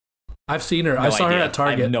 I've seen her. I saw her at I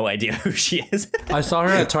Target. have no idea who she is. I saw her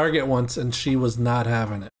at Target once, and she was not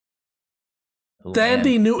having it. Oh,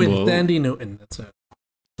 Sandy man. Newton. Whoa. Sandy Newton. That's it.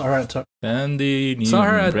 Saw her at Sandy Saw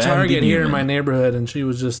her at Newman, Target Randy here in my Newman. neighborhood, and she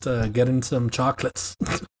was just getting some chocolates.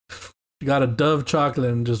 She got a Dove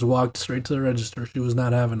chocolate and just walked straight to the register. She was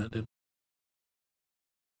not having it, dude.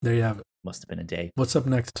 There you have it. Must have been a day. What's up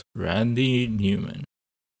next? Randy Newman.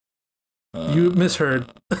 You misheard.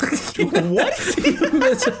 What? You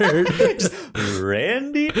misheard.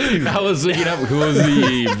 Randy? I was looking up who was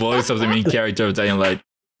the voice of the main character of Dying Light.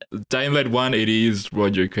 Dying Light 1, it is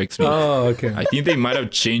Roger Craig Smith. Oh, okay. I think they might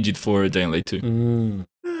have changed it for Dying Light 2. Mm.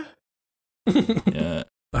 Yeah.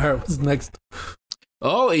 All right, what's next?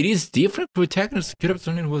 Oh, it is different protagonists. Could have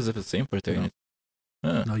it was the same protagonist.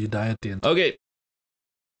 Huh. No, you die at the end. Okay.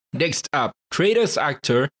 Next up, Kratos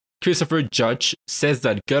actor Christopher Judge says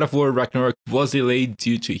that God of War Ragnarok was delayed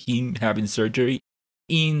due to him having surgery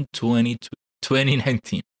in 2020.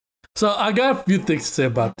 2019. So I got a few things to say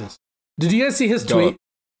about this. Did you guys see his tweet?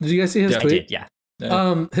 Did you guys see his tweet? I did,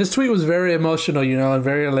 yeah. His tweet was very emotional, and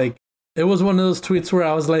very like, it was one of those tweets where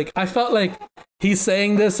I was like, I felt like he's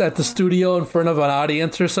saying this at the studio in front of an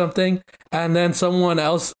audience or something, and then someone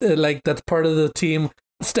else like that's part of the team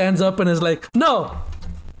stands up and is like, no,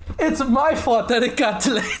 it's my fault that it got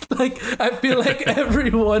delayed. Like, I feel like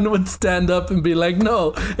everyone would stand up and be like,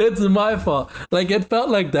 no, it's my fault. Like, it felt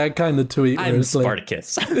like that kind of tweet. I'm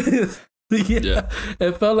Spartacus. Yeah,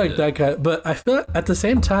 it felt like that kind. But I feel at the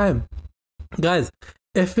same time, guys,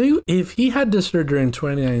 if he had this surgery in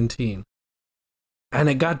 2019 and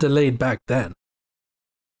it got delayed back then,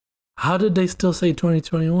 how did they still say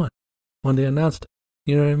 2021 when they announced it?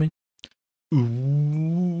 You know what I mean?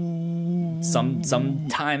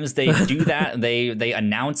 Sometimes they do that. They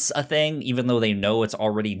announce a thing even though they know it's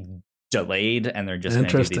already delayed, and they're just going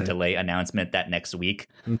to do the delay announcement that next week.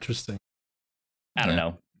 Interesting. I don't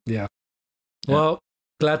know. Yeah. Well,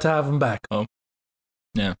 glad to have him back. Oh,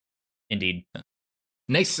 yeah. Indeed.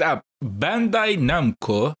 Next up, Bandai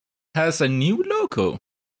Namco has a new logo.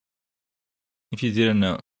 If you didn't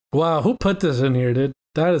know. Wow, who put this in here, dude?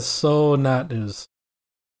 That is so not news.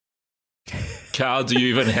 Cal, do you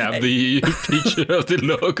even have the picture of the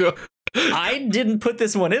logo? I didn't put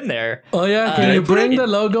this one in there. Oh yeah, can you bring the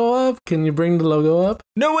logo up? Can you bring the logo up?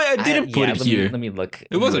 No way, I didn't put it here. Let me look.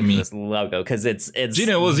 It wasn't me. This logo, because it's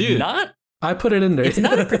Gino, it was you. Not. I put it in there. It's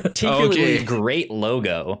not a particularly great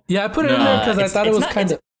logo. Yeah, I put it in there because I thought it was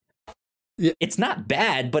kind of. It's not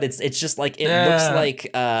bad, but it's just like it looks like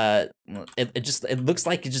it looks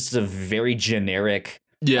like it's just a very generic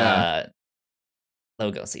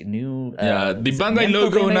logo. See, new the Bandai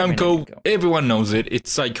logo, Namco, everyone knows it.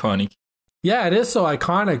 It's iconic. Yeah, it is so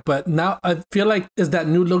iconic, but now I feel like, is that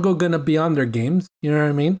new logo gonna be on their games? You know what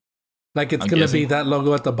I mean? Like, it's gonna be that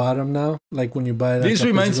logo at the bottom now, like when you buy like this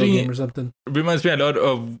reminds me game or something. Reminds me a lot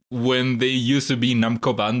of when they used to be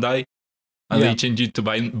Namco Bandai, and they changed it to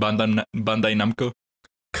Bandai Namco.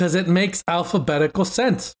 Because it makes alphabetical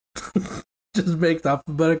sense. Just makes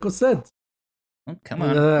alphabetical sense. Oh, come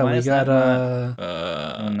on. Why we got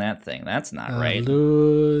on that thing. That's not right.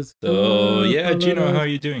 So yeah, Gino, how are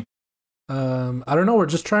you doing? I don't know. We're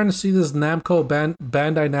just trying to see this Namco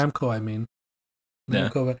Bandai Namco. I mean,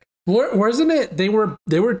 Namco. Wasn't it? They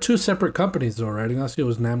were two separate companies, though, right? I see it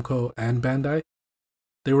was Namco and Bandai.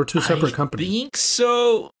 They were two separate companies. I think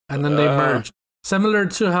so. And then they merged, similar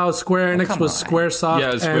to how Square Enix was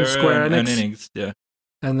SquareSoft and Square Enix. Yeah.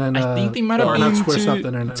 And then I think they might have been not SquareSoft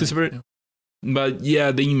and two separate. But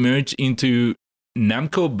yeah, they merged into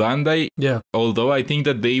Namco Bandai. Yeah. Although I think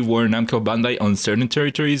that they were Namco Bandai on certain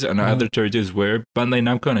territories, and other territories were Bandai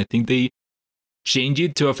Namco, and I think they changed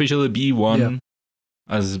it to officially be one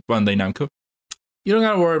as Bandai Namco. You don't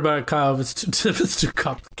gotta worry about it, Kyle. If it's too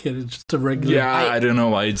complicated, just a regular. Yeah, I don't know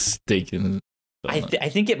why it's taken. I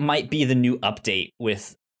think it might be the new update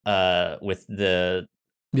with the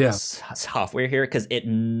software here, because it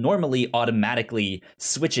normally automatically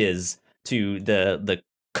switches to the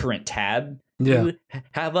current tab you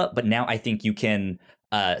have up, but now I think you can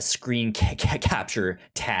screen capture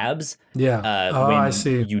tabs. When I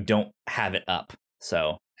see. You don't have it up.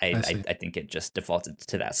 So I think it just defaulted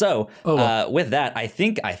to that. So with that, I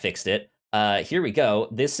think I fixed it. Here we go.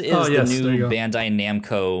 This is the new Bandai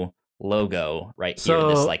Namco logo right here.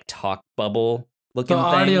 This like talk bubble looking thing.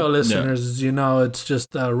 Audio listeners, it's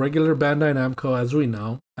just a regular Bandai Namco as we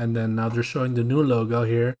know. And then now they're showing the new logo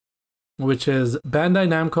here, which is Bandai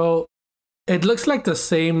Namco. It looks like the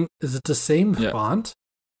same. Is it the same font?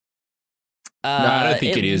 No, I don't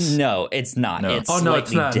think it is. No, it's not. No. It's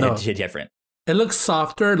slightly different. It looks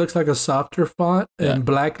softer. It looks like a softer font in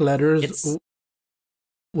black letters. It's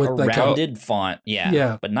with a like rounded font.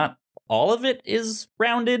 Yeah. But not all of it is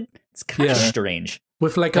rounded. It's kind of strange.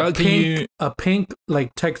 With like a pink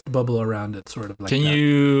like text bubble around it, sort of like Can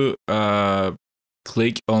you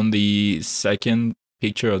click on the second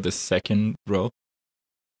picture of the second row?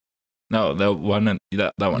 No, that one.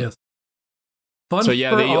 That one. Yes. So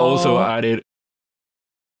yeah, they also added.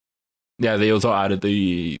 Yeah, they also added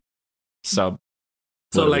the sub.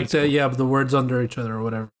 So like the words under each other or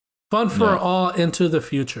whatever. Fun for all into the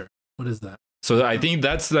future. What is that? So I think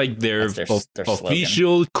that's like their official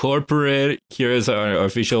slogan. Corporate. Here is our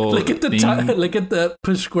official. Look at the look at the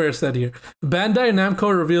push square set here. Bandai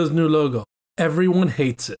Namco reveals new logo. Everyone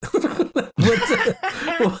hates it.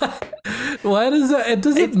 Why does that? It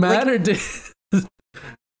doesn't matter. This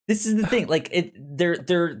is the thing. Like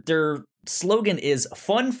their slogan is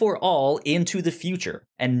 "Fun for all into the future,"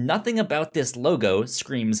 and nothing about this logo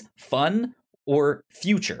screams fun or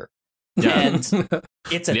future. Yeah. And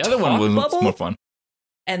it's a The other one talk was bubble. more fun.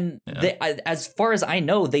 And Yeah. as far as I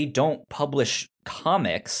know, they don't publish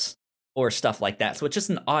comics or stuff like that. So it's just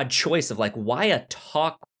an odd choice of like, why a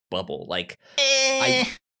talk bubble? Like, they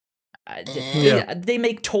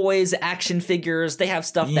make toys, action figures. They have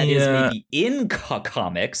stuff that is maybe in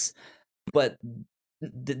comics, but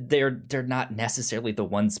they're not necessarily the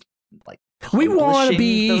ones like. We want to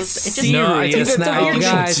be publishing those. No, I think serious that now, they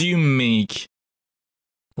guys. do make.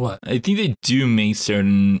 What? I think they do make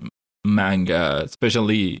certain manga,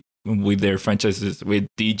 especially with their franchises. With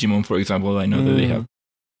Digimon, for example, I know that they have.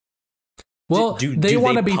 Well, they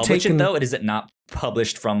want to be publish taken it though. Is it not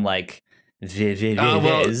published from like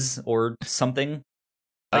Viz or something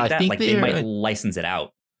like that? Like they might license it out.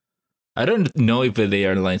 I don't know if they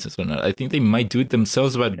are licensed or not. I think they might do it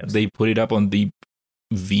themselves, but they put it up on the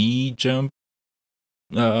V Jump,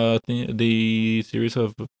 the series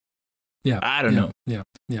of. Yeah, I don't know. Yeah.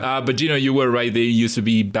 But you were right. They used to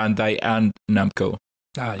be Bandai and Namco,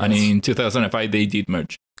 and in 2005 they did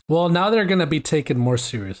merge. Well, now they're going to be taken more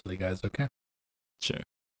seriously, guys. Okay. Sure.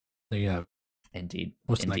 There you have it. Indeed.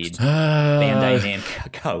 What's Indeed. next? Bandai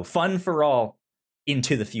Namco. Fun for all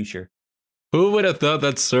into the future. Who would have thought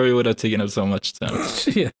that story would have taken up so much time?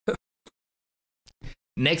 Yeah.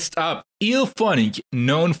 Next up, Ilphonic,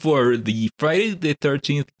 known for the Friday the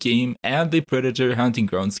 13th game and the Predator Hunting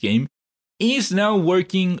Grounds game, is now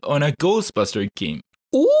working on a Ghostbuster game.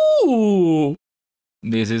 Ooh!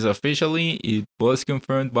 This is officially, it was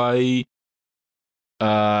confirmed by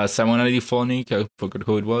someone at Ilphonic. I forgot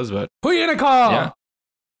who it was, but... Who are you going to call? Yeah.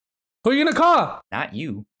 Who are you going to call? Not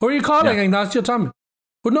you. Who are you calling, Ignacio? Tell me.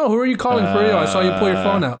 Who are you calling for real? I saw you pull your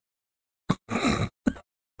phone out.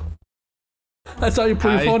 I saw you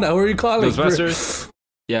pull your phone out. Who are you calling? Ghostbusters?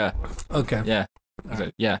 Yeah. Okay. Yeah.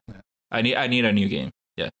 Right. Yeah. I need a new game.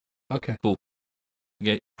 Yeah. Okay. Cool.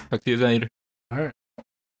 Okay. Talk to you later. All right.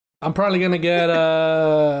 I'm probably going to get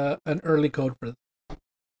an early code for this.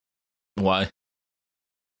 Why?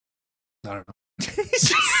 I don't know.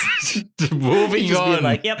 Moving on.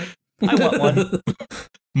 Like, yep, I want one.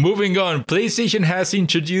 Moving on, PlayStation has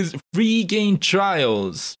introduced free game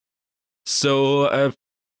trials. So,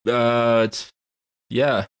 yeah.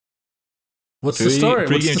 What's the story?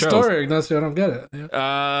 What's the story, Ignacio? I don't get it.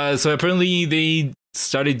 Yeah. So apparently they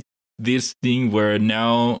started this thing where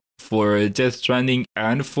now for Death Stranding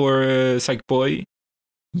and for Sackboy,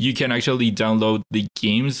 you can actually download the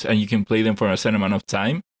games and you can play them for a certain amount of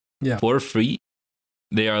time for free.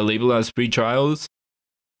 They are labeled as free trials.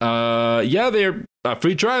 They're a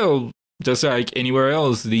free trial, just like anywhere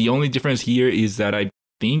else. The only difference here is that I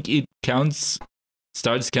think it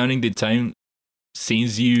starts counting the time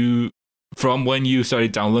from when you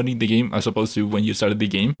started downloading the game as opposed to when you started the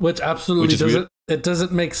game. Which absolutely doesn't. It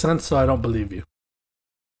doesn't make sense, so I don't believe you.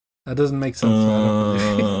 That doesn't make sense. So I don't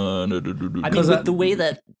believe you. I mean, with the way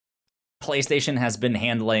that PlayStation has been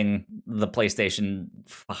handling the PlayStation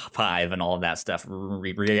 5 and all of that stuff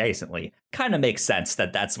recently, kind of makes sense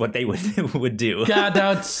that that's what they would do. God,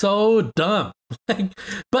 that's so dumb.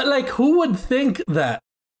 But who would think that?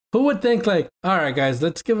 Who would think all right, guys,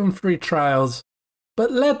 let's give them free trials,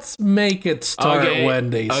 but let's make it start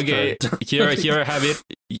when they start. Okay, here I have it.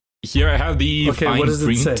 Here I have the fine print. What does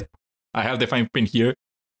it say? I have the fine print here.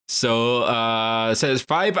 So it says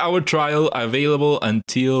 5-hour trial available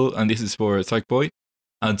until, and this is for Sackboy,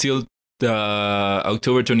 until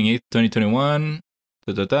October 28th, 2021.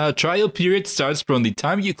 Trial period starts from the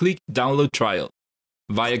time you click download trial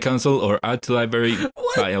via console or add to library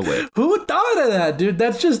via web. Who thought of that, dude?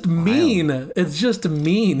 That's just mean. It's just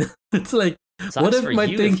mean. It's like, what if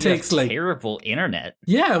my thing takes terrible internet?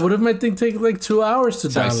 Yeah, what if my thing takes 2 hours to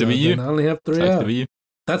download? And I only have 3 hours.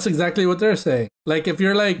 That's exactly what they're saying. If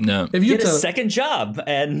you're no. if you get a second job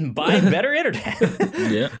and buy better internet.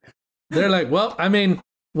 Yeah. They're like, well, I mean,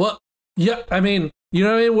 what? Yeah, I mean, you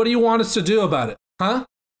know what I mean? What do you want us to do about it? Huh?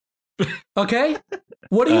 Okay?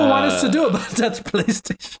 What do you want us to do about that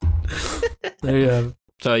PlayStation? There you have it.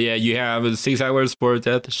 So yeah, you have 6 hours for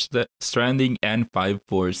Death Stranding and 5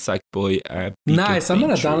 for Sackboy. Nice. I'm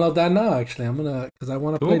gonna download that now. Actually, because I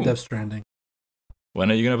want to play Death Stranding.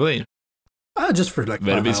 When are you gonna play it? Just for 5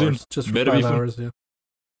 hours. Soon. Just for Better 5 hours. Yeah.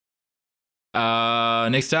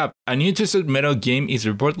 Next up, a new Twisted Metal game is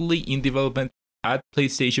reportedly in development at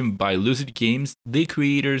PlayStation by Lucid Games, the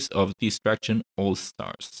creators of Destruction All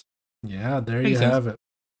Stars. Yeah, there you have it.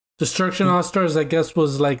 Destruction All Stars, I guess,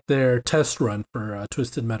 was their test run for a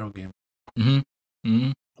Twisted Metal game.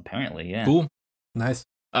 Apparently, yeah. Cool. Nice.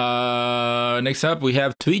 Next up, we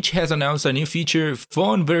have Twitch has announced a new feature,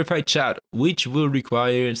 Phone Verified Chat, which will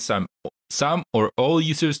require some or all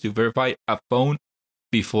users to verify a phone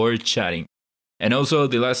before chatting. And also,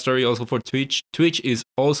 the last story also for Twitch. Twitch is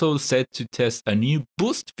also set to test a new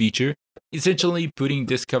boost feature, essentially putting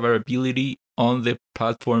discoverability on the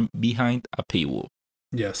platform behind a paywall.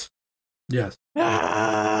 Yes. Yes.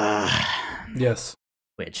 Yes.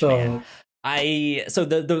 Which, man, so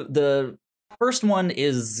the first one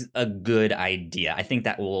is a good idea. I think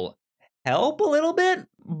that will help a little bit,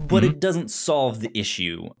 but it doesn't solve the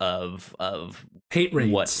issue of hate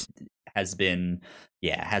rates. What has been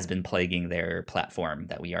plaguing their platform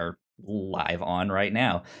that we are live on right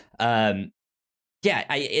now. It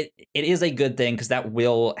is a good thing because that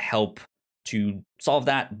will help to solve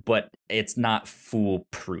that, but it's not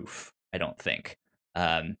foolproof, I don't think.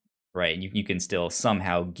 Right, you can still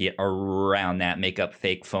somehow get around that, make up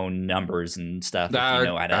fake phone numbers and stuff. I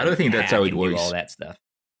don't think that's how it works. All that stuff.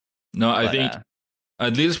 No, I think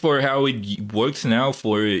at least for how it works now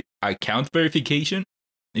for account verification,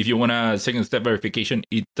 if you want a second step verification,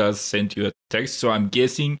 it does send you a text. So I'm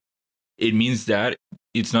guessing it means that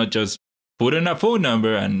it's not just put in a phone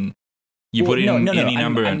number and you put in any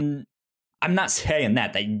number. I'm not saying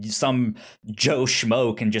that some Joe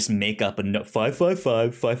Schmo can just make up a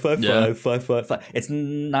 555-555-555. It's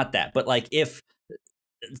not that. But like if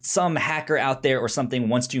some hacker out there or something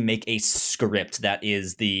wants to make a script that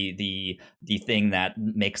is the thing that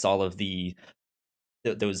makes all of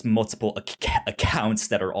those multiple accounts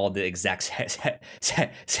that are all the exact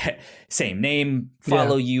same name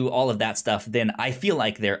follow you, all of that stuff, then I feel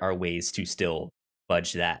like there are ways to still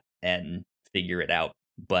fudge that and figure it out.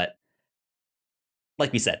 But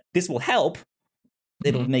like we said, this will help.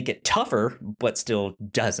 It'll make it tougher, but still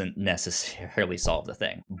doesn't necessarily solve the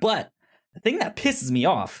thing. But the thing that pisses me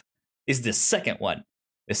off is the second one.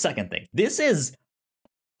 The second thing. This is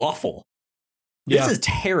awful. This is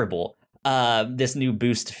terrible. This new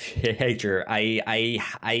boost feature. I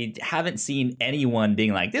haven't seen anyone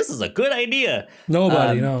being like, this is a good idea.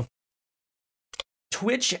 Nobody, no.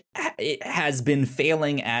 Twitch has been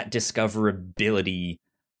failing at discoverability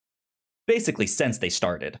basically since they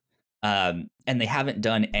started. And they haven't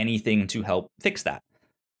done anything to help fix that.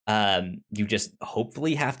 You just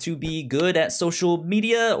hopefully have to be good at social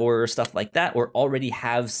media or stuff like that, or already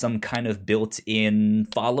have some kind of built-in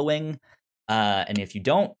following. And if you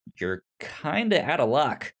don't, you're kind of out of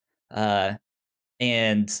luck.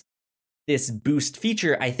 And this boost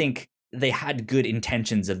feature, I think they had good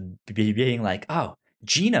intentions of being like, oh,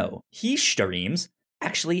 Gino, he streams.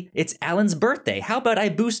 Actually, it's Alan's birthday. How about I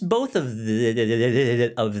boost both of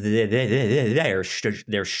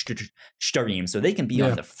their streams so they can be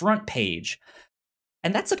on the front page?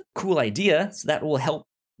 And that's a cool idea. So that will help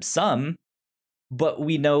some. But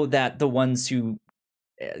we know that the ones who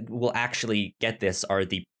will actually get this are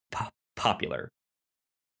the popular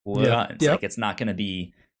ones. Yep. Like, it's not going to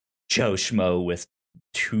be Joe Schmo with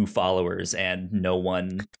 2 followers and no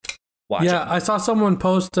one watching. Yeah, I saw someone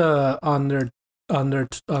post on their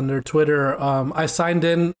Twitter. I signed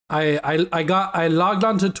in. I logged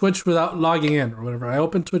onto Twitch without logging in or whatever. I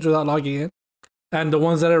opened Twitch without logging in, and the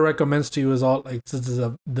ones that it recommends to you is all like this is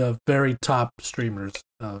the very top streamers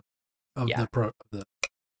of their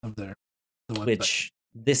website. Which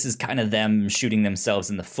this is kind of them shooting themselves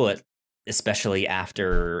in the foot, especially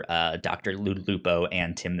after Dr. Lupo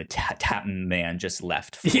and Tim the Tap Man just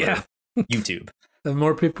left for YouTube. And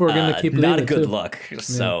more people are going to keep leaving. Not a good look.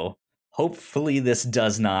 So hopefully this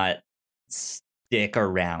does not stick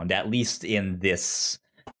around, at least in this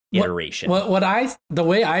iteration. The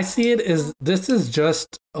way I see it is this is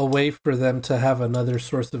just a way for them to have another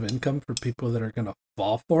source of income for people that are going to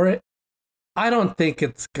fall for it. I don't think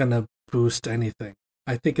it's going to boost anything.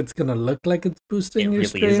 I think it's going to look like it's boosting your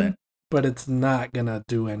stream, but it's not going to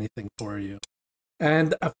do anything for you.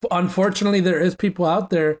 And unfortunately, there is people out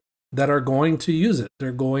there that are going to use it.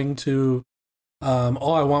 They're going to, I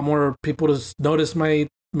want more people to notice my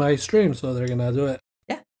stream, so they're going to do it.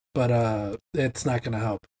 Yeah. But it's not going to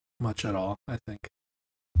help much at all, I think.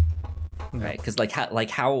 Right, because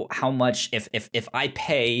how much if I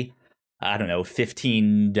pay, I don't know,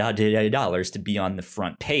 $15 to be on the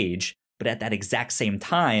front page, but at that exact same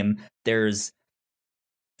time, there's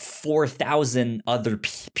 4,000 other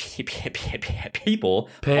people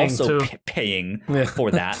also paying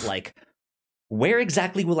for that. Like, where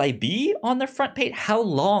exactly will I be on the front page? How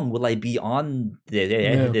long will I be on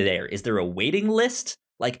there? Is there a waiting list?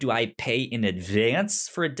 Like, do I pay in advance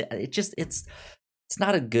for it? It's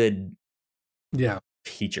not a good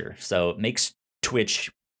feature. So it makes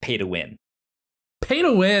Twitch pay to win. Pay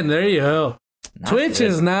to win. There you go. Twitch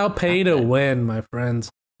is now pay to win, my friends.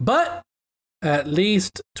 But at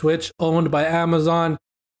least Twitch, owned by Amazon,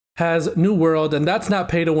 has New World, and that's not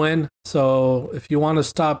pay to win. So if you want to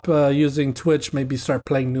stop using Twitch, maybe start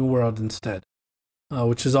playing New World instead,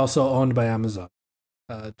 which is also owned by Amazon.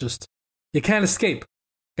 Just you can't escape,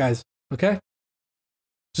 guys. Okay,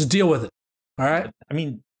 just deal with it. All right. I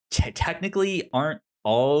mean, technically, aren't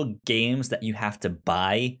all games that you have to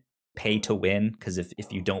buy pay to win? Because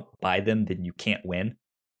if you don't buy them, then you can't win.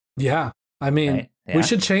 Yeah. I mean, right? Yeah. We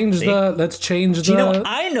should change let's change the... You know,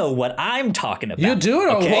 I know what I'm talking about. You do it?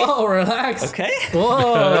 Okay? Whoa, relax. Okay.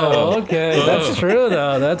 Whoa, okay. Whoa. That's true,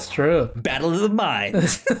 though. That's true. Battle of the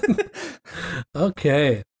minds.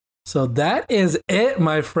 Okay. So that is it,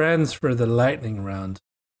 my friends, for the lightning round.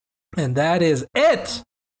 And that is it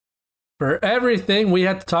for everything we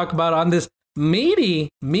had to talk about on this meaty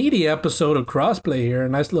episode of Crossplay here. A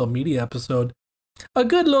nice little meaty episode. A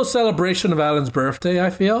good little celebration of Alan's birthday, I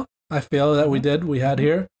feel that we had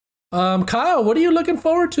here. Kyle, what are you looking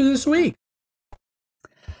forward to this week?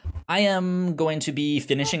 I am going to be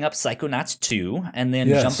finishing up Psychonauts 2 and then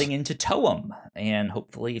jumping into Toem and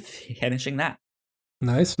hopefully finishing that.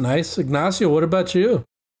 Nice. Ignacio, what about you?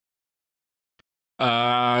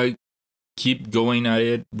 Keep going at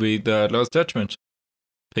it with Lost Judgment.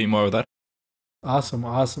 Pay more of that. Awesome.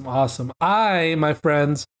 My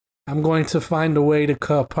friends, I'm going to find a way to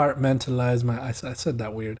compartmentalize I said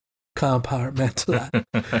that weird. Compartmentalize.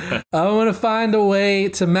 I want to find a way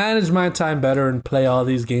to manage my time better and play all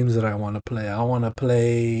these games that I want to play. I want to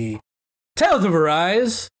play Tales of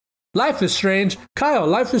Arise, Life is Strange. Kyle,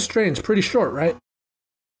 Life is Strange, pretty short, right?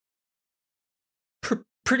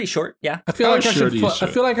 Pretty short, yeah. I feel like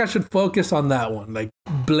I should focus on that one. Like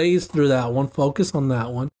blaze through that one, focus on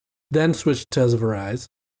that one, then switch to Tales of Arise.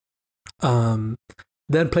 Then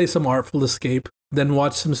play some Artful Escape, then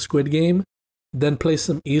watch some Squid Game, then play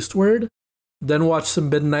some Eastward, then watch some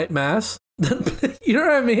Midnight Mass. You know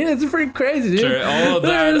what I mean? It's freaking crazy, dude. Sure, all of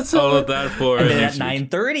that for. And then at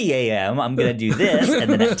 9:30 a.m., I'm gonna do this, and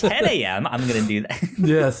then at 10 a.m., I'm gonna do that.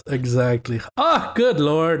 Yes, exactly. Oh, good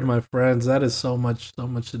Lord, my friends, that is so much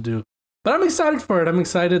to do. But I'm excited for it. I'm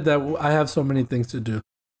excited that I have so many things to do,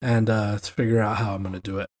 and to figure out how I'm gonna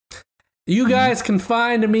do it. You guys can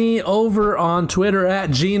find me over on Twitter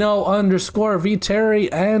at Gino_VTerry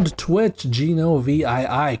and Twitch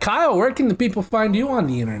GinoVii. Kyle, where can the people find you on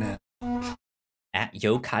the internet? At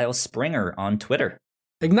Yo Kyle Springer on Twitter.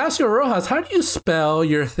 Ignacio Rojas, how do you spell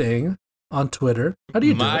your thing on Twitter? How do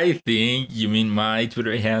you do it? My thing? You mean my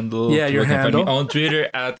Twitter handle? Yeah, your handle. Find me on Twitter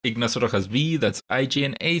at Ignacio Rojas B. That's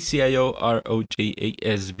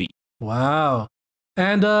IGNACIOROJASB. Wow.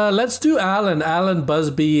 And let's do Alan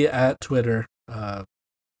Busby at Twitter. I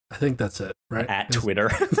think that's it, right? At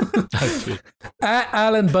Twitter. At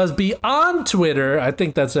Alan Busby on Twitter. I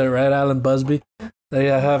think that's it, right? Alan Busby. There you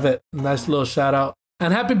have it. Nice little shout out.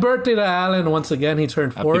 And happy birthday to Alan once again. He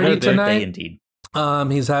turned 40 tonight. Indeed.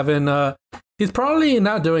 He's having he's probably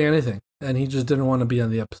not doing anything, and he just didn't want to be on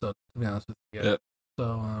the episode, to be honest with you guys. Yep.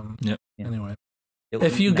 So anyway.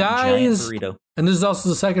 If you guys, and this is also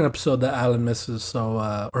the second episode that Alan misses,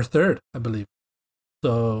 so or third, I believe.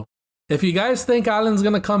 So if you guys think Alan's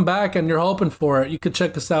gonna come back and you're hoping for it, you could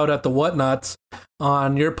check us out at the Whatnots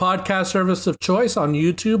on your podcast service of choice, on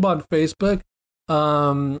YouTube, on Facebook,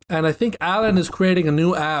 and I think Alan is creating a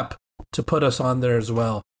new app to put us on there as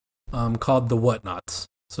well, called the Whatnots.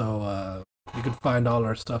 So you can find all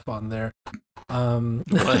our stuff on there.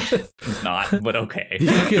 Not, but okay.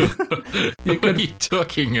 You what are you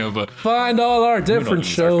talking about? Find all our different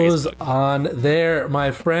shows on there,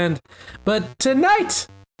 my friend. But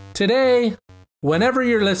today, whenever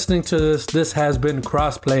you're listening to this has been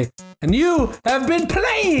Crossplay, and you have been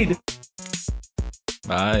played.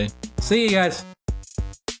 Bye. See you guys.